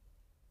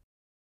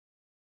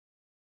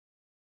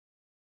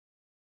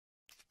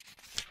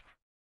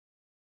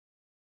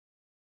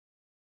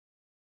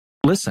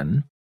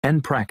 Listen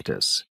and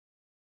practice.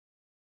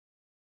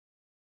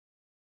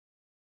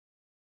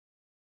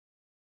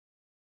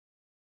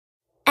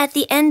 At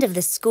the end of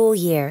the school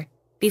year,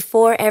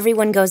 before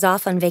everyone goes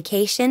off on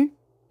vacation,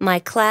 my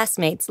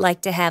classmates like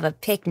to have a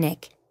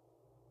picnic.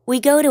 We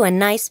go to a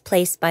nice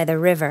place by the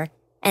river,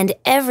 and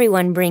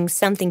everyone brings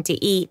something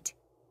to eat.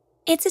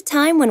 It's a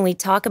time when we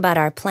talk about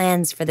our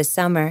plans for the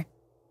summer.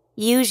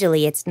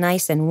 Usually it's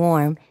nice and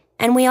warm,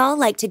 and we all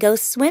like to go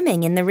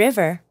swimming in the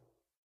river.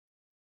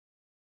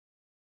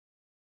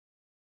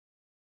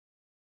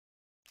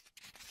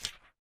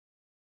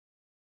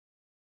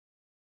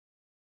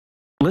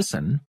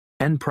 Listen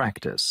and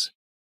practice.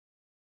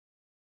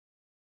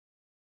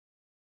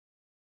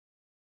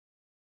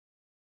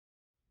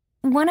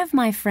 One of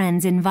my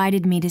friends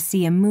invited me to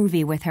see a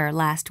movie with her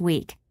last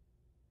week.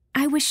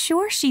 I was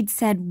sure she'd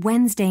said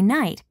Wednesday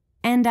night,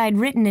 and I'd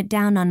written it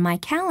down on my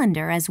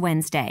calendar as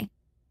Wednesday.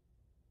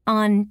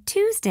 On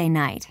Tuesday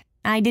night,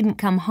 I didn't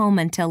come home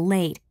until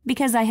late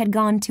because I had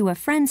gone to a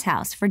friend's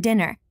house for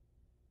dinner,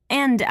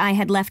 and I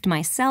had left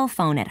my cell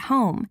phone at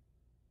home.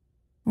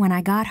 When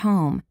I got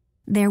home,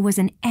 there was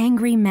an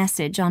angry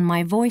message on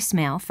my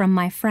voicemail from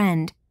my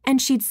friend,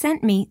 and she'd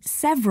sent me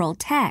several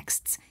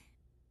texts.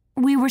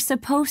 We were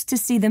supposed to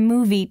see the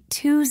movie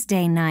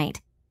Tuesday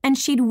night, and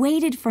she'd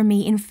waited for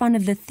me in front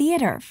of the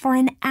theater for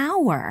an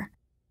hour.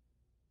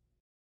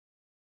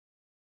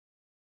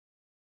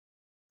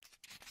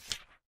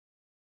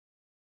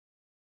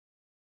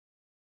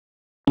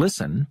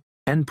 Listen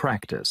and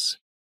practice.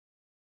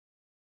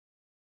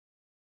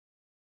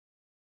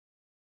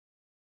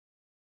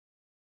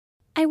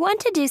 I want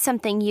to do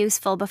something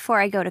useful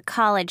before I go to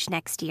college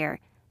next year,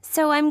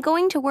 so I'm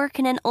going to work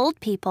in an old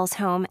people's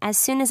home as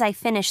soon as I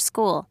finish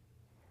school.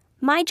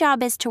 My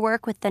job is to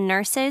work with the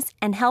nurses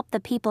and help the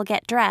people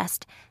get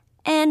dressed,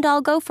 and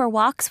I'll go for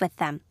walks with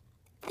them.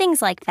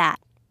 Things like that.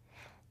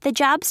 The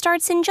job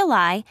starts in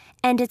July,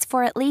 and it's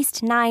for at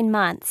least 9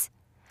 months.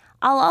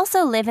 I'll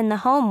also live in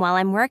the home while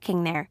I'm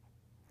working there.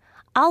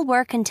 I'll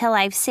work until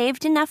I've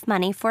saved enough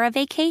money for a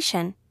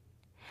vacation.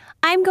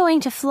 I'm going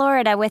to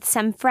Florida with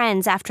some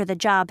friends after the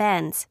job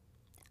ends.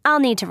 I'll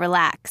need to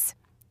relax.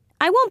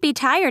 I won't be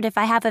tired if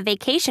I have a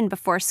vacation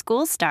before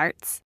school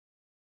starts.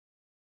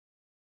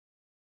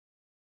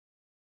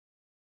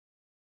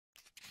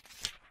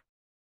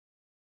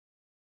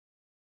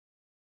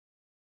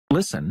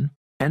 Listen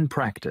and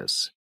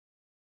practice.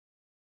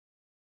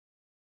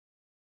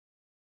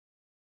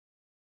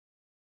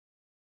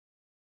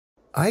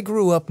 I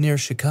grew up near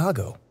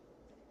Chicago.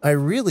 I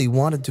really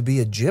wanted to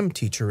be a gym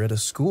teacher at a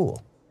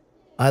school.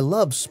 I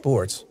love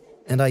sports,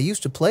 and I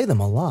used to play them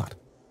a lot.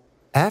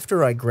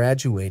 After I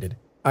graduated,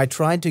 I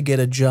tried to get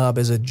a job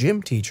as a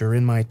gym teacher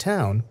in my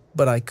town,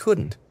 but I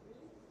couldn't.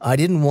 I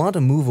didn't want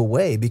to move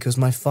away because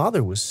my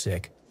father was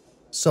sick,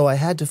 so I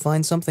had to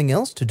find something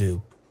else to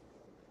do.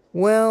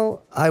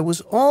 Well, I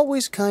was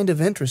always kind of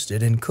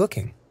interested in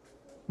cooking.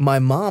 My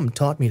mom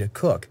taught me to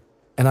cook,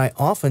 and I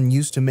often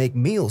used to make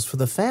meals for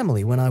the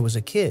family when I was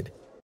a kid.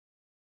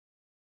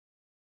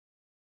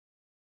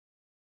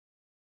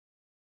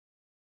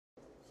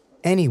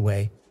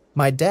 Anyway,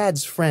 my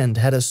dad's friend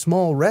had a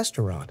small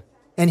restaurant,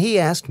 and he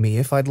asked me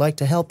if I'd like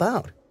to help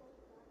out.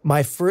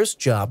 My first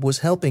job was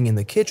helping in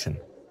the kitchen,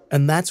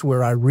 and that's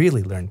where I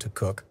really learned to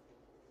cook.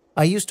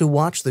 I used to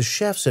watch the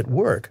chefs at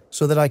work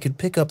so that I could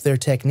pick up their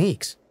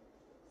techniques.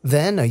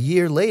 Then, a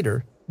year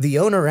later, the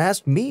owner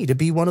asked me to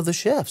be one of the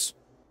chefs.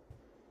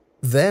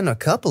 Then, a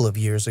couple of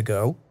years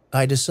ago,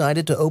 I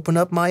decided to open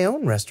up my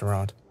own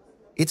restaurant.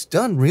 It's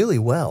done really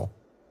well.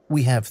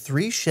 We have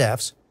 3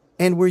 chefs,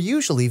 and we're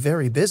usually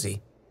very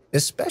busy,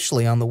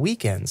 especially on the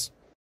weekends.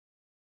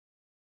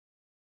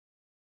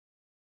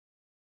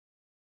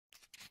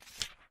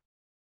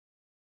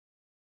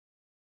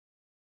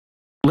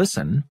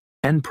 Listen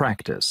and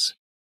practice.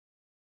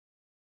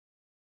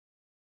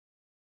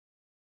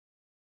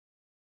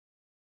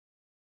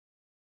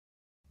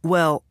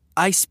 Well,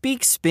 I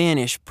speak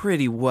Spanish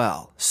pretty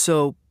well,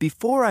 so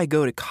before I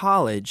go to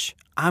college,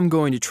 I'm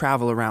going to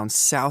travel around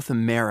South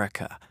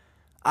America.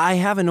 I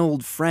have an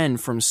old friend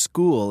from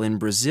school in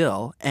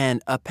Brazil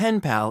and a pen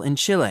pal in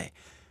Chile,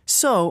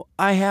 so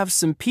I have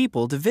some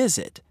people to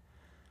visit.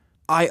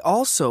 I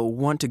also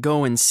want to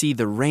go and see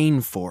the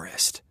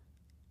rainforest.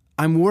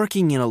 I'm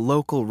working in a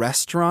local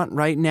restaurant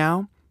right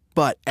now,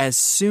 but as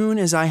soon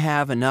as I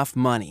have enough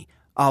money,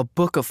 I'll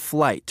book a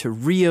flight to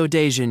Rio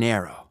de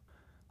Janeiro.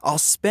 I'll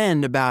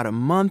spend about a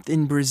month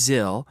in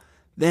Brazil,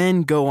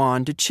 then go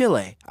on to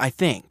Chile, I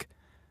think.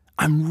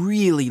 I'm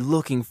really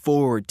looking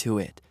forward to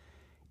it.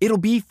 It'll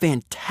be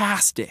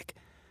fantastic.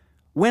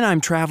 When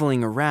I'm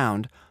traveling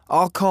around,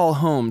 I'll call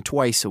home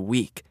twice a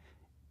week.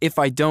 If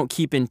I don't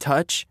keep in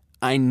touch,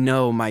 I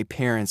know my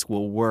parents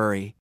will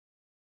worry.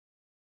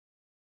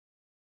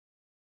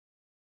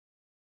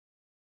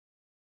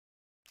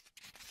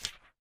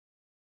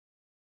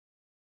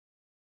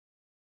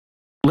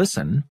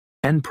 Listen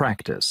and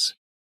practice.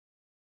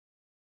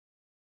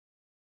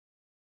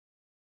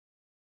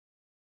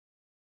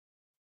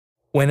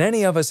 When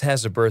any of us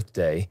has a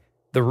birthday,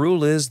 the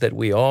rule is that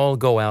we all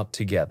go out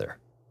together.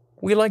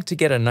 We like to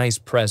get a nice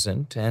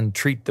present and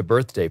treat the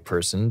birthday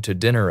person to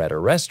dinner at a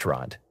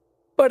restaurant,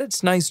 but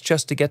it's nice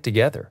just to get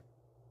together.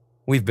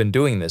 We've been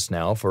doing this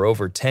now for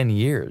over 10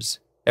 years,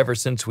 ever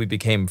since we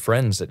became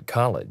friends at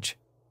college.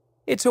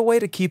 It's a way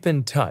to keep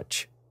in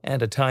touch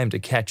and a time to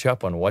catch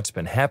up on what's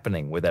been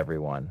happening with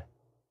everyone.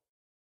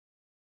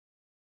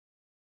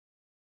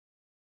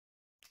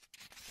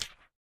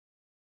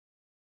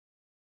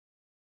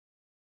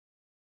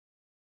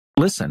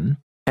 Listen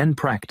and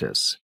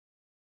practice.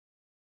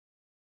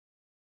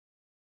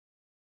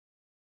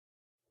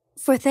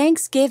 For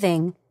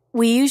Thanksgiving,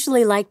 we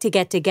usually like to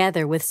get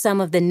together with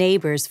some of the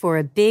neighbors for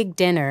a big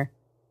dinner.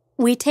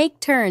 We take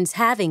turns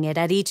having it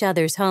at each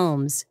other's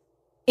homes.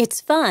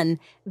 It's fun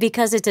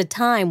because it's a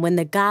time when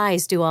the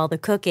guys do all the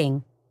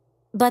cooking.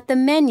 But the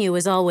menu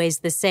is always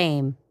the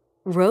same: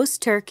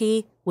 roast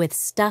turkey with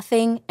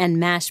stuffing and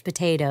mashed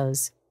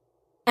potatoes.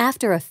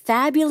 After a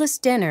fabulous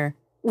dinner,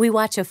 we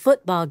watch a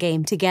football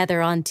game together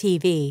on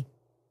TV.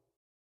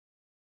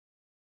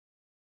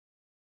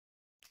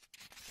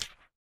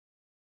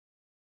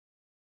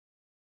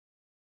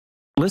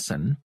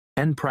 Listen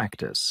and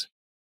practice.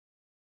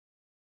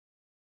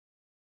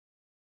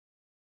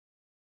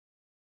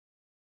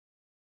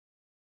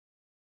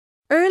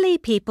 Early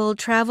people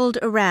traveled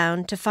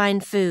around to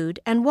find food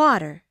and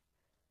water.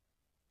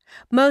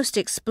 Most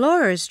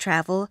explorers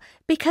travel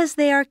because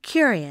they are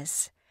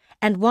curious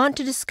and want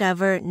to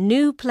discover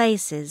new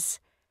places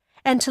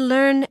and to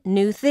learn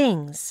new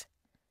things.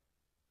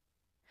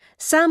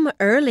 Some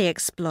early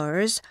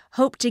explorers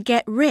hoped to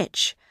get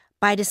rich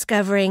by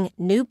discovering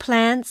new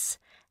plants,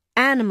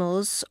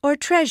 animals, or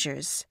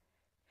treasures,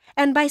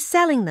 and by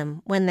selling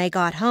them when they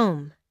got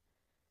home.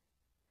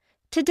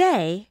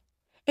 Today,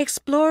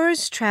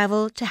 explorers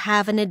travel to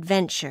have an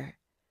adventure,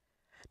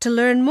 to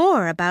learn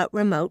more about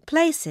remote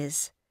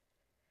places,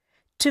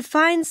 to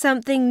find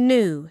something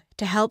new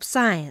to help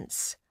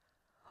science,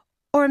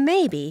 or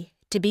maybe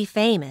to be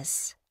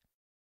famous.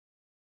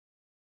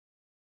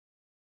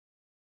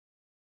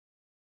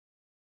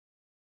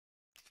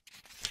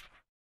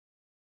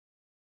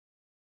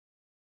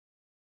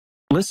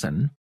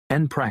 Listen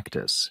and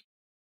practice.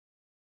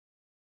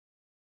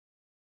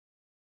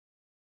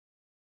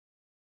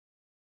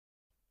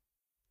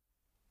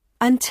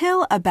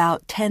 Until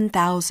about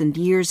 10,000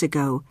 years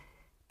ago,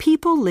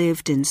 people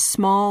lived in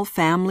small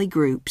family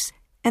groups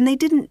and they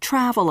didn't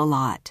travel a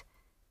lot.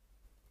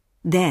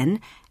 Then,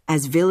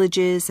 as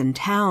villages and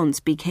towns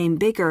became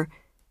bigger,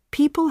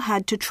 people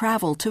had to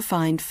travel to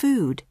find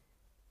food.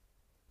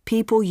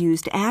 People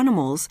used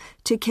animals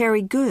to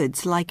carry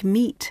goods like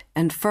meat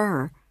and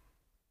fur.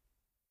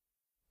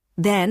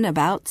 Then,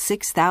 about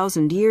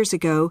 6,000 years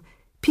ago,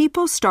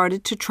 people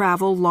started to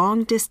travel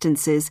long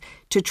distances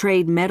to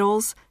trade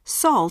metals,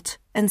 salt,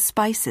 and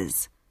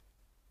spices.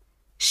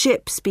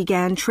 Ships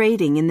began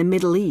trading in the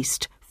Middle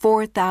East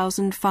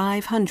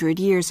 4,500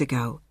 years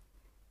ago.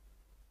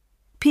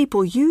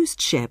 People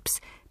used ships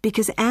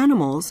because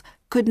animals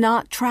could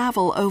not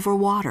travel over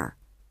water.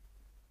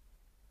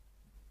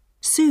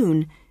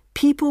 Soon,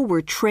 people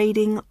were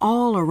trading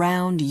all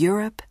around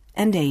Europe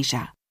and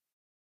Asia.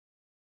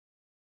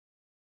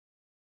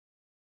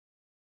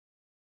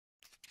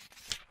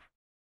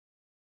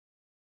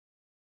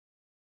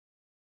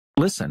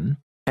 Listen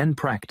and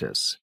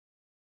practice.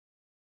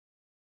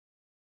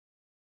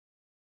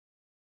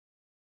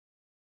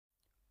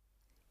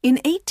 In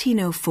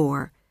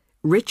 1804,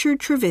 Richard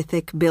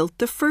Trevithick built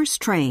the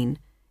first train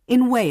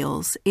in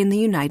Wales in the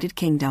United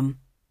Kingdom.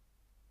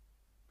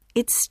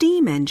 Its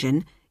steam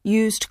engine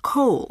used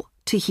coal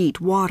to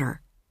heat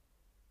water.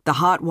 The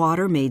hot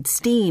water made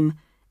steam,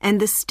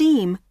 and the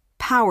steam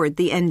powered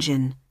the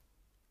engine.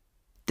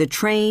 The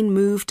train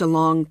moved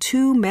along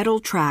two metal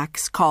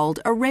tracks called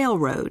a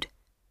railroad.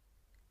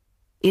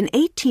 In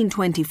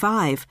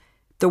 1825,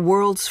 the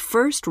world's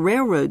first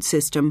railroad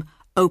system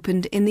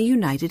opened in the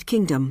United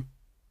Kingdom.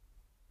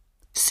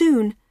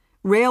 Soon,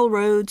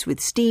 railroads with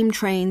steam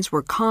trains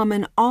were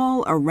common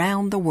all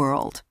around the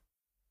world.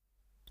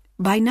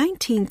 By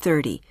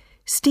 1930,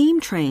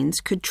 steam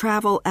trains could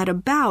travel at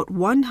about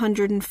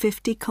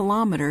 150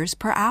 kilometers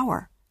per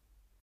hour.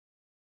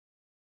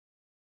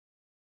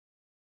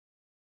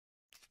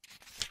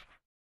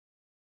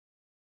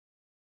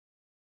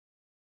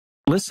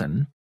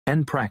 Listen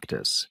and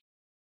practice.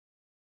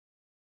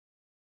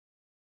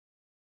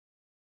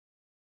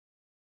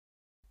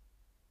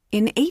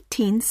 In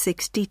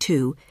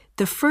 1862,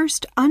 the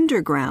first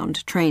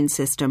underground train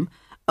system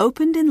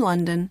opened in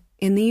London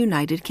in the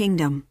United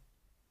Kingdom.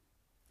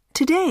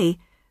 Today,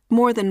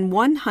 more than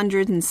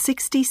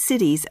 160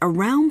 cities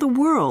around the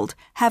world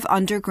have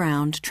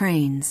underground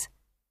trains.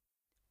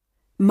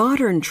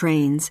 Modern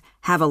trains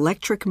have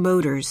electric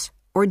motors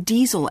or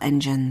diesel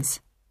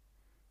engines.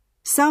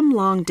 Some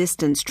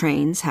long-distance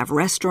trains have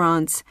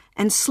restaurants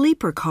and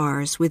sleeper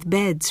cars with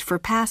beds for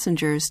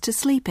passengers to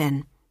sleep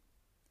in.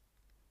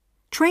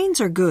 Trains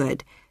are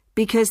good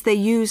because they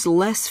use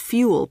less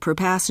fuel per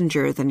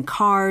passenger than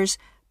cars,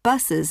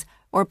 buses,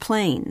 or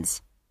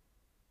planes.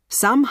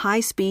 Some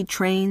high-speed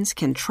trains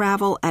can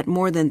travel at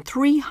more than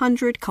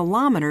 300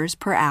 kilometers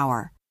per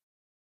hour.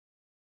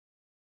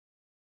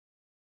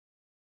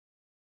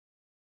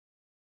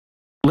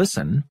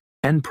 Listen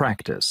and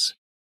practice.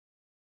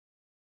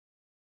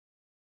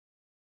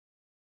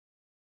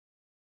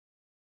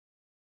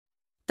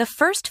 The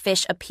first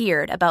fish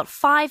appeared about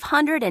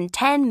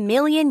 510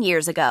 million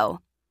years ago.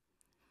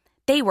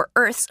 They were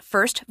Earth's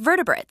first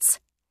vertebrates,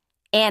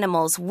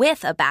 animals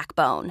with a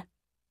backbone.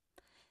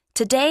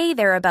 Today,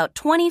 there are about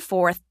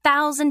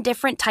 24,000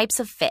 different types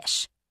of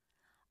fish.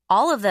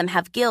 All of them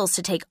have gills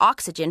to take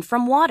oxygen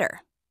from water.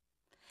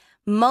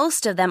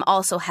 Most of them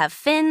also have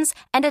fins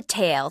and a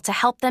tail to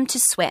help them to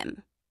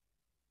swim.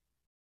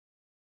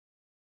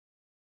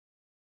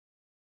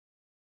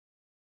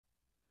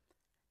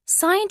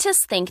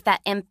 Scientists think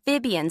that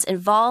amphibians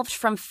evolved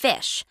from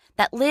fish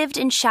that lived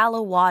in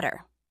shallow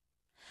water.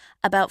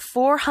 About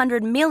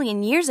 400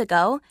 million years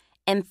ago,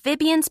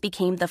 amphibians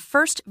became the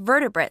first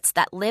vertebrates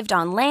that lived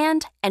on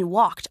land and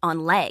walked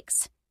on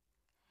legs.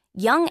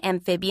 Young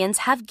amphibians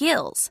have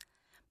gills,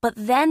 but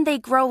then they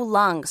grow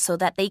lungs so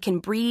that they can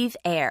breathe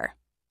air.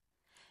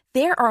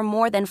 There are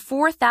more than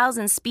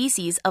 4,000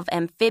 species of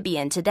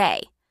amphibian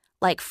today,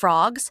 like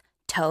frogs,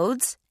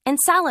 toads, and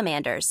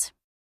salamanders.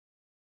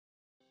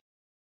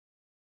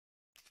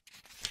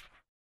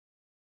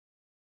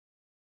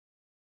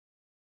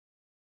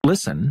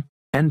 Listen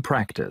and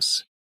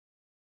practice.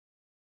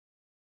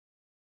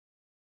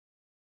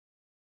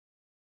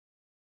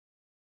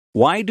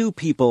 Why do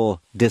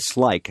people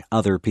dislike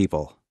other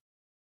people?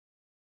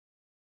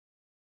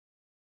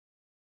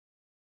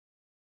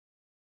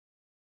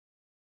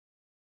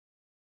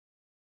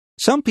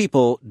 Some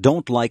people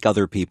don't like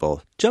other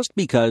people just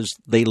because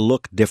they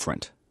look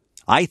different.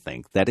 I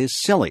think that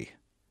is silly.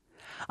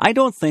 I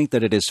don't think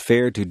that it is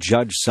fair to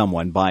judge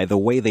someone by the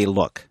way they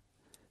look.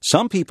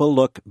 Some people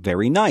look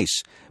very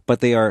nice,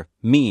 but they are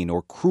mean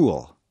or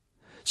cruel.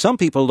 Some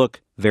people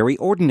look very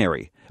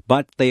ordinary,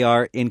 but they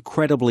are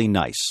incredibly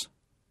nice.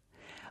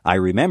 I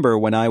remember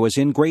when I was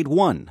in grade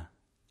 1.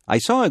 I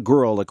saw a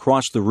girl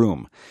across the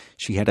room.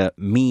 She had a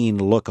mean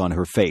look on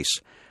her face.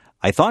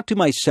 I thought to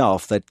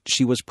myself that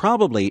she was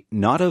probably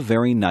not a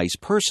very nice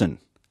person.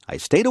 I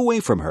stayed away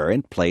from her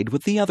and played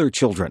with the other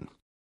children.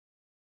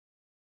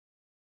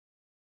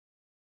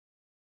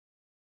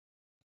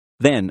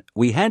 Then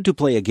we had to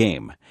play a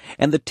game,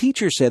 and the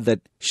teacher said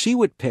that she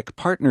would pick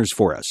partners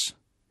for us.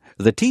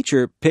 The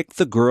teacher picked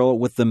the girl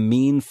with the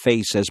mean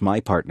face as my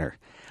partner.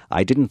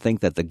 I didn't think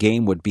that the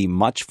game would be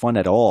much fun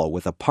at all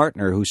with a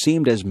partner who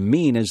seemed as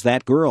mean as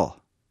that girl.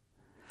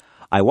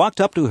 I walked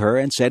up to her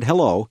and said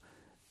hello.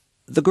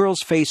 The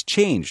girl's face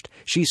changed.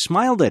 She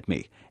smiled at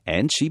me,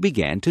 and she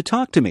began to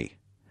talk to me.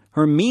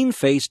 Her mean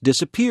face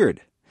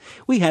disappeared.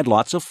 We had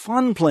lots of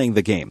fun playing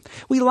the game.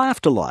 We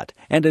laughed a lot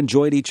and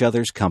enjoyed each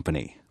other's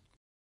company.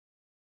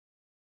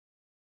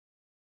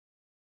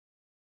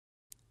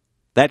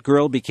 That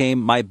girl became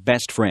my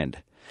best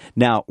friend.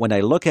 Now, when I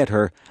look at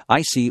her,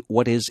 I see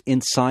what is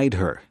inside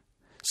her.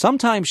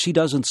 Sometimes she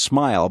doesn't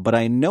smile, but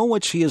I know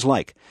what she is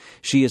like.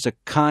 She is a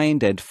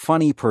kind and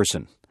funny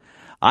person.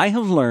 I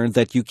have learned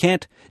that you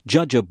can't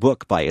judge a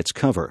book by its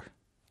cover.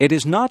 It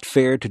is not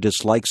fair to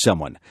dislike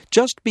someone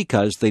just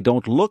because they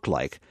don't look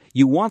like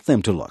you want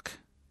them to look.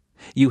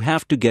 You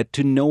have to get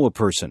to know a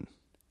person.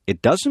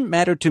 It doesn't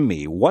matter to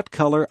me what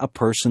color a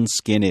person's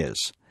skin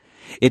is.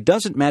 It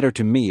doesn't matter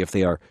to me if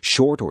they are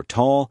short or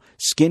tall,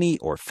 skinny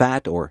or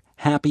fat, or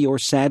happy or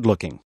sad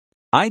looking.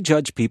 I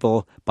judge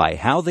people by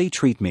how they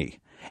treat me,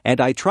 and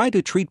I try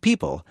to treat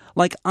people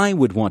like I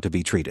would want to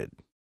be treated.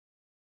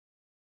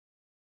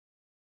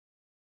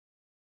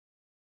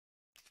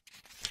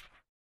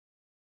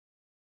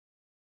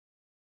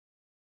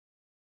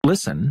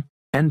 Listen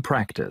and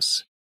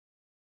practice.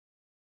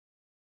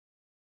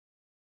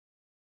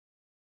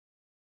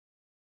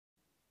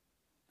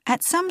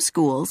 At some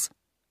schools,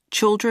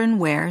 children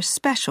wear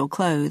special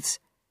clothes.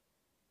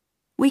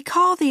 We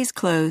call these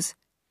clothes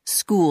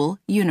school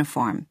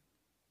uniform.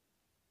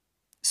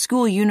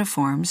 School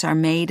uniforms are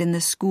made in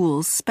the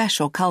school's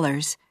special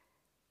colors.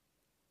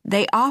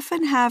 They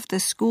often have the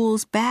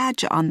school's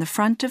badge on the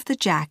front of the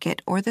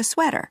jacket or the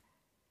sweater.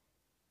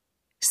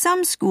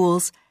 Some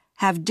schools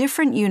have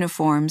different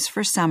uniforms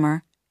for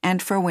summer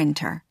and for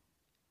winter.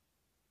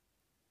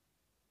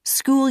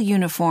 School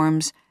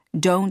uniforms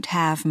don't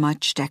have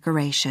much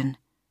decoration.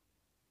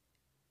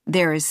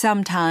 There is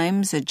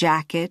sometimes a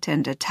jacket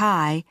and a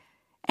tie,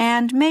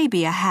 and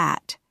maybe a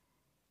hat.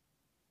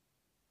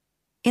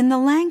 In the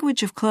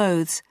language of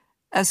clothes,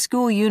 a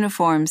school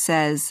uniform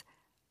says,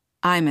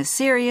 "I'm a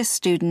serious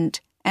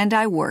student and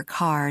I work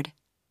hard."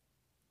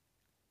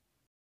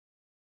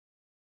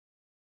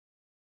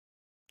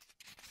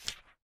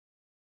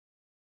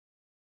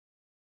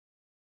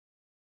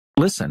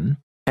 Listen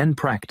and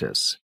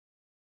practice.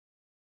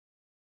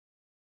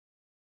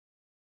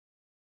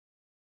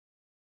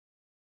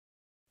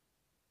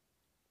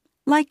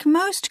 Like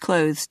most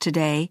clothes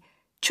today,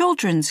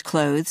 children's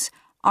clothes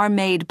are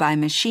made by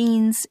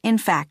machines in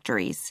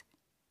factories.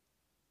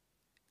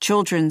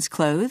 Children's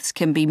clothes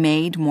can be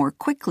made more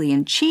quickly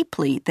and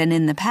cheaply than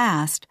in the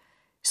past,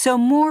 so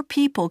more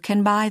people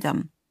can buy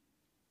them.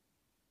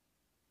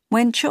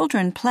 When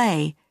children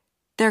play,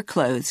 their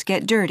clothes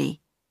get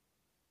dirty.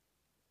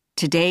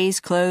 Today's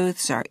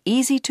clothes are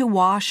easy to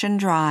wash and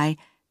dry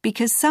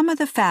because some of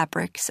the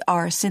fabrics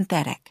are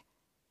synthetic.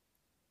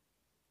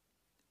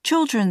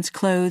 Children's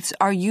clothes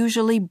are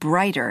usually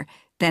brighter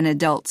than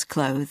adults'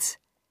 clothes.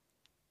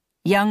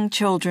 Young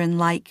children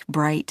like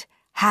bright,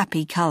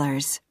 happy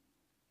colors.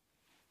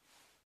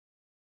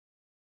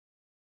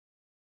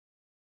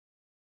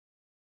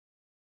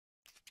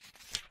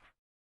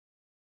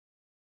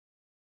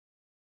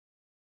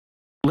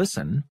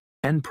 Listen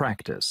and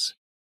practice.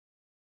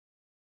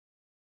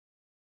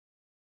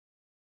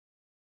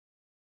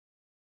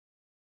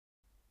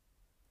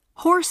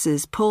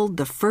 Horses pulled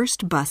the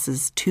first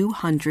buses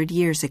 200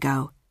 years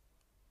ago.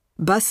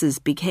 Buses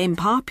became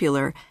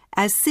popular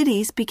as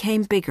cities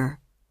became bigger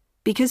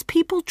because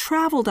people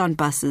traveled on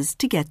buses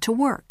to get to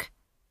work.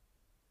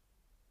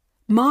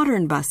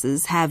 Modern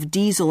buses have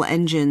diesel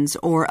engines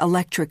or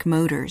electric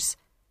motors.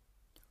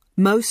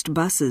 Most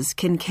buses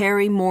can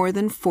carry more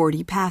than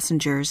 40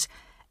 passengers,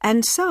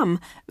 and some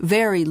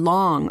very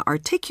long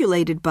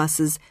articulated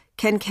buses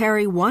can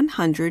carry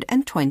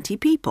 120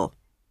 people.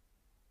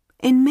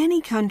 In many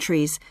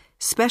countries,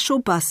 special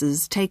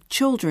buses take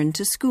children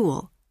to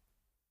school.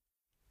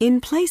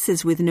 In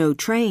places with no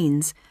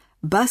trains,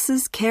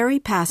 buses carry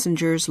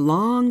passengers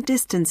long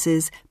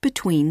distances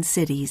between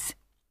cities.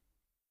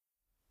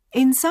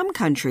 In some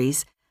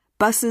countries,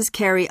 buses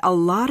carry a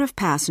lot of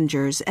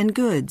passengers and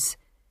goods.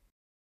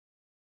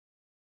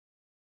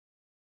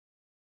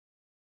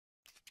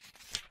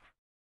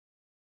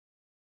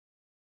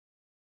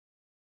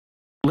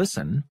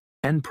 Listen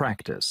and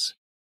practice.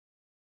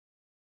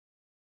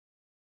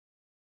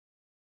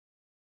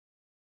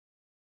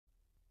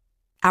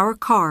 Our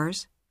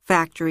cars,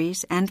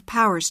 factories, and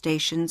power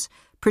stations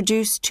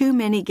produce too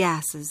many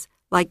gases,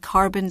 like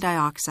carbon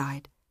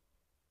dioxide.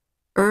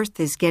 Earth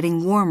is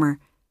getting warmer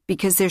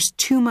because there's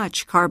too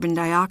much carbon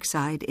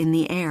dioxide in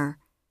the air.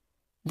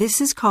 This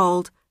is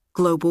called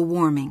global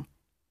warming.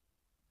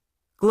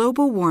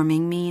 Global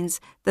warming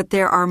means that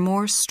there are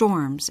more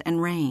storms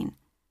and rain.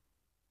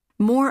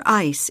 More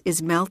ice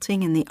is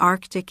melting in the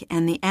Arctic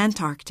and the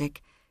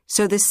Antarctic,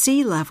 so the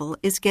sea level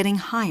is getting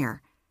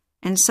higher,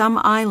 and some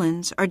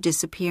islands are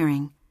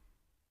disappearing.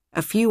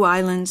 A few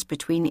islands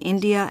between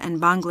India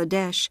and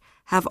Bangladesh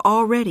have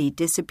already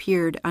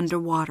disappeared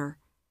underwater.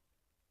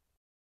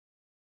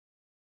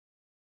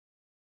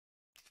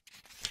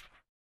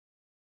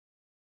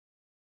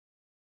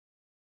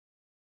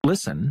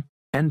 Listen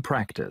and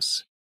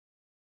practice.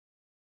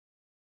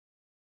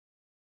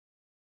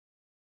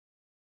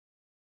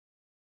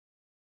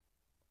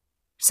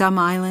 Some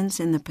islands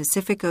in the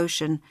Pacific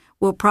Ocean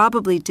will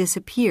probably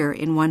disappear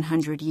in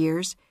 100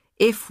 years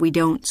if we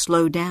don't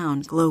slow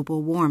down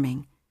global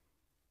warming.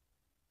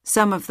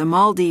 Some of the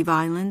Maldive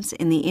Islands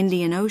in the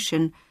Indian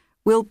Ocean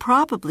will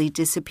probably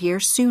disappear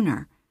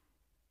sooner.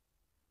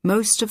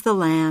 Most of the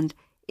land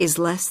is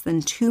less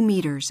than 2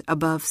 meters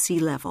above sea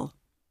level.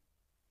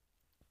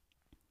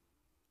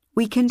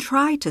 We can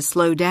try to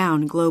slow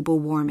down global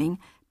warming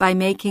by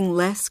making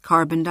less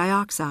carbon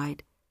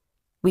dioxide.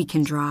 We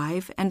can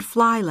drive and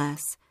fly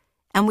less,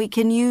 and we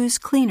can use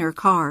cleaner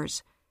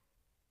cars.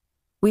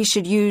 We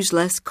should use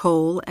less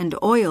coal and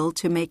oil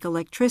to make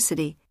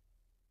electricity.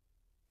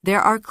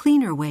 There are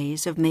cleaner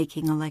ways of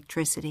making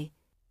electricity.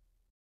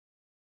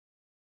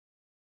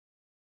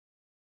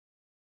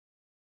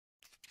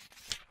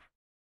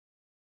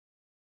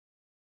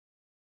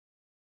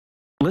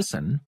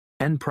 Listen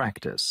and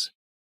practice.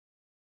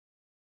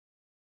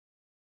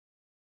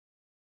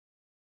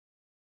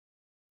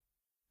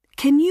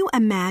 Can you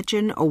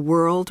imagine a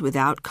world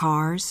without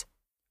cars?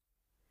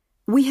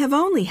 We have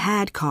only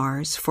had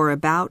cars for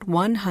about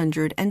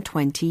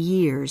 120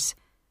 years.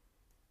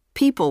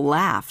 People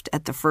laughed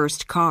at the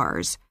first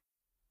cars.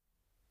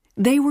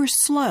 They were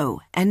slow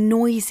and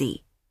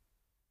noisy.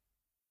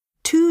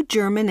 2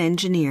 German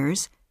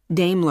engineers,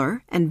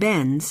 Daimler and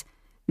Benz,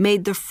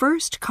 made the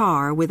first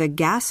car with a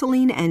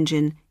gasoline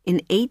engine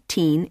in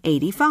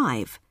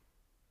 1885.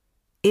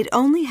 It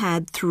only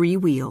had 3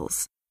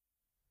 wheels.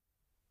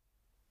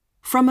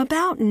 From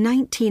about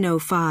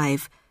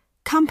 1905,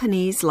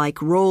 companies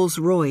like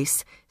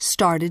Rolls-Royce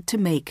started to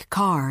make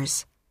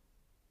cars.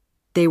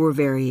 They were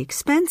very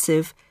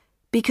expensive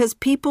because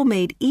people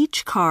made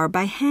each car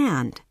by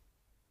hand.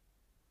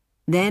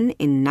 Then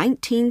in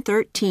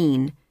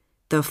 1913,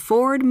 the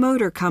Ford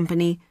Motor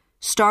Company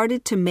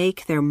started to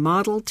make their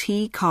Model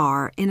T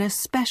car in a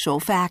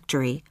special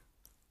factory.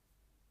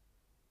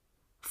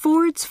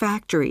 Ford's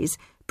factories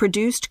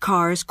produced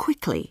cars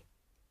quickly,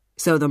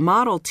 so the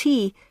Model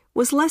T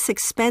was less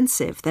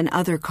expensive than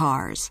other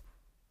cars.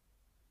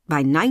 By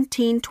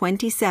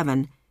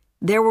 1927,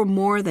 there were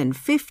more than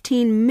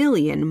 15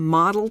 million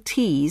Model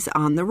Ts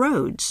on the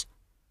roads.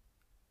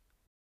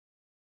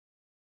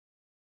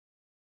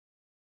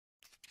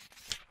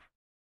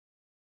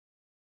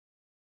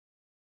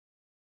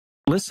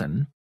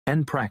 Listen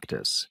and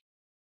practice.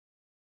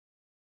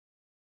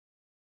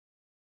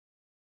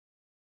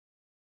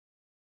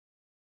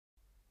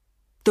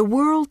 The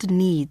world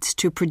needs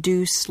to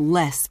produce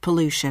less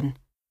pollution.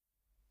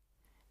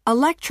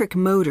 Electric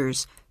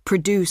motors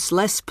produce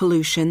less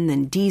pollution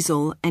than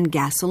diesel and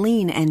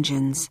gasoline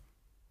engines.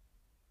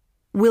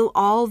 Will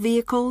all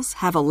vehicles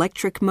have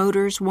electric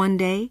motors one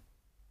day?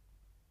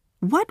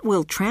 What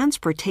will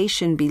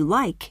transportation be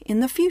like in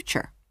the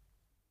future?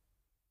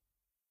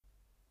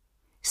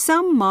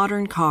 Some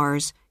modern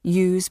cars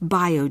use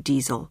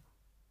biodiesel.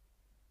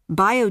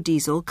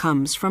 Biodiesel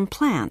comes from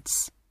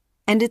plants,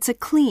 and it's a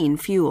clean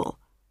fuel.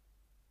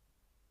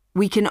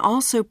 We can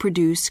also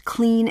produce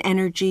clean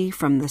energy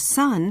from the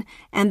sun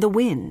and the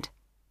wind.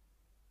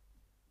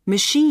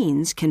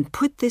 Machines can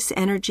put this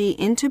energy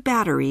into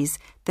batteries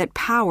that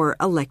power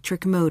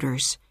electric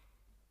motors.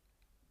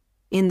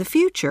 In the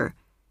future,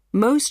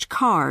 most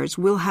cars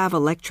will have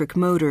electric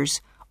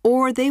motors,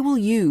 or they will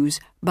use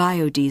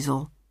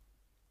biodiesel.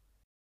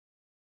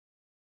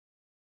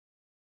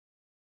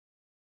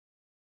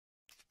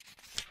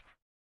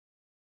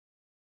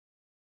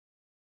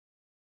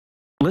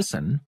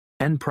 Listen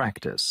and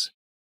practice.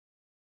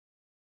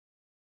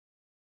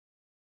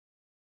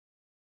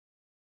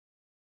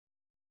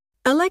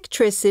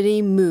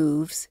 Electricity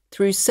moves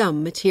through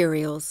some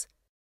materials.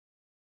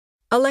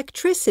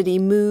 Electricity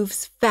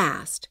moves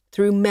fast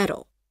through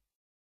metal.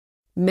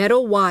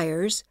 Metal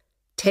wires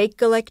take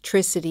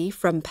electricity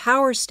from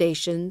power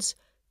stations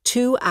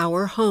to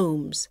our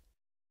homes.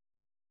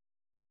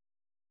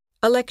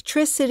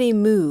 Electricity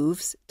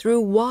moves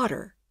through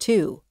water,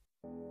 too.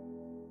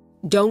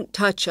 Don't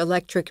touch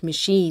electric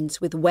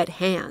machines with wet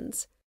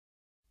hands.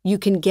 You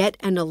can get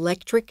an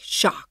electric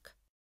shock.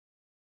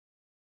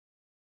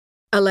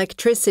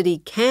 Electricity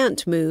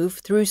can't move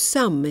through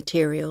some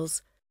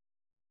materials.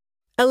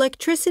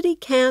 Electricity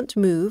can't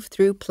move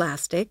through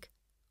plastic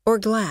or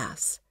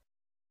glass.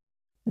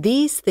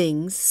 These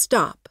things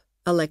stop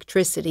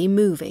electricity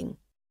moving.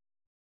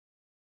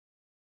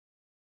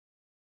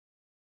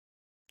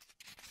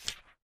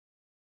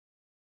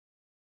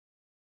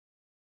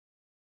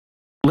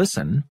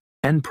 Listen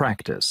and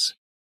practice.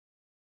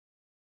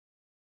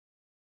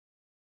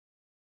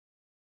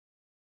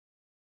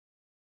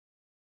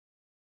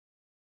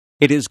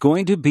 It is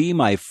going to be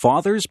my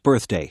father's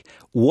birthday.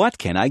 What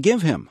can I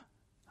give him?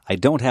 I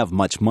don't have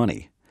much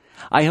money.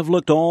 I have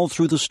looked all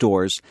through the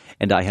stores,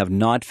 and I have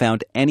not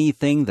found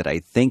anything that I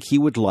think he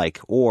would like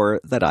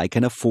or that I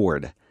can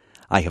afford.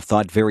 I have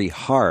thought very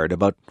hard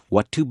about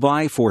what to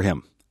buy for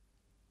him.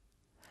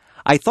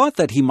 I thought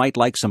that he might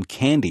like some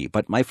candy,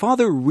 but my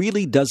father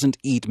really doesn't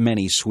eat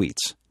many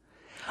sweets.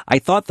 I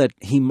thought that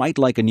he might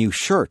like a new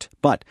shirt,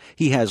 but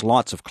he has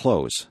lots of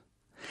clothes.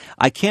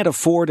 I can't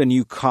afford a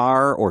new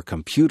car or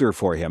computer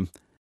for him.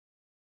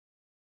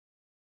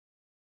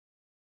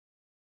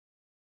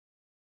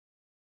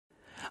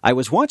 I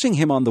was watching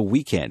him on the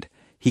weekend.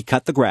 He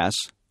cut the grass,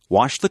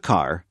 washed the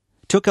car,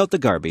 took out the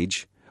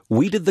garbage,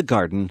 weeded the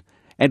garden,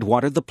 and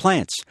watered the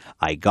plants.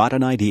 I got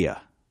an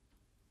idea.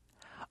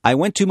 I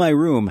went to my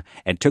room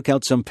and took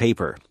out some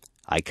paper.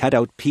 I cut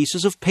out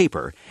pieces of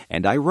paper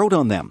and I wrote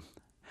on them.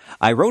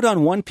 I wrote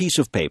on one piece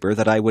of paper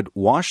that I would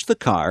wash the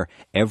car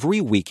every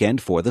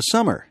weekend for the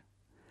summer.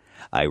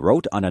 I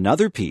wrote on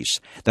another piece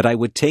that I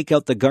would take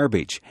out the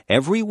garbage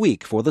every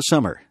week for the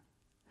summer.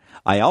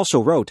 I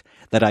also wrote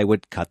that I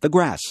would cut the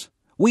grass,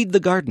 weed the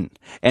garden,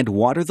 and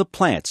water the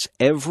plants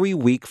every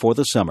week for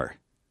the summer.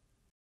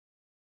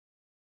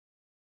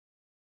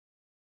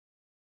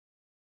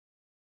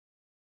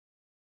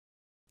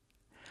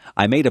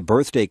 I made a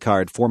birthday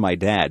card for my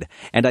dad,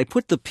 and I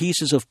put the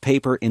pieces of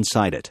paper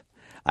inside it.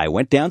 I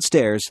went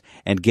downstairs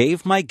and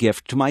gave my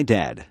gift to my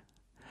dad.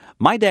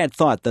 My dad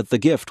thought that the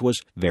gift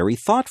was very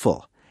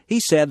thoughtful. He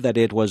said that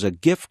it was a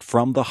gift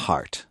from the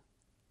heart.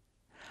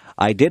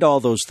 I did all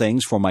those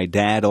things for my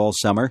dad all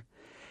summer.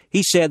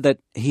 He said that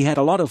he had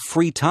a lot of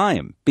free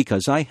time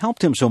because I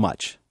helped him so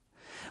much.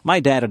 My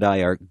dad and I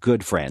are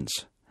good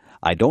friends.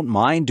 I don't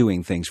mind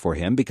doing things for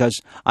him because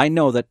I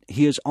know that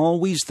he is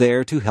always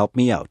there to help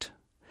me out.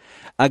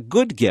 A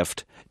good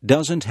gift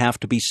doesn't have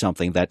to be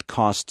something that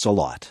costs a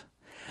lot.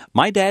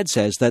 My dad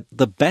says that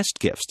the best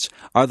gifts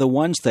are the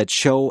ones that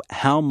show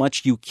how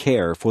much you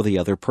care for the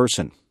other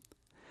person.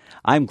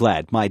 I'm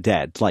glad my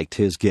dad liked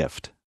his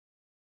gift.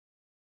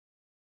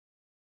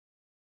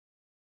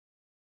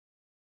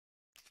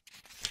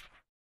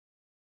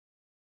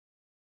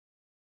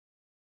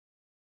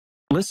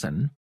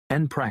 Listen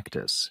and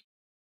practice.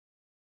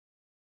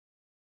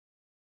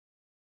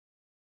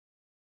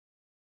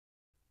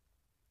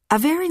 A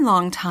very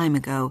long time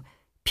ago,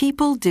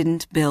 people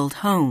didn't build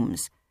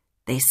homes.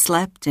 They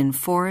slept in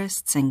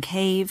forests and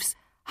caves,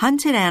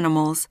 hunted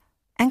animals,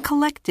 and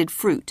collected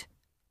fruit.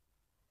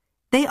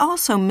 They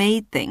also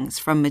made things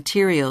from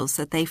materials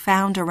that they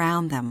found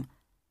around them.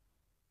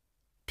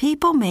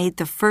 People made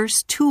the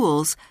first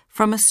tools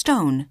from a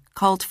stone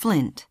called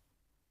flint.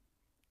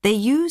 They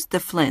used the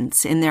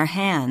flints in their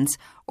hands,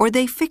 or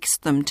they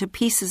fixed them to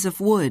pieces of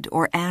wood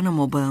or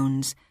animal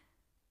bones.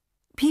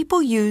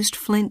 People used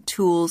flint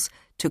tools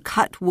to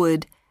cut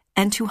wood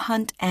and to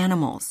hunt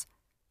animals.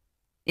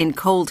 In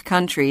cold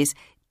countries,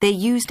 they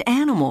used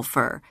animal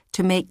fur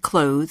to make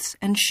clothes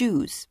and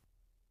shoes.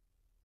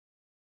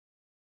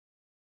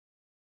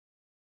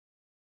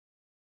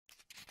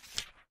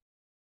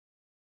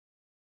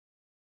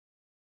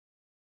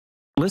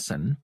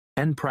 Listen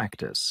and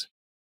practice.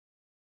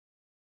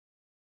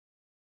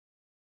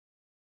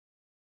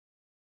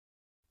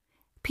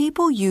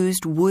 People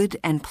used wood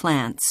and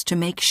plants to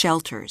make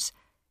shelters,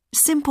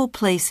 simple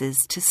places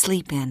to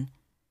sleep in.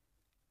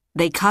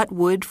 They cut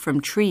wood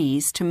from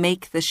trees to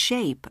make the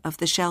shape of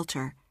the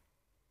shelter.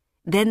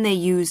 Then they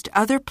used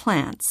other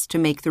plants to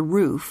make the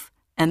roof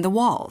and the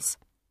walls.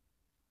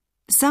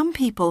 Some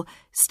people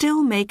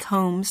still make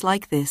homes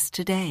like this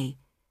today.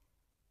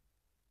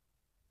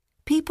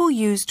 People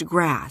used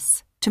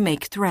grass to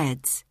make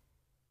threads.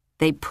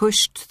 They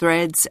pushed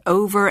threads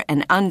over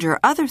and under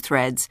other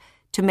threads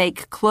to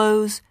make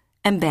clothes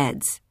and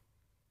beds.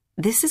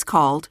 This is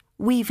called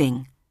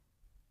weaving.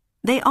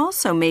 They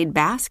also made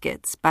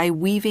baskets by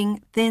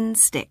weaving thin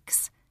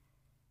sticks.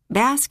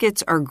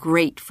 Baskets are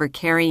great for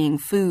carrying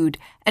food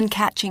and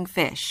catching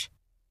fish.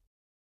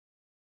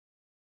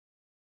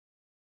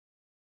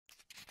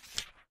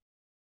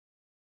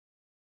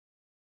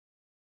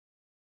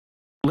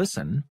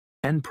 Listen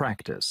and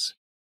practice.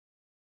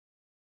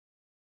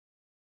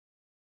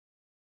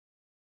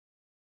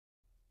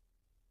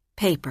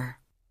 Paper.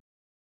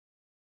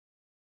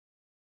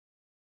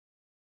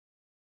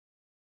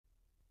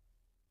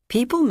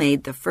 People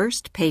made the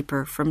first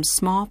paper from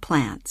small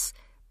plants,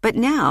 but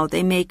now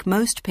they make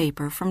most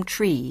paper from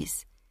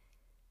trees.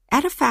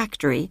 At a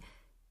factory,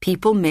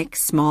 people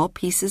mix small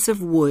pieces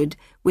of wood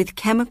with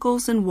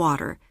chemicals and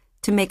water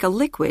to make a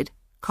liquid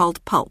called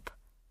pulp.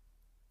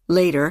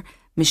 Later,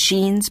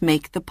 machines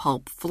make the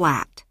pulp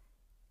flat.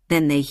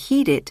 Then they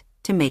heat it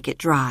to make it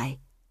dry.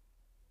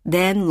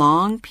 Then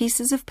long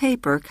pieces of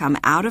paper come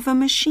out of a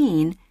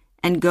machine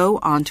and go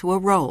onto a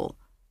roll.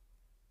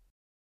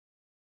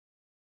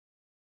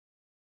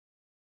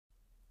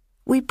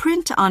 We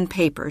print on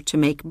paper to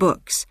make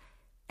books,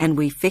 and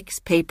we fix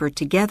paper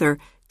together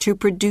to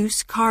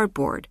produce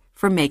cardboard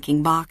for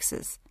making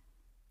boxes.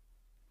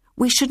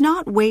 We should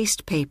not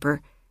waste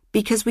paper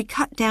because we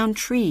cut down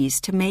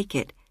trees to make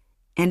it,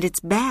 and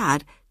it's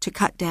bad to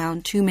cut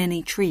down too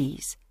many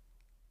trees.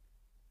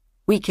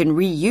 We can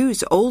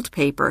reuse old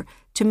paper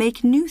to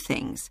make new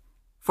things.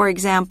 For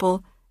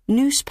example,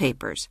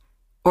 newspapers,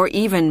 or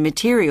even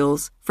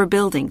materials for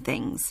building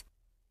things.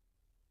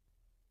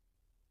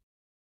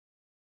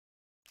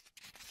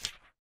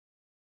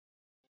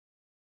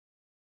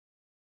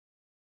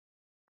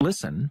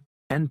 Listen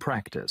and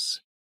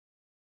practice.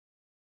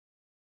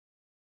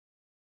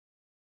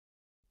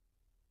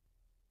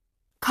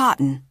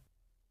 Cotton.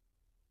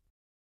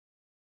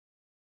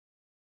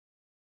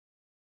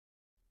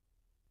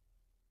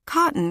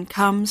 Cotton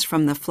comes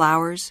from the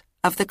flowers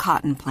of the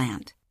cotton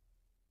plant.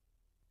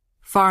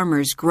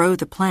 Farmers grow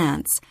the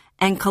plants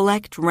and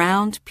collect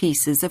round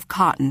pieces of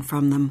cotton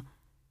from them.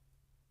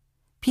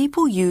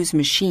 People use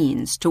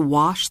machines to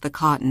wash the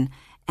cotton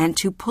and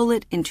to pull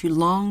it into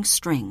long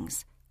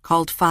strings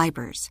called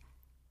fibers.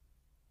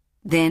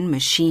 Then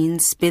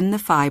machines spin the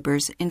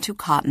fibers into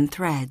cotton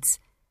threads.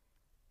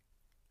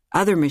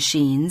 Other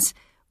machines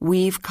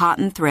weave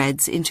cotton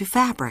threads into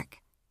fabric.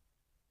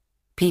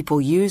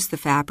 People use the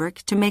fabric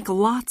to make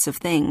lots of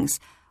things,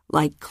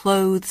 like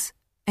clothes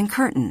and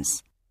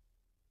curtains.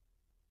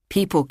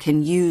 People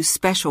can use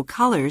special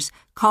colors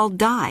called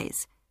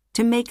dyes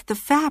to make the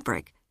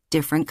fabric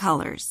different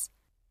colors.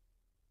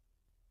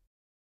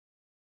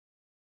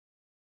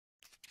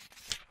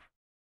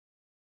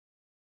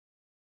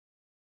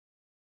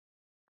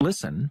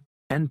 Listen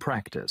and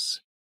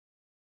practice.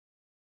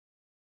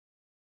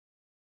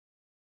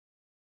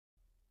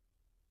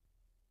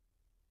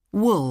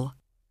 Wool.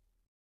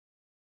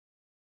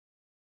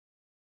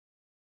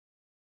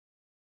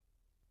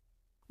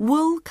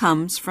 Wool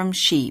comes from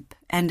sheep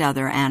and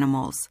other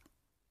animals.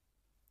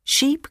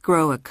 Sheep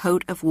grow a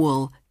coat of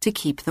wool to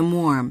keep them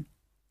warm.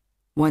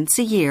 Once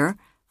a year,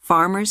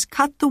 farmers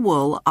cut the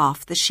wool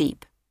off the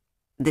sheep.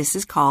 This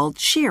is called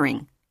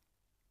shearing.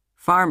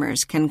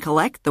 Farmers can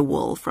collect the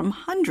wool from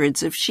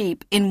hundreds of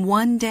sheep in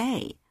one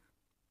day.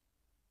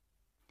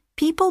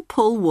 People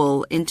pull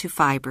wool into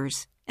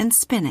fibers and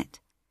spin it.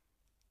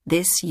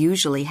 This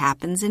usually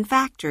happens in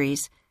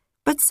factories,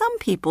 but some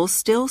people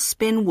still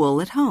spin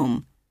wool at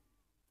home.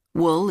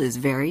 Wool is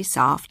very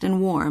soft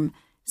and warm,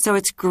 so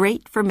it's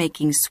great for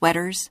making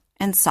sweaters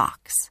and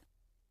socks.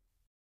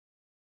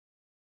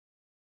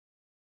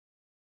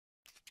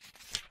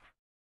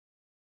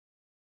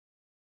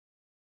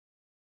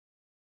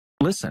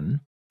 Listen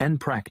and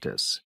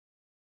practice.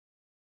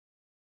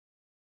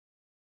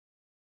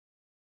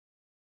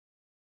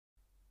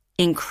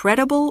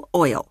 Incredible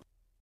oil.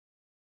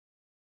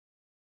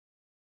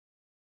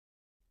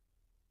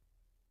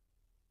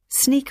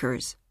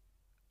 Sneakers,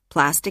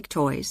 plastic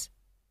toys,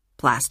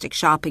 plastic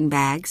shopping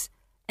bags,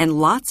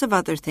 and lots of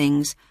other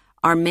things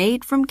are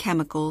made from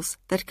chemicals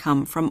that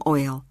come from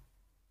oil.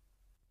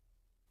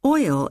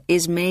 Oil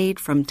is made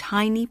from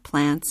tiny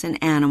plants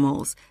and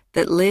animals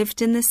that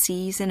lived in the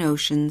seas and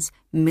oceans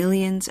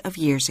millions of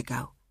years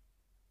ago.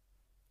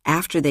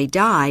 After they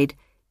died,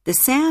 the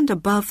sand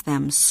above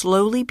them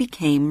slowly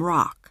became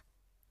rock.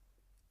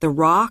 The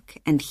rock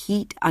and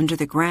heat under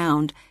the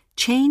ground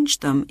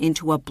changed them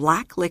into a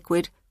black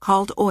liquid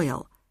called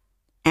oil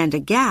and a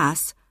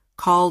gas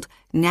called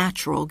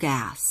natural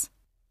gas.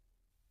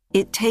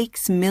 It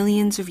takes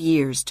millions of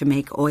years to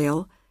make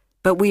oil,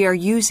 but we are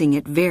using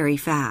it very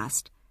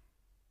fast.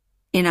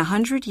 In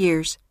 100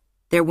 years,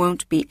 there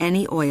won't be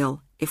any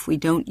oil if we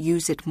don't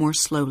use it more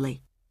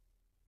slowly.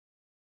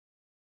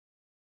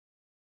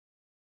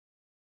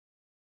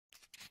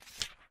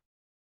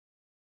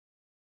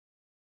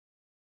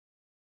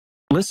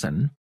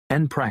 Listen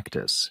and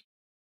practice.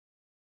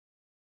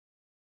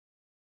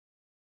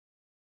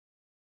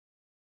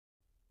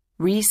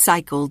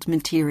 Recycled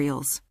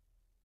materials.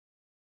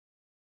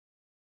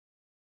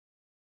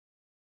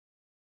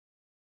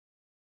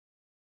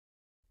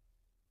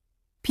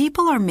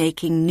 People are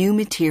making new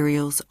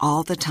materials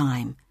all the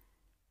time.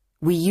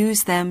 We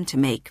use them to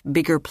make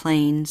bigger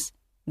planes,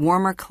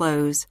 warmer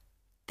clothes,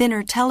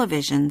 thinner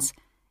televisions,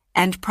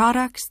 and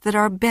products that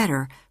are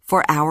better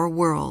for our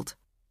world.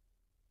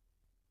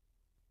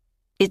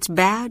 It's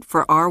bad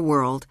for our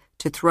world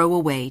to throw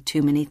away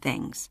too many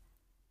things.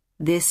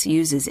 This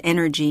uses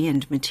energy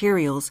and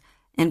materials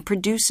and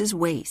produces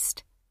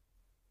waste.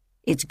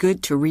 It's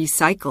good to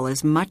recycle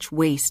as much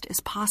waste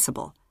as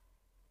possible.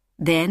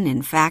 Then,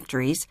 in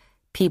factories,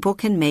 people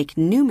can make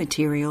new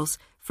materials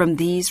from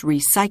these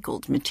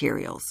recycled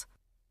materials.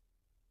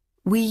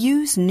 We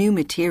use new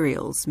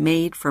materials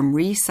made from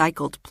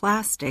recycled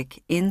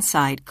plastic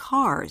inside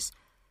cars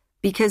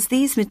because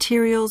these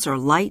materials are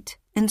light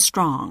and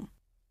strong.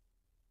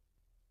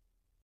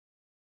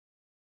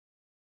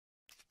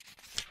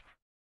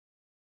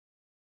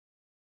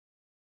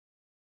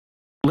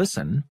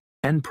 Listen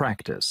and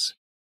practice.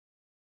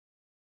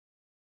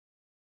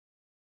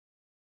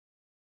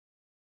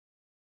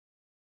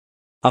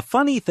 A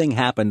funny thing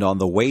happened on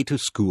the way to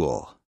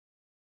school.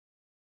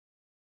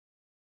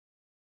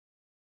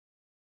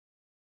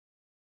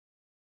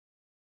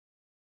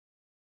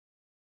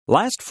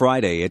 Last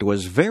Friday it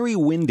was very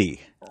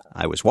windy.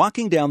 I was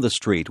walking down the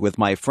street with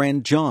my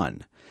friend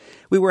John.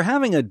 We were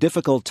having a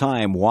difficult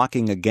time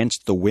walking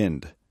against the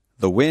wind.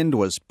 The wind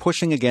was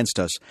pushing against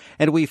us,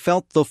 and we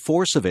felt the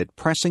force of it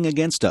pressing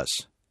against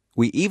us.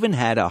 We even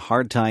had a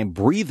hard time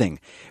breathing.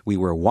 We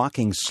were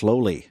walking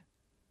slowly.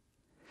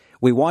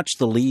 We watched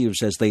the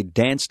leaves as they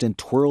danced and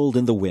twirled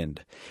in the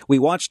wind. We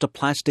watched a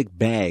plastic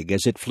bag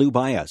as it flew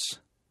by us.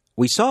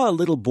 We saw a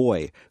little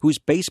boy whose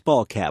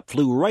baseball cap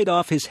flew right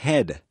off his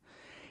head.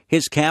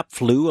 His cap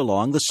flew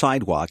along the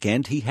sidewalk,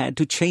 and he had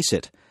to chase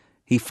it.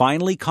 He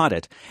finally caught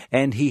it,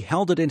 and he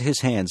held it in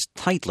his hands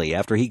tightly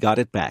after he got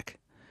it back.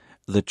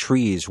 The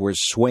trees were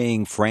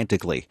swaying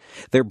frantically.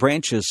 Their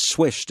branches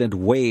swished and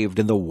waved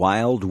in the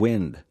wild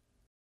wind.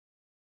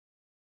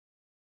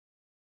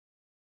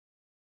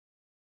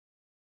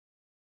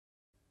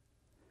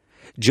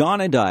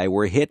 John and I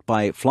were hit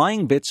by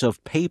flying bits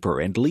of paper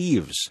and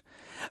leaves.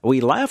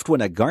 We laughed when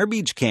a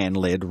garbage can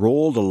lid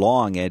rolled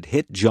along and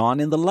hit John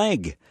in the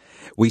leg.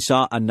 We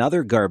saw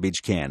another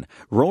garbage can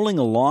rolling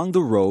along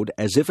the road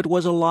as if it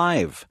was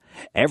alive.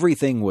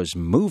 Everything was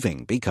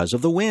moving because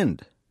of the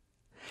wind.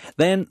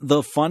 Then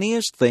the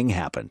funniest thing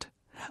happened.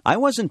 I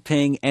wasn't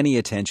paying any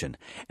attention,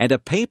 and a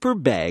paper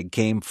bag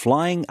came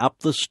flying up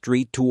the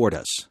street toward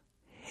us.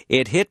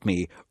 It hit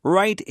me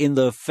right in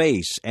the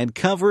face and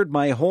covered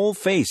my whole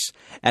face.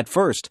 At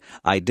first,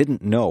 I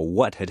didn't know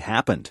what had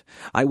happened.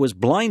 I was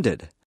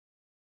blinded.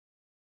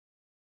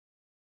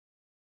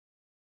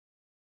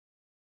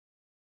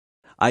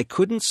 I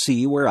couldn't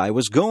see where I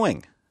was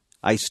going.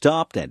 I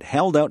stopped and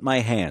held out my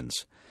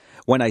hands.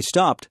 When I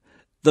stopped,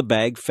 the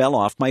bag fell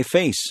off my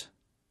face.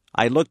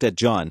 I looked at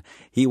John.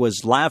 He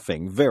was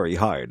laughing very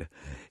hard.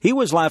 He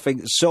was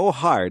laughing so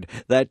hard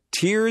that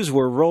tears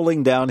were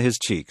rolling down his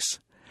cheeks.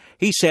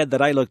 He said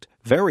that I looked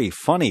very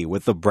funny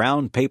with the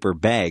brown paper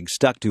bag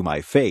stuck to my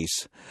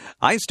face.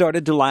 I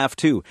started to laugh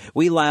too.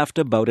 We laughed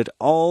about it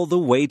all the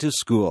way to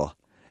school.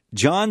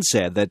 John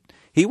said that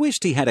he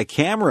wished he had a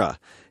camera.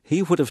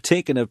 He would have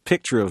taken a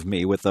picture of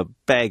me with the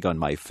bag on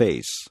my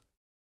face.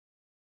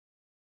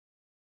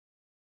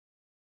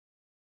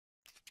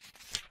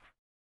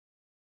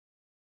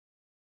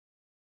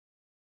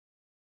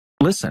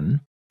 Listen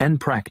and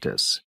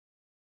practice.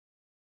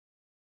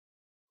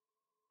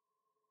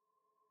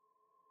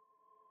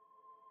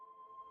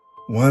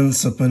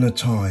 Once upon a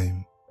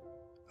time,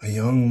 a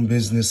young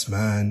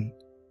businessman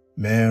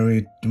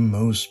married the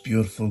most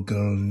beautiful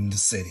girl in the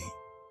city.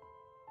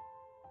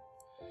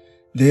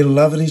 They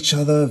loved each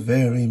other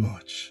very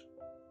much.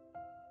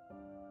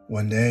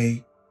 One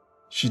day,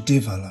 she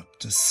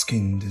developed a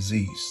skin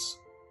disease.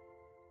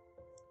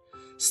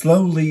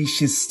 Slowly,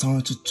 she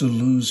started to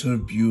lose her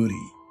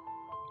beauty.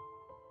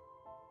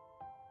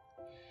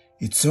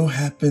 It so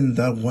happened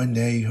that one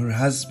day her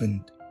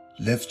husband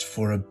left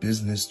for a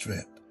business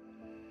trip.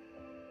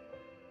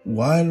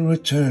 While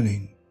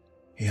returning,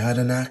 he had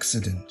an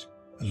accident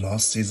and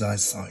lost his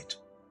eyesight.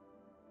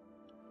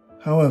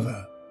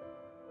 However,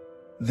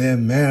 their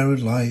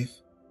married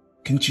life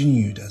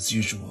continued as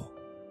usual.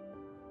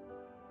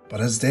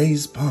 But as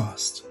days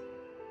passed,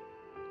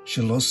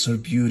 she lost her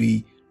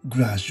beauty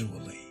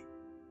gradually.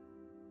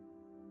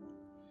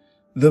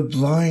 The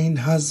blind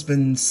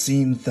husband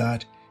seemed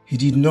that he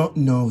did not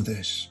know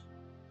this,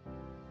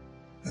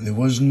 and there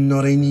was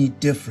not any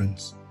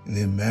difference in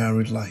their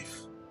married life.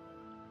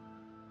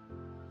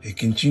 He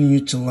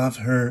continued to love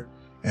her,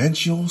 and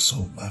she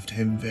also loved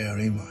him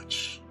very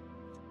much.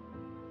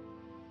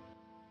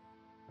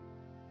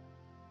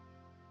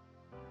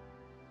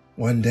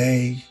 One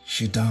day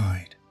she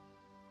died.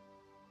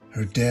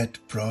 Her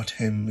death brought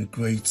him a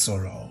great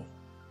sorrow.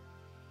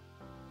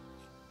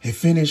 He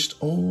finished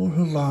all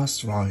her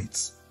last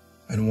rites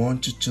and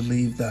wanted to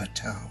leave that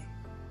town.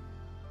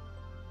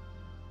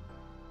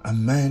 A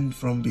man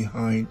from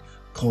behind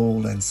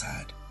called and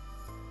said,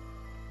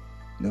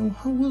 "Now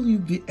how will you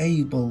be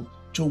able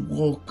to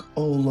walk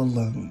all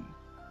alone?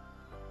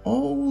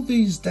 All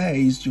these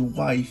days your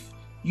wife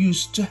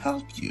used to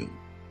help you."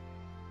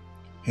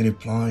 He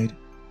replied,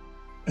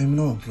 "I'm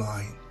not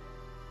blind.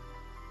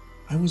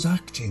 I was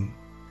acting,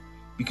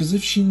 because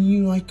if she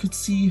knew I could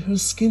see her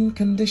skin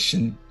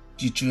condition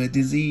due to a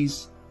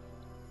disease,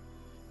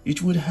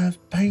 it would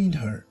have pained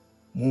her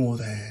more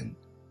than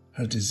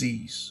her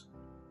disease.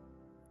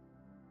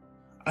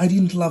 I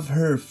didn't love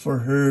her for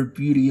her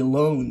beauty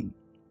alone,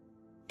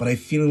 but I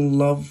fell in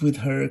love with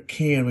her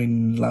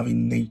caring,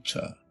 loving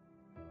nature.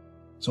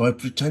 So I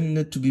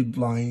pretended to be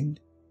blind.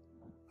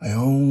 I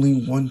only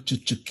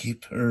wanted to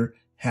keep her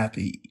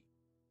happy."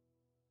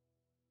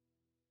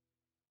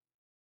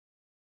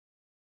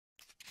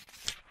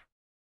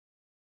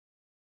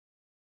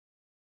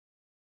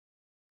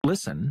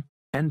 Listen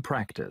and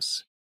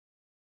practice.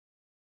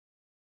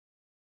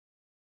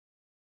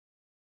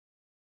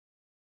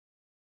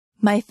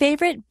 My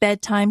favorite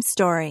bedtime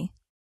story.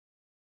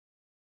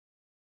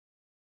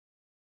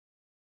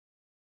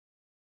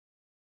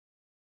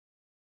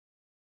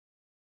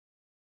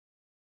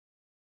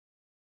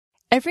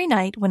 Every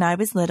night when I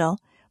was little,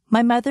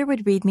 my mother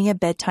would read me a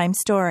bedtime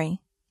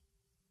story.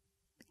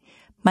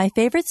 My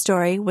favorite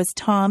story was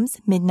Tom's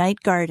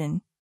Midnight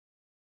Garden.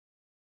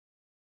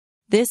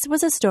 This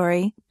was a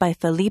story by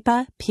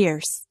Philippa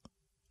Pierce.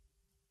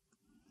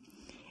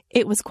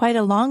 It was quite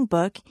a long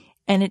book,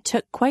 and it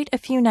took quite a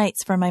few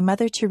nights for my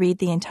mother to read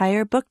the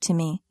entire book to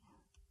me.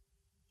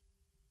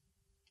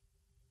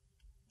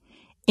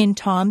 In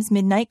Tom's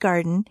Midnight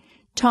Garden,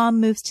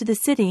 Tom moves to the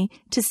city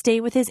to stay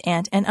with his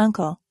aunt and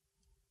uncle.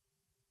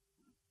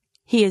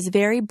 He is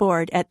very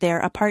bored at their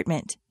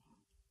apartment.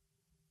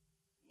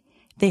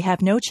 They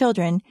have no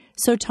children,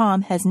 so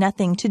Tom has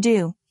nothing to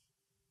do.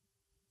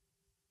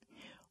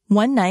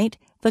 One night,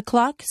 the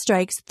clock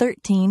strikes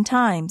 13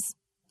 times.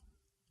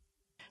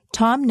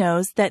 Tom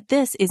knows that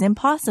this is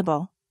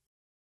impossible.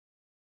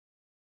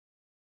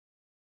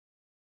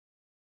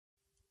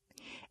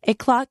 A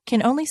clock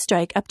can only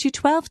strike up to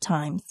 12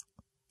 times.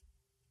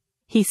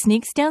 He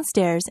sneaks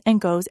downstairs and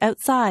goes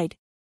outside.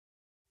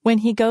 When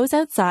he goes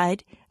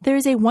outside, there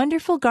is a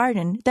wonderful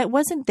garden that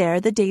wasn't there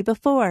the day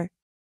before.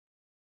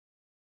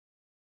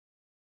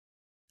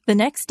 The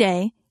next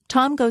day,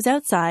 Tom goes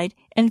outside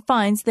and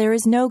finds there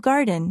is no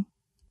garden.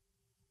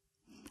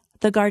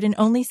 The garden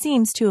only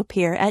seems to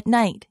appear at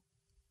night.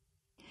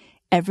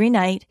 Every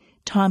night,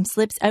 Tom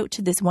slips out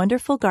to this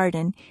wonderful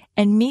garden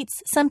and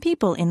meets some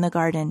people in the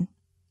garden.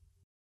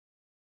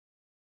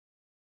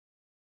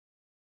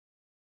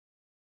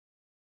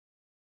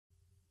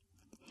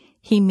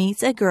 He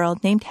meets a girl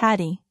named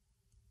Hattie.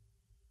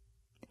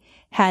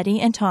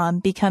 Hattie and Tom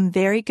become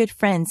very good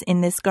friends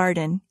in this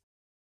garden.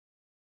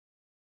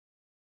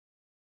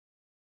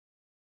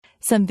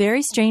 Some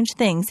very strange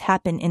things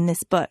happen in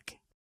this book.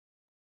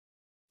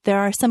 There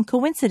are some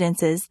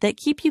coincidences that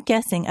keep you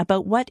guessing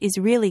about what is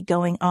really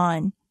going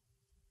on.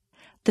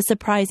 The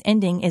surprise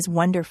ending is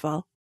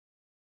wonderful.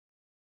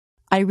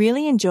 I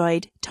really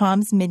enjoyed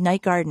Tom's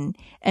Midnight Garden,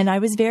 and I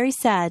was very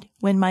sad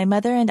when my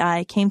mother and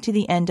I came to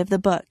the end of the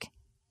book.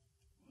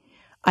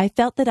 I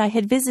felt that I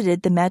had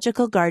visited the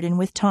magical garden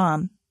with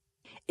Tom.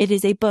 It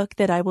is a book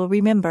that I will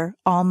remember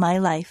all my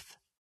life.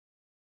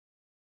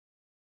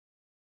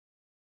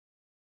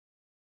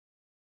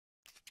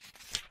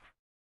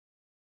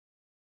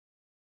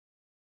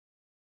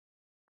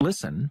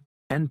 Listen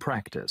and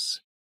practice.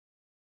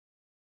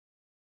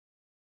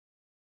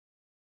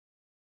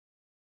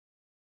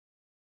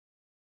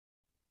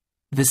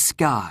 The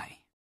sky.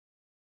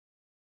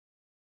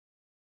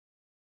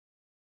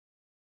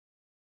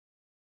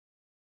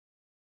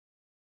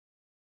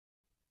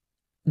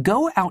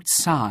 Go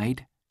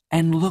outside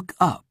and look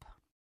up.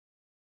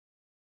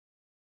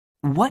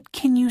 What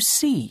can you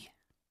see?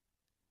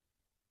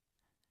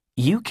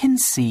 You can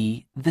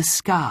see the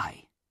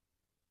sky.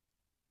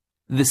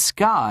 The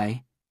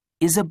sky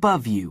is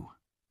above you.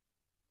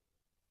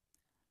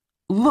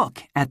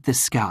 Look at the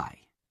sky.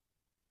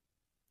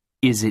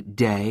 Is it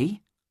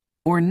day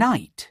or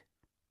night?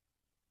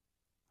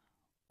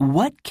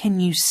 What can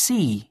you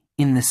see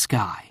in the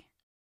sky?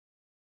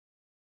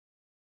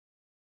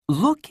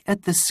 Look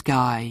at the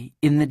sky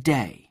in the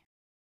day.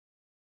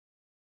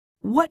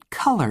 What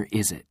color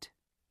is it?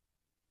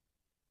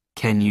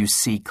 Can you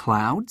see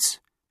clouds?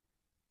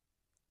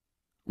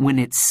 When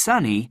it's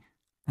sunny,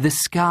 the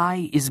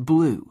sky is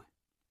blue.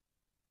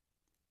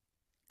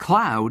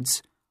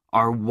 Clouds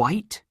are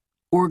white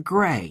or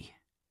gray.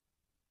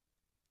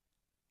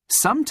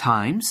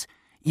 Sometimes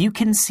you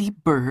can see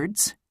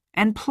birds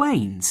and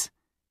planes.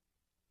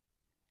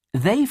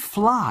 They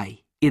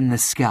fly in the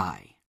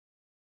sky.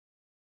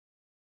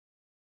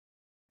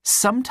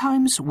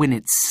 Sometimes when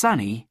it's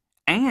sunny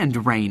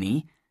and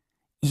rainy,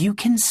 you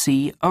can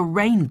see a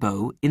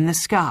rainbow in the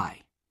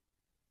sky.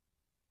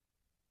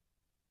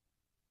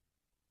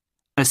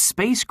 A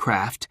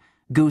spacecraft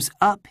goes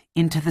up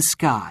into the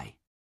sky.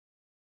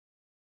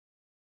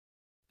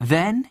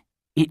 Then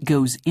it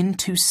goes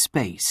into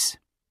space.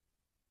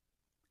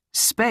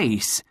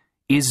 Space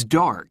is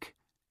dark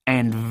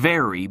and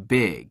very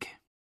big.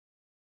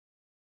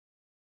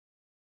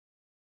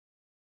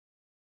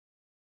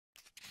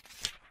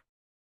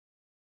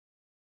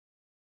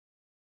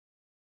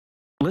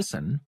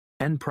 Listen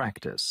and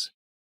practice.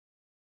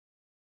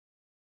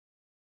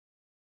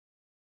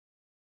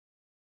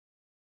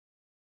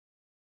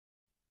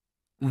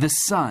 The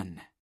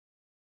sun.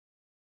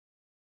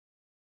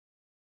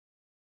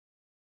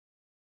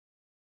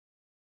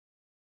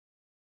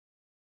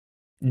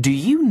 Do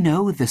you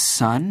know the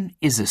sun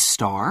is a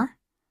star?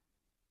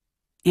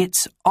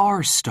 It's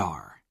our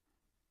star.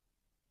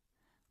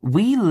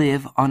 We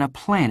live on a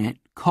planet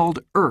called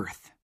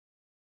Earth.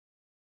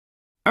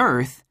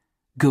 Earth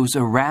goes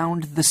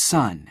around the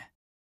sun.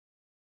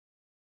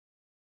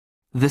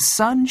 The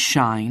sun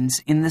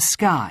shines in the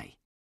sky.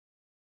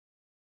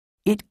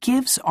 It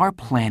gives our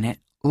planet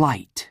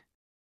light.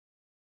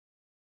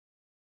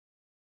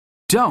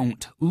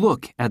 Don't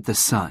look at the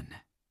sun.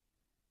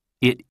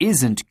 It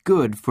isn't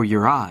good for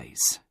your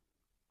eyes.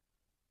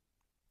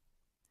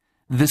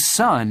 The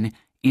sun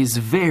is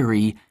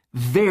very,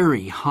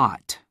 very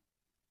hot.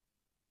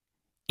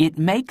 It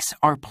makes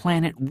our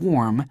planet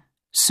warm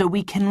so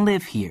we can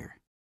live here.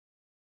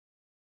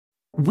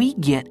 We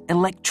get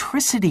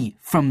electricity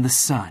from the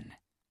sun.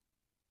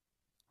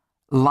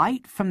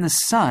 Light from the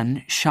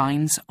sun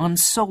shines on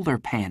solar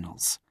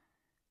panels.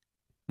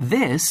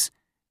 This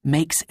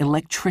makes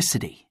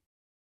electricity.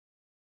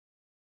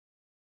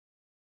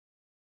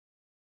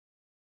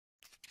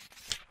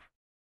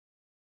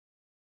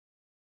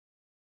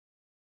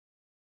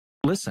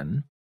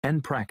 Listen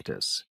and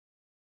practice.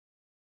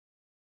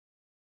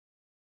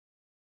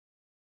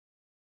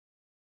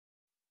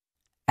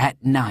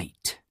 At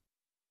night.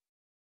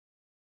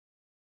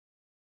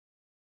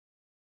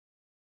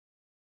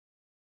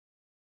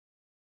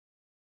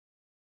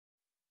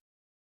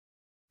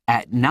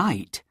 At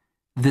night,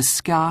 the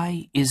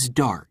sky is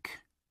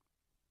dark.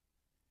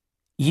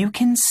 You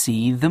can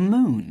see the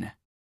moon.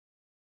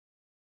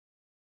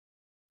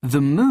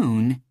 The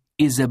moon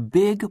is a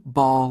big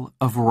ball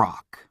of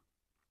rock.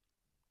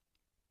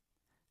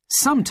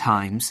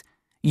 Sometimes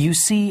you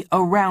see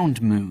a round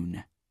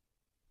moon.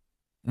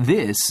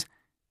 This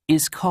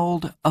is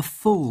called a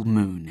full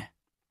moon.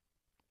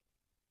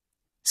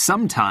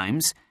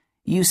 Sometimes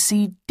you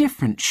see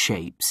different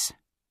shapes.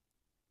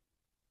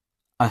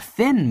 A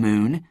thin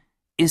moon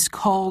is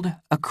called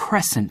a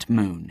crescent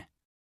moon.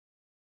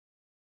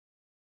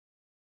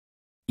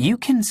 You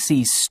can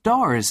see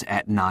stars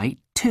at night,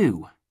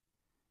 too.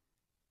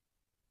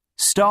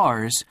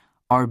 Stars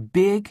are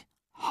big,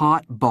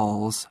 hot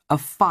balls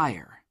of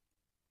fire.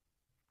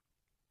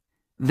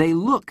 They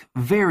look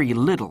very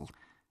little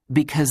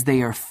because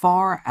they are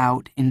far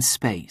out in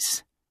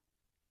space.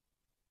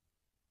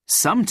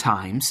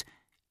 Sometimes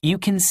you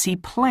can see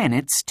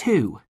planets,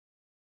 too.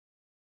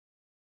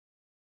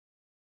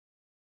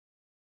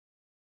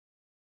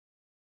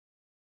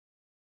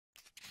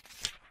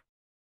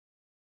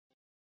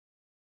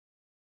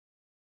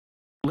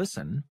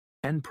 Listen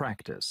and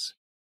practice.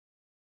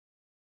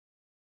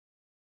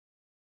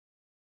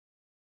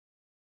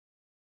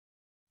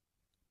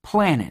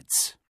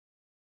 Planets.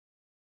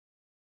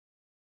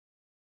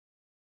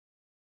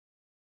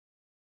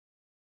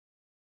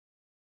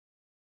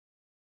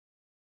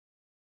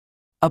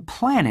 A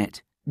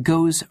planet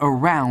goes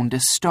around a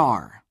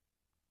star.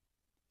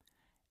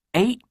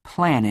 8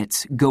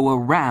 planets go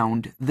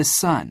around the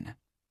sun.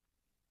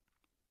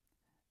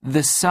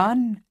 The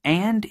sun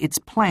and its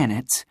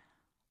planets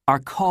are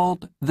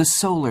called the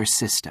solar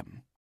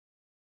system.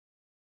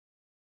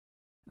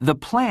 The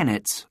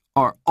planets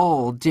are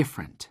all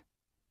different.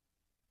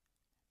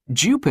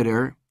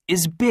 Jupiter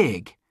is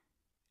big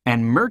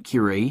and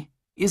Mercury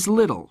is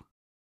little.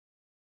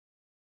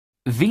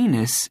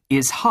 Venus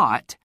is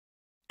hot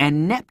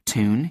and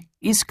Neptune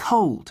is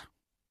cold.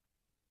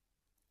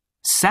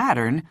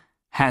 Saturn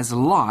has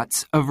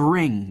lots of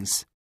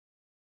rings.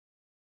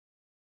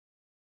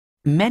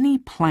 Many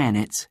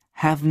planets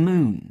have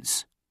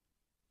moons.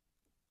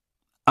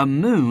 A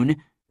moon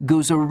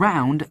goes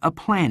around a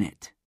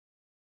planet.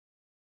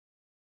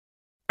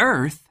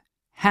 Earth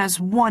has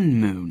one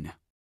moon.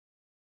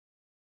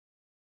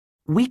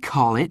 We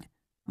call it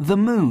the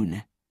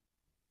moon.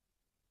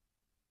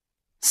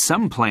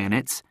 Some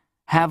planets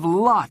have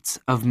lots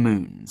of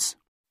moons.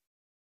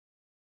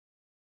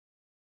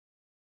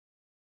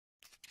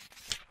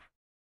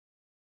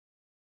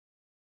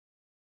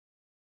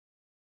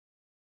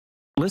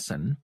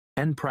 Listen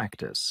and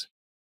practice.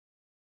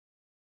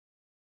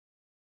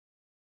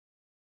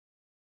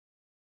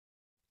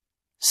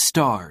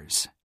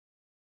 Stars.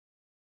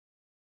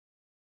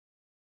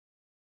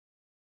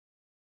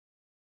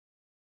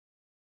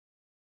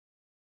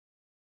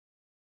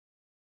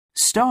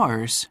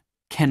 Stars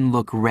can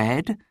look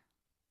red,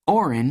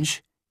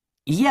 orange,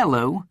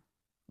 yellow,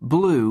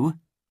 blue,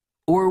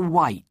 or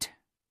white.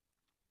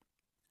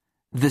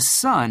 The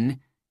sun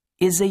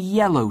is a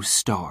yellow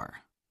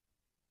star.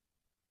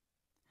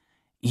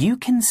 You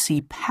can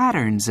see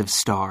patterns of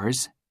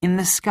stars in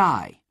the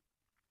sky.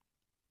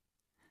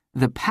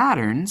 The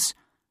patterns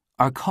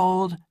are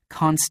called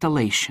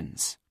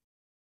constellations.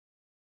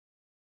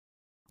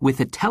 With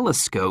a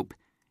telescope,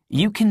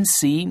 you can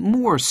see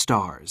more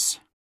stars.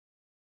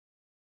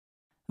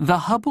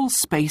 The Hubble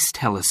Space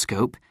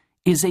Telescope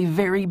is a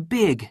very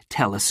big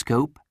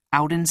telescope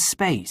out in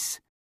space.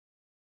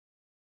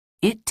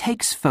 It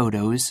takes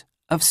photos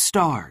of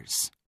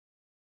stars.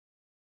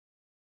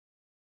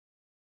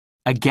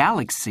 A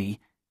galaxy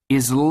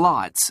is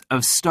lots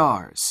of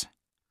stars.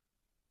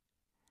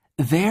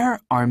 There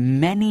are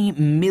many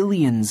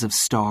millions of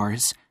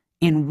stars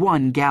in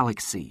one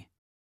galaxy.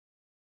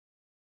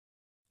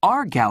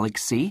 Our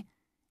galaxy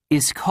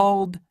is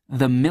called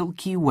the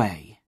Milky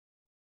Way.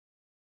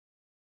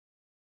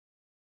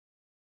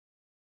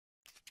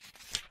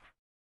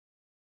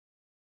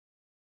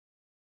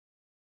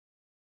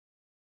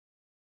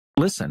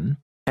 Listen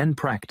and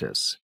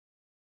practice.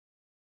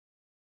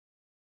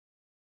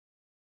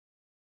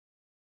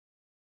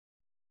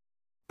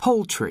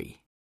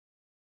 Poultry.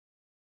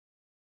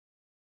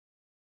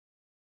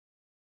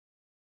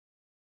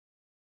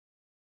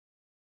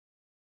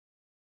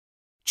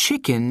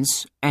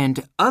 Chickens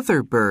and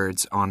other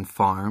birds on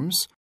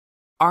farms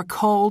are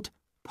called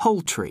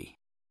poultry.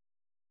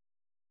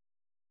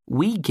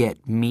 We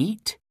get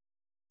meat,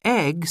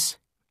 eggs,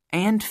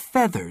 and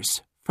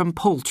feathers from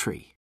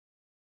poultry.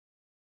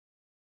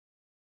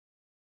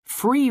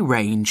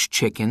 Free-range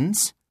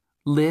chickens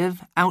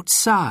live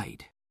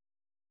outside.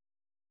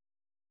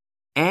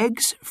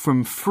 Eggs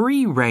from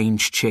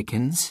free-range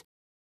chickens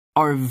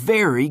are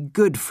very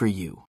good for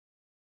you.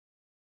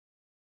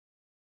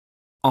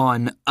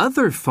 On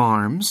other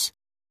farms,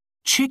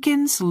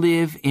 chickens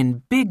live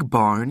in big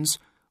barns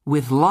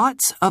with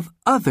lots of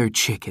other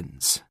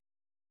chickens.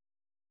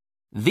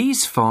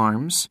 These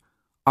farms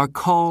are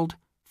called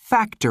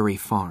factory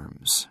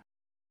farms.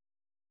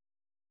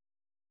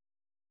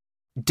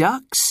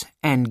 Ducks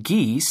and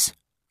geese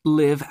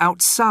live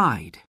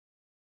outside.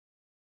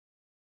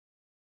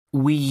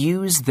 We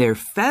use their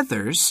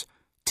feathers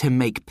to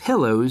make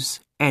pillows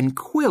and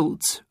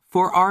quilts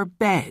for our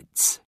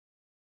beds.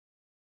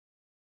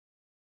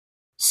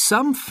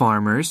 Some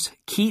farmers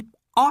keep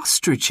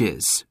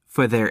ostriches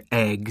for their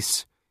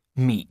eggs,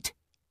 meat,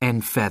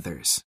 and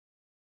feathers.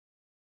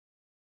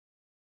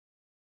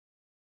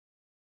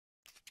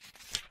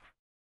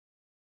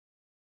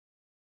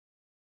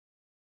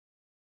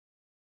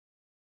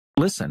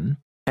 Listen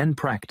and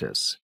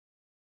practice.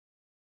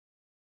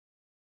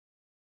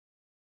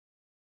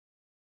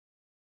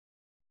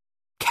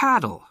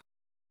 Cattle.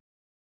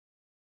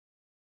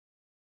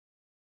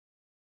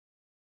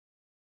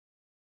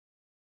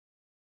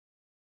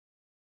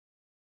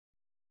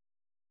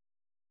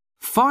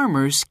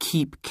 Farmers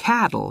keep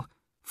cattle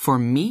for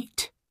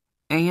meat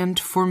and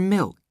for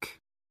milk.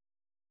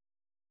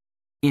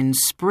 In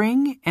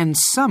spring and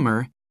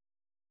summer,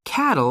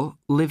 cattle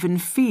live in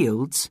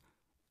fields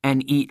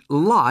and eat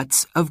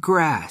lots of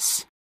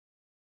grass.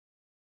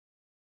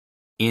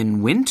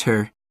 In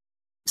winter,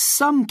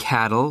 some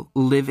cattle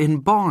live in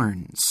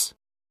barns.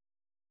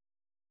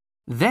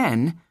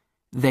 Then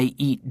they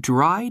eat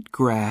dried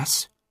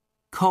grass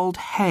called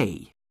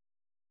hay.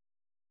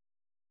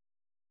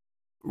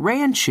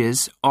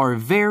 Ranches are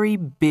very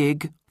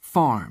big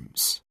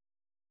farms.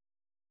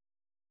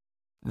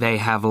 They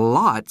have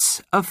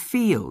lots of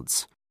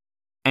fields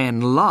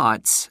and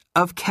lots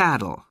of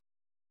cattle.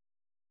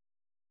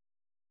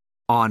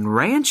 On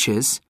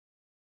ranches,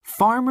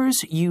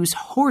 farmers use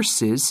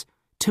horses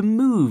to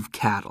move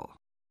cattle.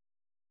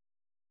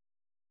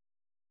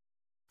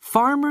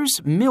 Farmers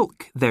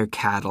milk their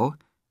cattle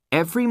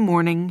every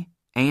morning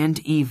and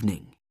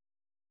evening.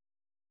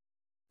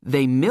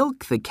 They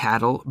milk the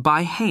cattle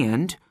by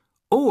hand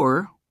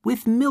or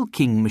with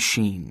milking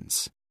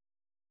machines.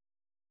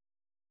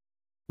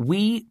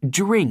 We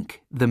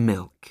drink the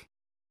milk.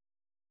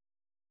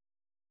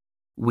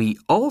 We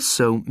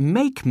also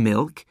make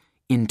milk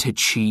into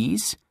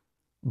cheese,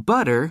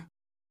 butter,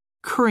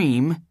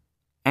 cream,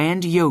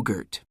 and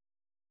yogurt.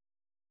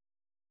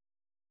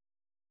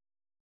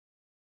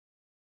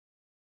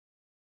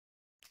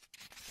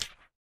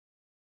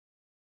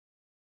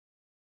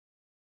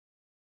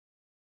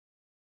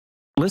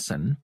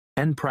 Listen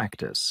and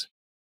practice.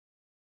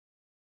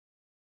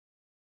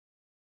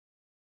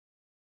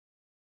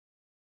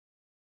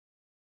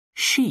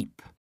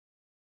 Sheep.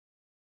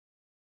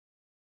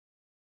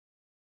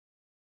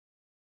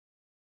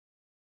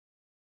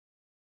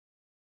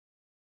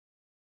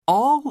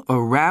 All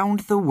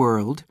around the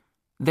world,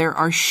 there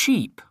are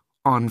sheep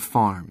on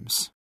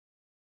farms.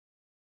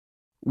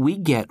 We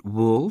get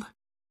wool,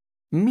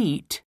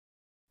 meat,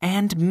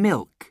 and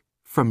milk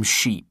from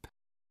sheep.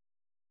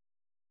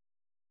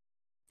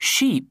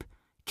 Sheep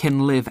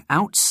can live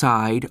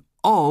outside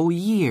all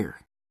year.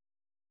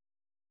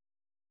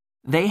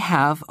 They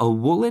have a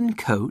woolen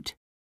coat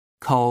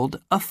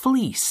called a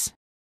fleece.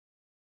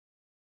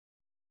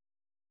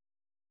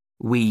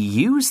 We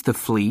use the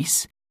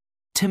fleece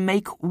to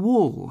make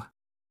wool.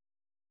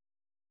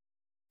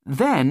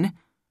 Then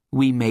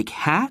we make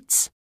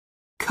hats,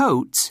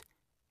 coats,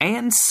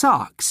 and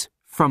socks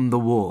from the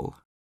wool.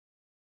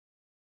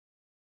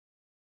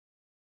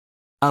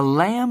 A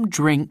lamb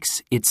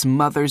drinks its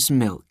mother's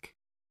milk.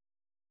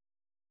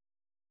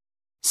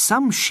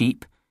 Some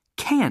sheep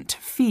can't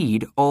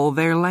feed all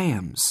their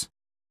lambs.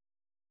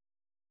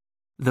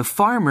 The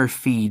farmer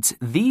feeds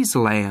these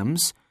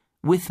lambs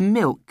with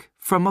milk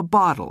from a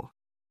bottle.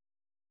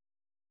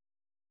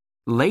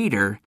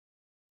 Later,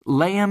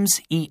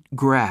 lambs eat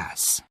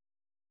grass.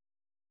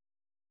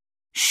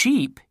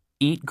 Sheep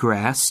eat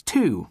grass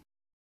too.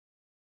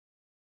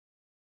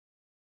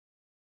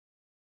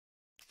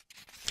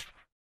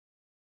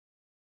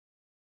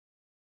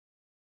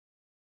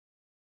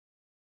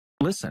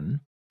 Listen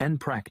and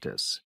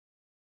practice.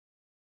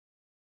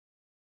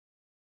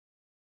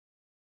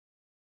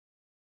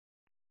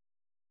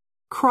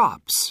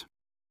 Crops.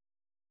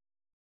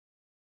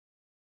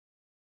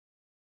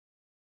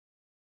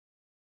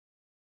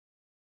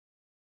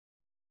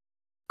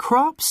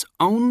 Crops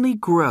only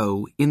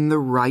grow in the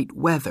right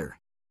weather,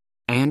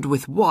 and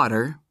with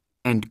water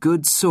and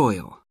good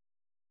soil.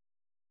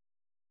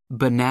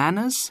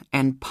 Bananas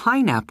and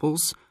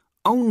pineapples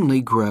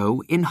only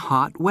grow in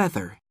hot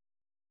weather.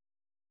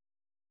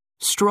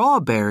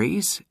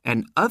 Strawberries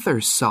and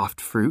other soft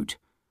fruit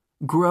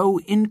grow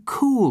in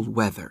cool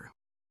weather.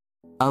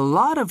 A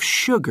lot of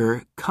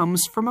sugar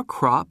comes from a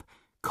crop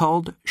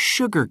called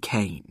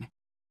sugarcane.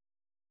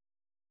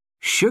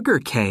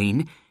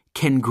 Sugarcane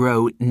can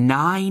grow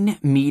 9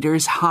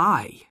 meters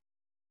high.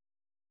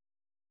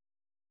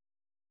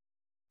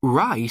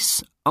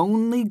 Rice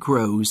only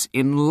grows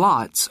in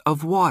lots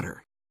of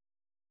water.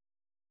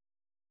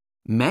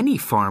 Many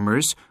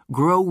farmers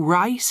grow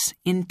rice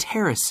in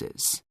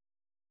terraces.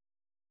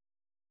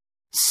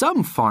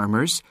 Some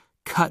farmers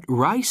cut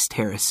rice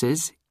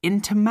terraces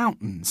into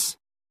mountains.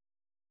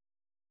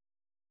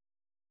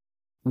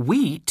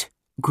 Wheat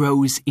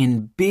grows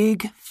in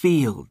big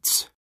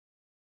fields.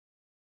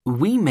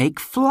 We make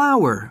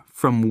flour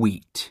from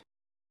wheat.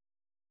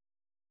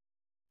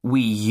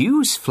 We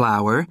use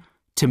flour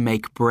to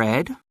make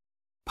bread,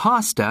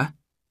 pasta,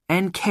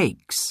 and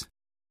cakes.